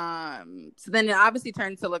 So then it obviously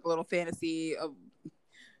turned to like a little fantasy of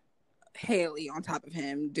Haley on top of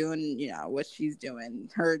him doing, you know, what she's doing.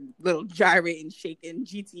 Her little gyrating, shaking,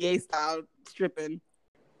 GTA style stripping.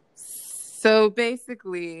 So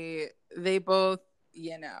basically, they both,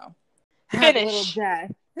 you know, have a little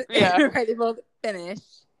death. Yeah. Right, they both finish.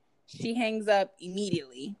 She hangs up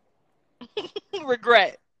immediately.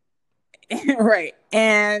 Regret. Right.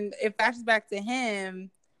 And it flashes back to him.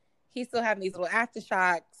 He's still having these little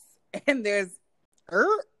aftershocks, and there's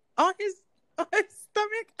on his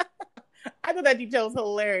stomach. I thought that detail was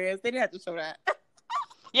hilarious. They didn't have to show that.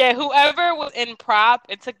 Yeah, whoever was in prop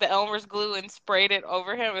and took the Elmer's glue and sprayed it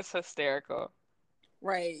over him is hysterical.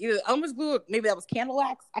 Right. Either Elmer's glue, or maybe that was candle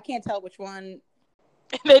wax. I can't tell which one.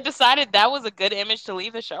 They decided that was a good image to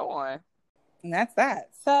leave the show on. And that's that.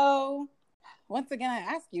 So, once again, I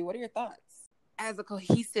ask you, what are your thoughts? As a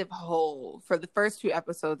cohesive whole for the first 2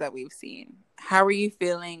 episodes that we've seen, how are you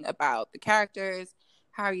feeling about the characters?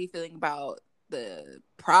 How are you feeling about the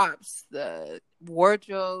props, the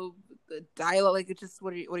wardrobe, the dialogue? Like, just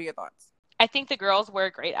what are your thoughts? I think the girls wear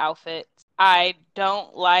great outfits. I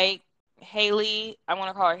don't like Haley. I want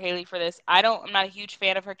to call her Haley for this. I'm not a huge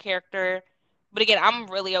fan of her character, but again, I'm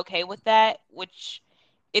really okay with that, which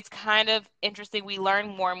it's kind of interesting. We learn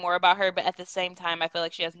more and more about her, but at the same time, I feel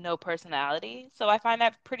like she has no personality. So I find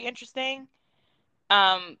that pretty interesting.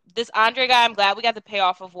 This Andre guy, I'm glad we got the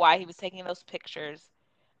payoff of why he was taking those pictures,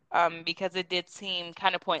 because it did seem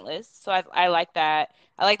kind of pointless. So I like that.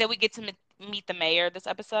 I like that we get to meet the mayor this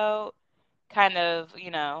episode. Kind of,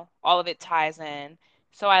 you know, all of it ties in.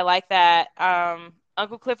 So I like that.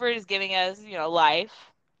 Uncle Clifford is giving us, you know,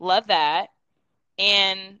 life. Love that.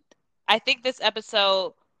 And I think this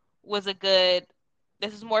episode was this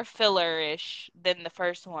is more filler-ish than the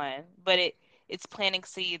first one, but it's planting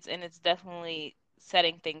seeds and it's definitely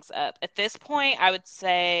setting things up. At this point, I would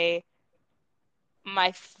say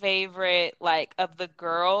my favorite, like, of the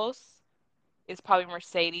girls is probably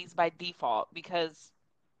Mercedes by default, because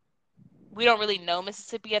we don't really know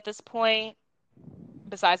Mississippi at this point,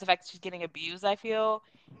 besides the fact that she's getting abused, I feel.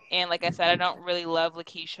 And like I said, I don't really love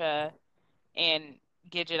Lakeisha and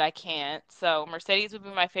Gidget. I can't. So Mercedes would be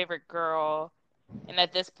my favorite girl. And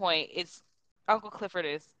at this point, Uncle Clifford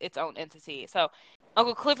is its own entity. So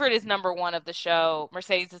Uncle Clifford is number 1 of the show.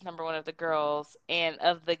 Mercedes is number 1 of the girls. And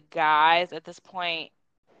of the guys, at this point,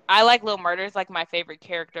 I like Lil Murder's like my favorite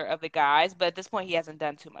character of the guys. But at this point, he hasn't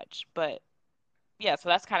done too much. But yeah, so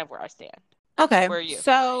that's kind of where I stand. Okay. Where are you?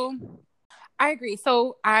 So I agree.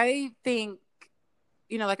 So I think,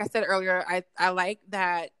 like I said earlier, I like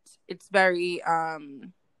that it's very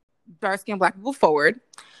dark skinned Black people forward.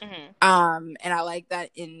 Mm-hmm. And I like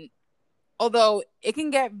that although it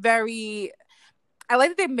can get I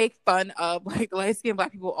like that they make fun of like light skinned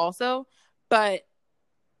Black people also, but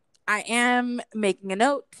I am making a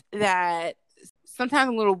note that sometimes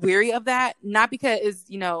I'm a little weary of that, not because,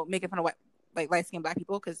 making fun of light skinned Black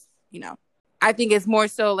people, because, I think it's more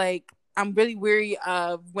so like I'm really weary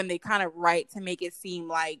of when they kind of write to make it seem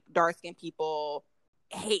like dark skinned people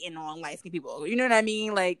hating on light skinned people. You know what I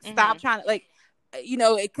mean? Like, stop trying to, like,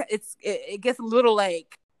 it gets a little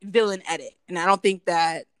like villain edit, and I don't think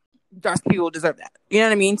that dark skinned people deserve that. You know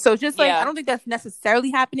what I mean? So just like, I don't think that's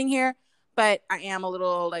necessarily happening here, but I am a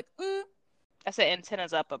little like, I said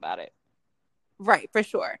antennas up about it. Right, for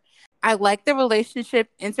sure. I like the relationship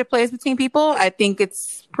interplays between people. I think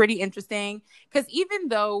it's pretty interesting because even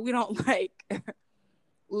though we don't like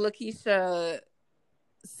Lakeisha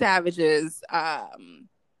Savage's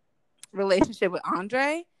relationship with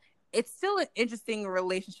Andre, it's still an interesting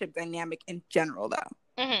relationship dynamic in general, though.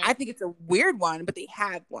 Mm-hmm. I think it's a weird one, but they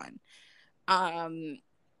have one. And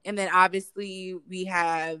then obviously we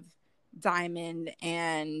have Diamond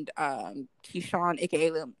and Keyshawn,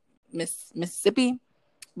 aka Mississippi.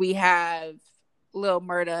 We have Lil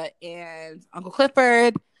Murda and Uncle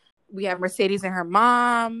Clifford. We have Mercedes and her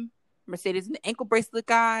mom. Mercedes and the ankle bracelet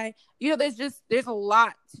guy. There's a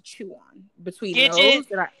lot to chew on between Gidget,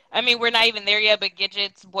 those. I mean, we're not even there yet, but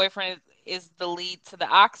Gidget's boyfriend is the lead to the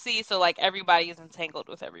Oxy, so like everybody is entangled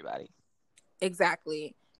with everybody.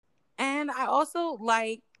 Exactly. And I also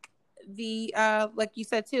like the like you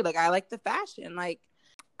said too, like I like the fashion. Like,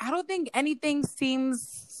 I don't think anything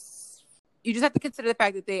seems, you just have to consider the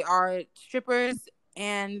fact that they are strippers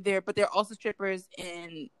but they're also strippers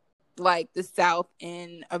in like the South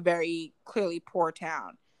in a very clearly poor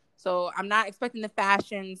town. So I'm not expecting the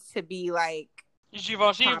fashions to be like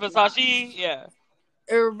Givenchy, Versace, yeah.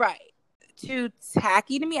 Right. Too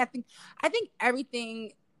tacky to me. I think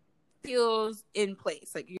everything feels in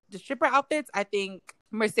place. Like the stripper outfits, I think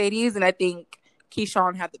Mercedes and I think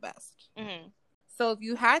Keyshawn have the best. Mm-hmm. So if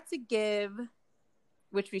you had to give,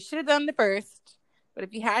 which we should have done the first, but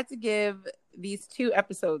if you had to give these 2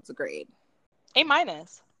 episodes a grade, A-.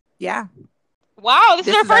 Yeah. Wow, this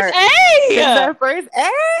is our first A. This is our first A.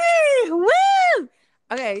 Woo!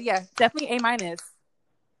 Okay, yeah, definitely A-.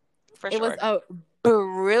 For it sure. was a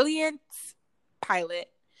brilliant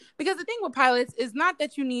pilot. Because the thing with pilots is not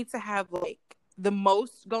that you need to have like the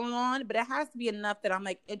most going on, but it has to be enough that I'm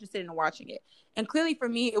like interested in watching it. And clearly for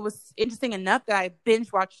me, it was interesting enough that I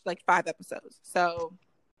binge watched like 5 episodes. So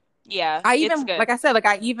yeah, it's good. Like I said, like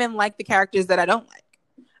I even like the characters that I don't like.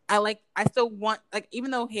 I still want, like,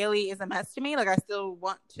 even though Haley is a mess to me, like I still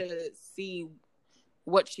want to see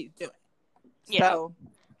what she's doing. Yeah. So,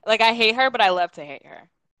 like I hate her, but I love to hate her.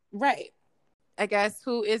 Right. I guess,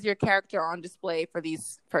 who is your character on display for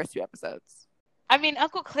these first 2 episodes? I mean,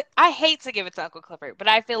 I hate to give it to Uncle Clifford, but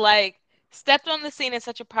I feel like stepped on the scene in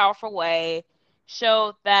such a powerful way,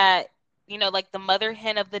 showed that, like the mother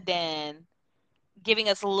hen of the den, giving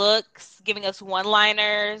us looks, giving us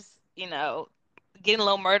one-liners, getting a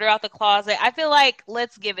little murder out the closet. I feel like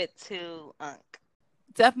let's give it to Unc.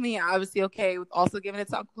 Definitely, obviously okay with also giving it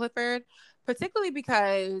to Uncle Clifford, particularly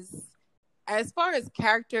because as far as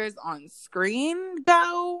characters on screen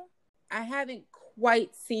go, I haven't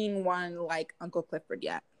quite seen one like Uncle Clifford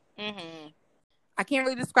yet. Mm-hmm. I can't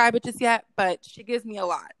really describe it just yet, but she gives me a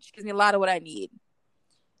lot. She gives me a lot of what I need.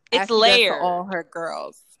 It's layered. For all her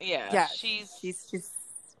girls. Yeah.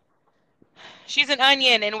 She's an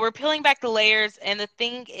onion, and we're peeling back the layers. And the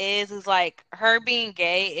thing is like her being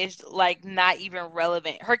gay is like not even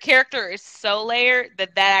relevant. Her character is so layered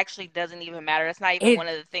that actually doesn't even matter. That's not even one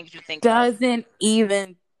of the things you think doesn't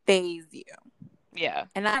even faze you. Yeah.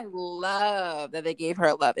 And I love that they gave her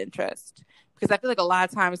a love interest, because I feel like a lot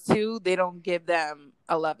of times too they don't give them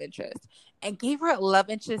a love interest, and gave her a love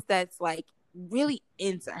interest that's like really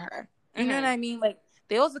into her. You know what I mean? Like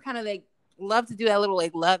they also kind of like love to do that little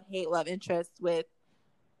like love interest with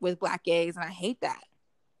Black gays, and I hate that.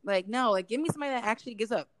 Like, no, like give me somebody that actually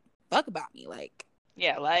gives a fuck about me. Like,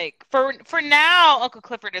 yeah, like for now, Uncle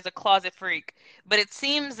Clifford is a closet freak, but it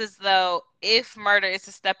seems as though if murder is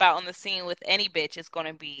to step out on the scene with any bitch, it's going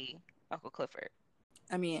to be Uncle Clifford.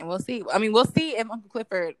 I mean, we'll see. We'll see if Uncle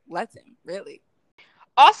Clifford lets him, really.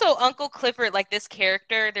 Also, Uncle Clifford, like this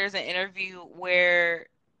character, there's an interview where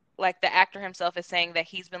like the actor himself is saying that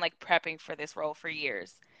he's been like prepping for this role for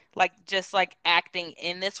years, like just like acting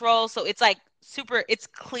in this role. So it's like it's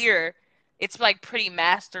clear it's like pretty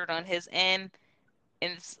mastered on his end,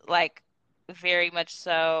 and it's like very much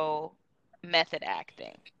so method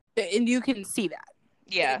acting. And you can see that.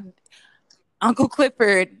 Yeah. Uncle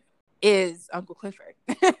Clifford is Uncle Clifford.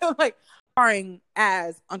 Like, starring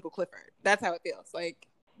as Uncle Clifford. That's how it feels. Like,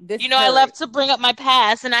 this. You know, I love to bring up my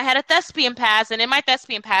past, and I had a thespian past, and in my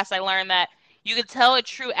thespian past, I learned that you could tell a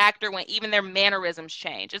true actor when even their mannerisms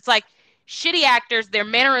change. It's like shitty actors, their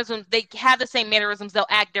mannerisms, they have the same mannerisms, they'll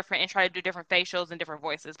act different and try to do different facials and different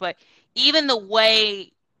voices. But even the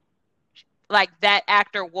way like that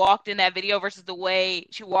actor walked in that video versus the way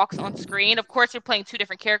she walks on screen, of course you're playing two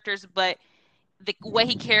different characters, but the way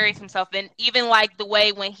he carries himself, and even like the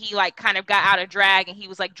way when he like kind of got out of drag and he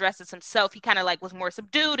was like dressed as himself, he kind of like was more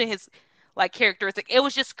subdued in his like characteristic. It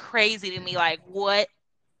was just crazy to me, like what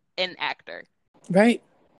an actor. Right.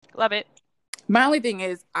 Love it. My only thing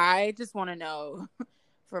is, I just want to know,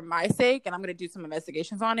 for my sake, and I'm going to do some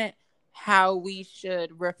investigations on it, how we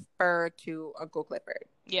should refer to Uncle Clifford.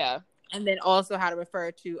 Yeah. And then also how to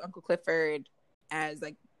refer to Uncle Clifford as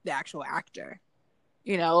like the actual actor.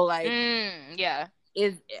 You know, like, yeah.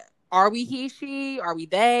 Are we he, she? Are we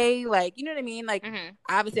they? Like, you know what I mean? Like,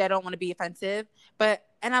 obviously I don't want to be offensive, but,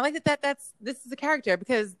 and I like this is a character,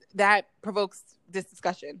 because that provokes this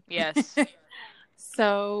discussion. Yes.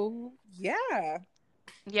 So, yeah.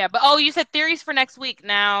 Yeah, but you said theories for next week.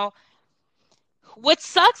 Now, what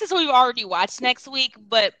sucks is we've already watched next week,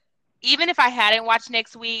 but even if I hadn't watched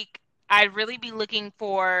next week, I'd really be looking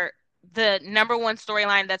for the number one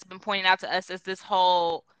storyline that's been pointed out to us as this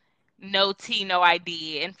whole no tea, no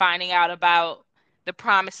ID, and finding out about the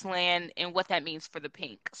promised land and what that means for the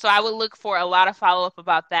pink. So I would look for a lot of follow-up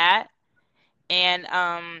about that. And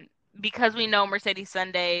because we know Mercedes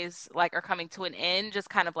Sundays like are coming to an end, just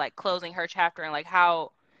kind of like closing her chapter, and like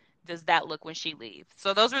how does that look when she leaves.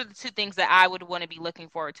 So those are the two things that I would want to be looking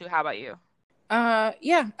forward to. How about you?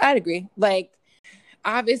 Yeah, I'd agree. Like,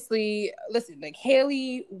 obviously, listen, like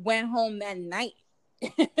Haley went home that night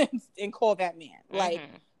and called that man. Like,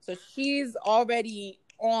 so she's already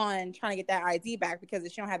on trying to get that ID back, because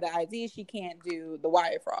if she don't have the ID, she can't do the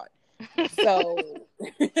wire fraud. So,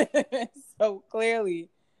 so clearly,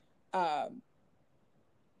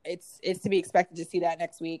 it's to be expected to see that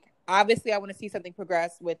next week. Obviously, I want to see something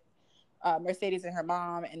progress with Mercedes and her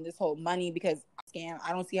mom and this whole money, because scam.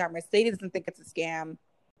 I don't see how Mercedes doesn't think it's a scam,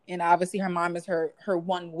 and obviously her mom is her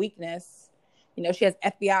one weakness. You know, she has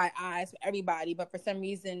FBI eyes for everybody, but for some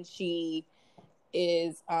reason she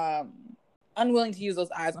is unwilling to use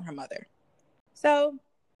those eyes on her mother. So,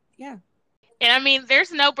 yeah. And I mean,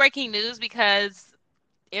 there's no breaking news because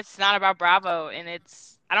it's not about Bravo, and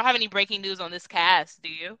I don't have any breaking news on this cast. Do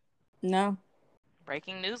you? No.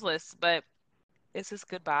 Breaking news list, but is this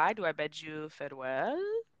goodbye? Do I bid you farewell?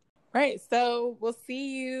 Right. So we'll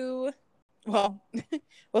see you. Well,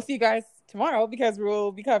 we'll see you guys tomorrow, because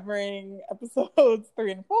we'll be covering episodes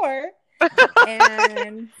 3 and 4.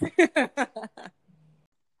 And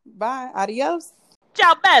bye. Adios.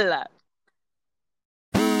 Ciao, Bella.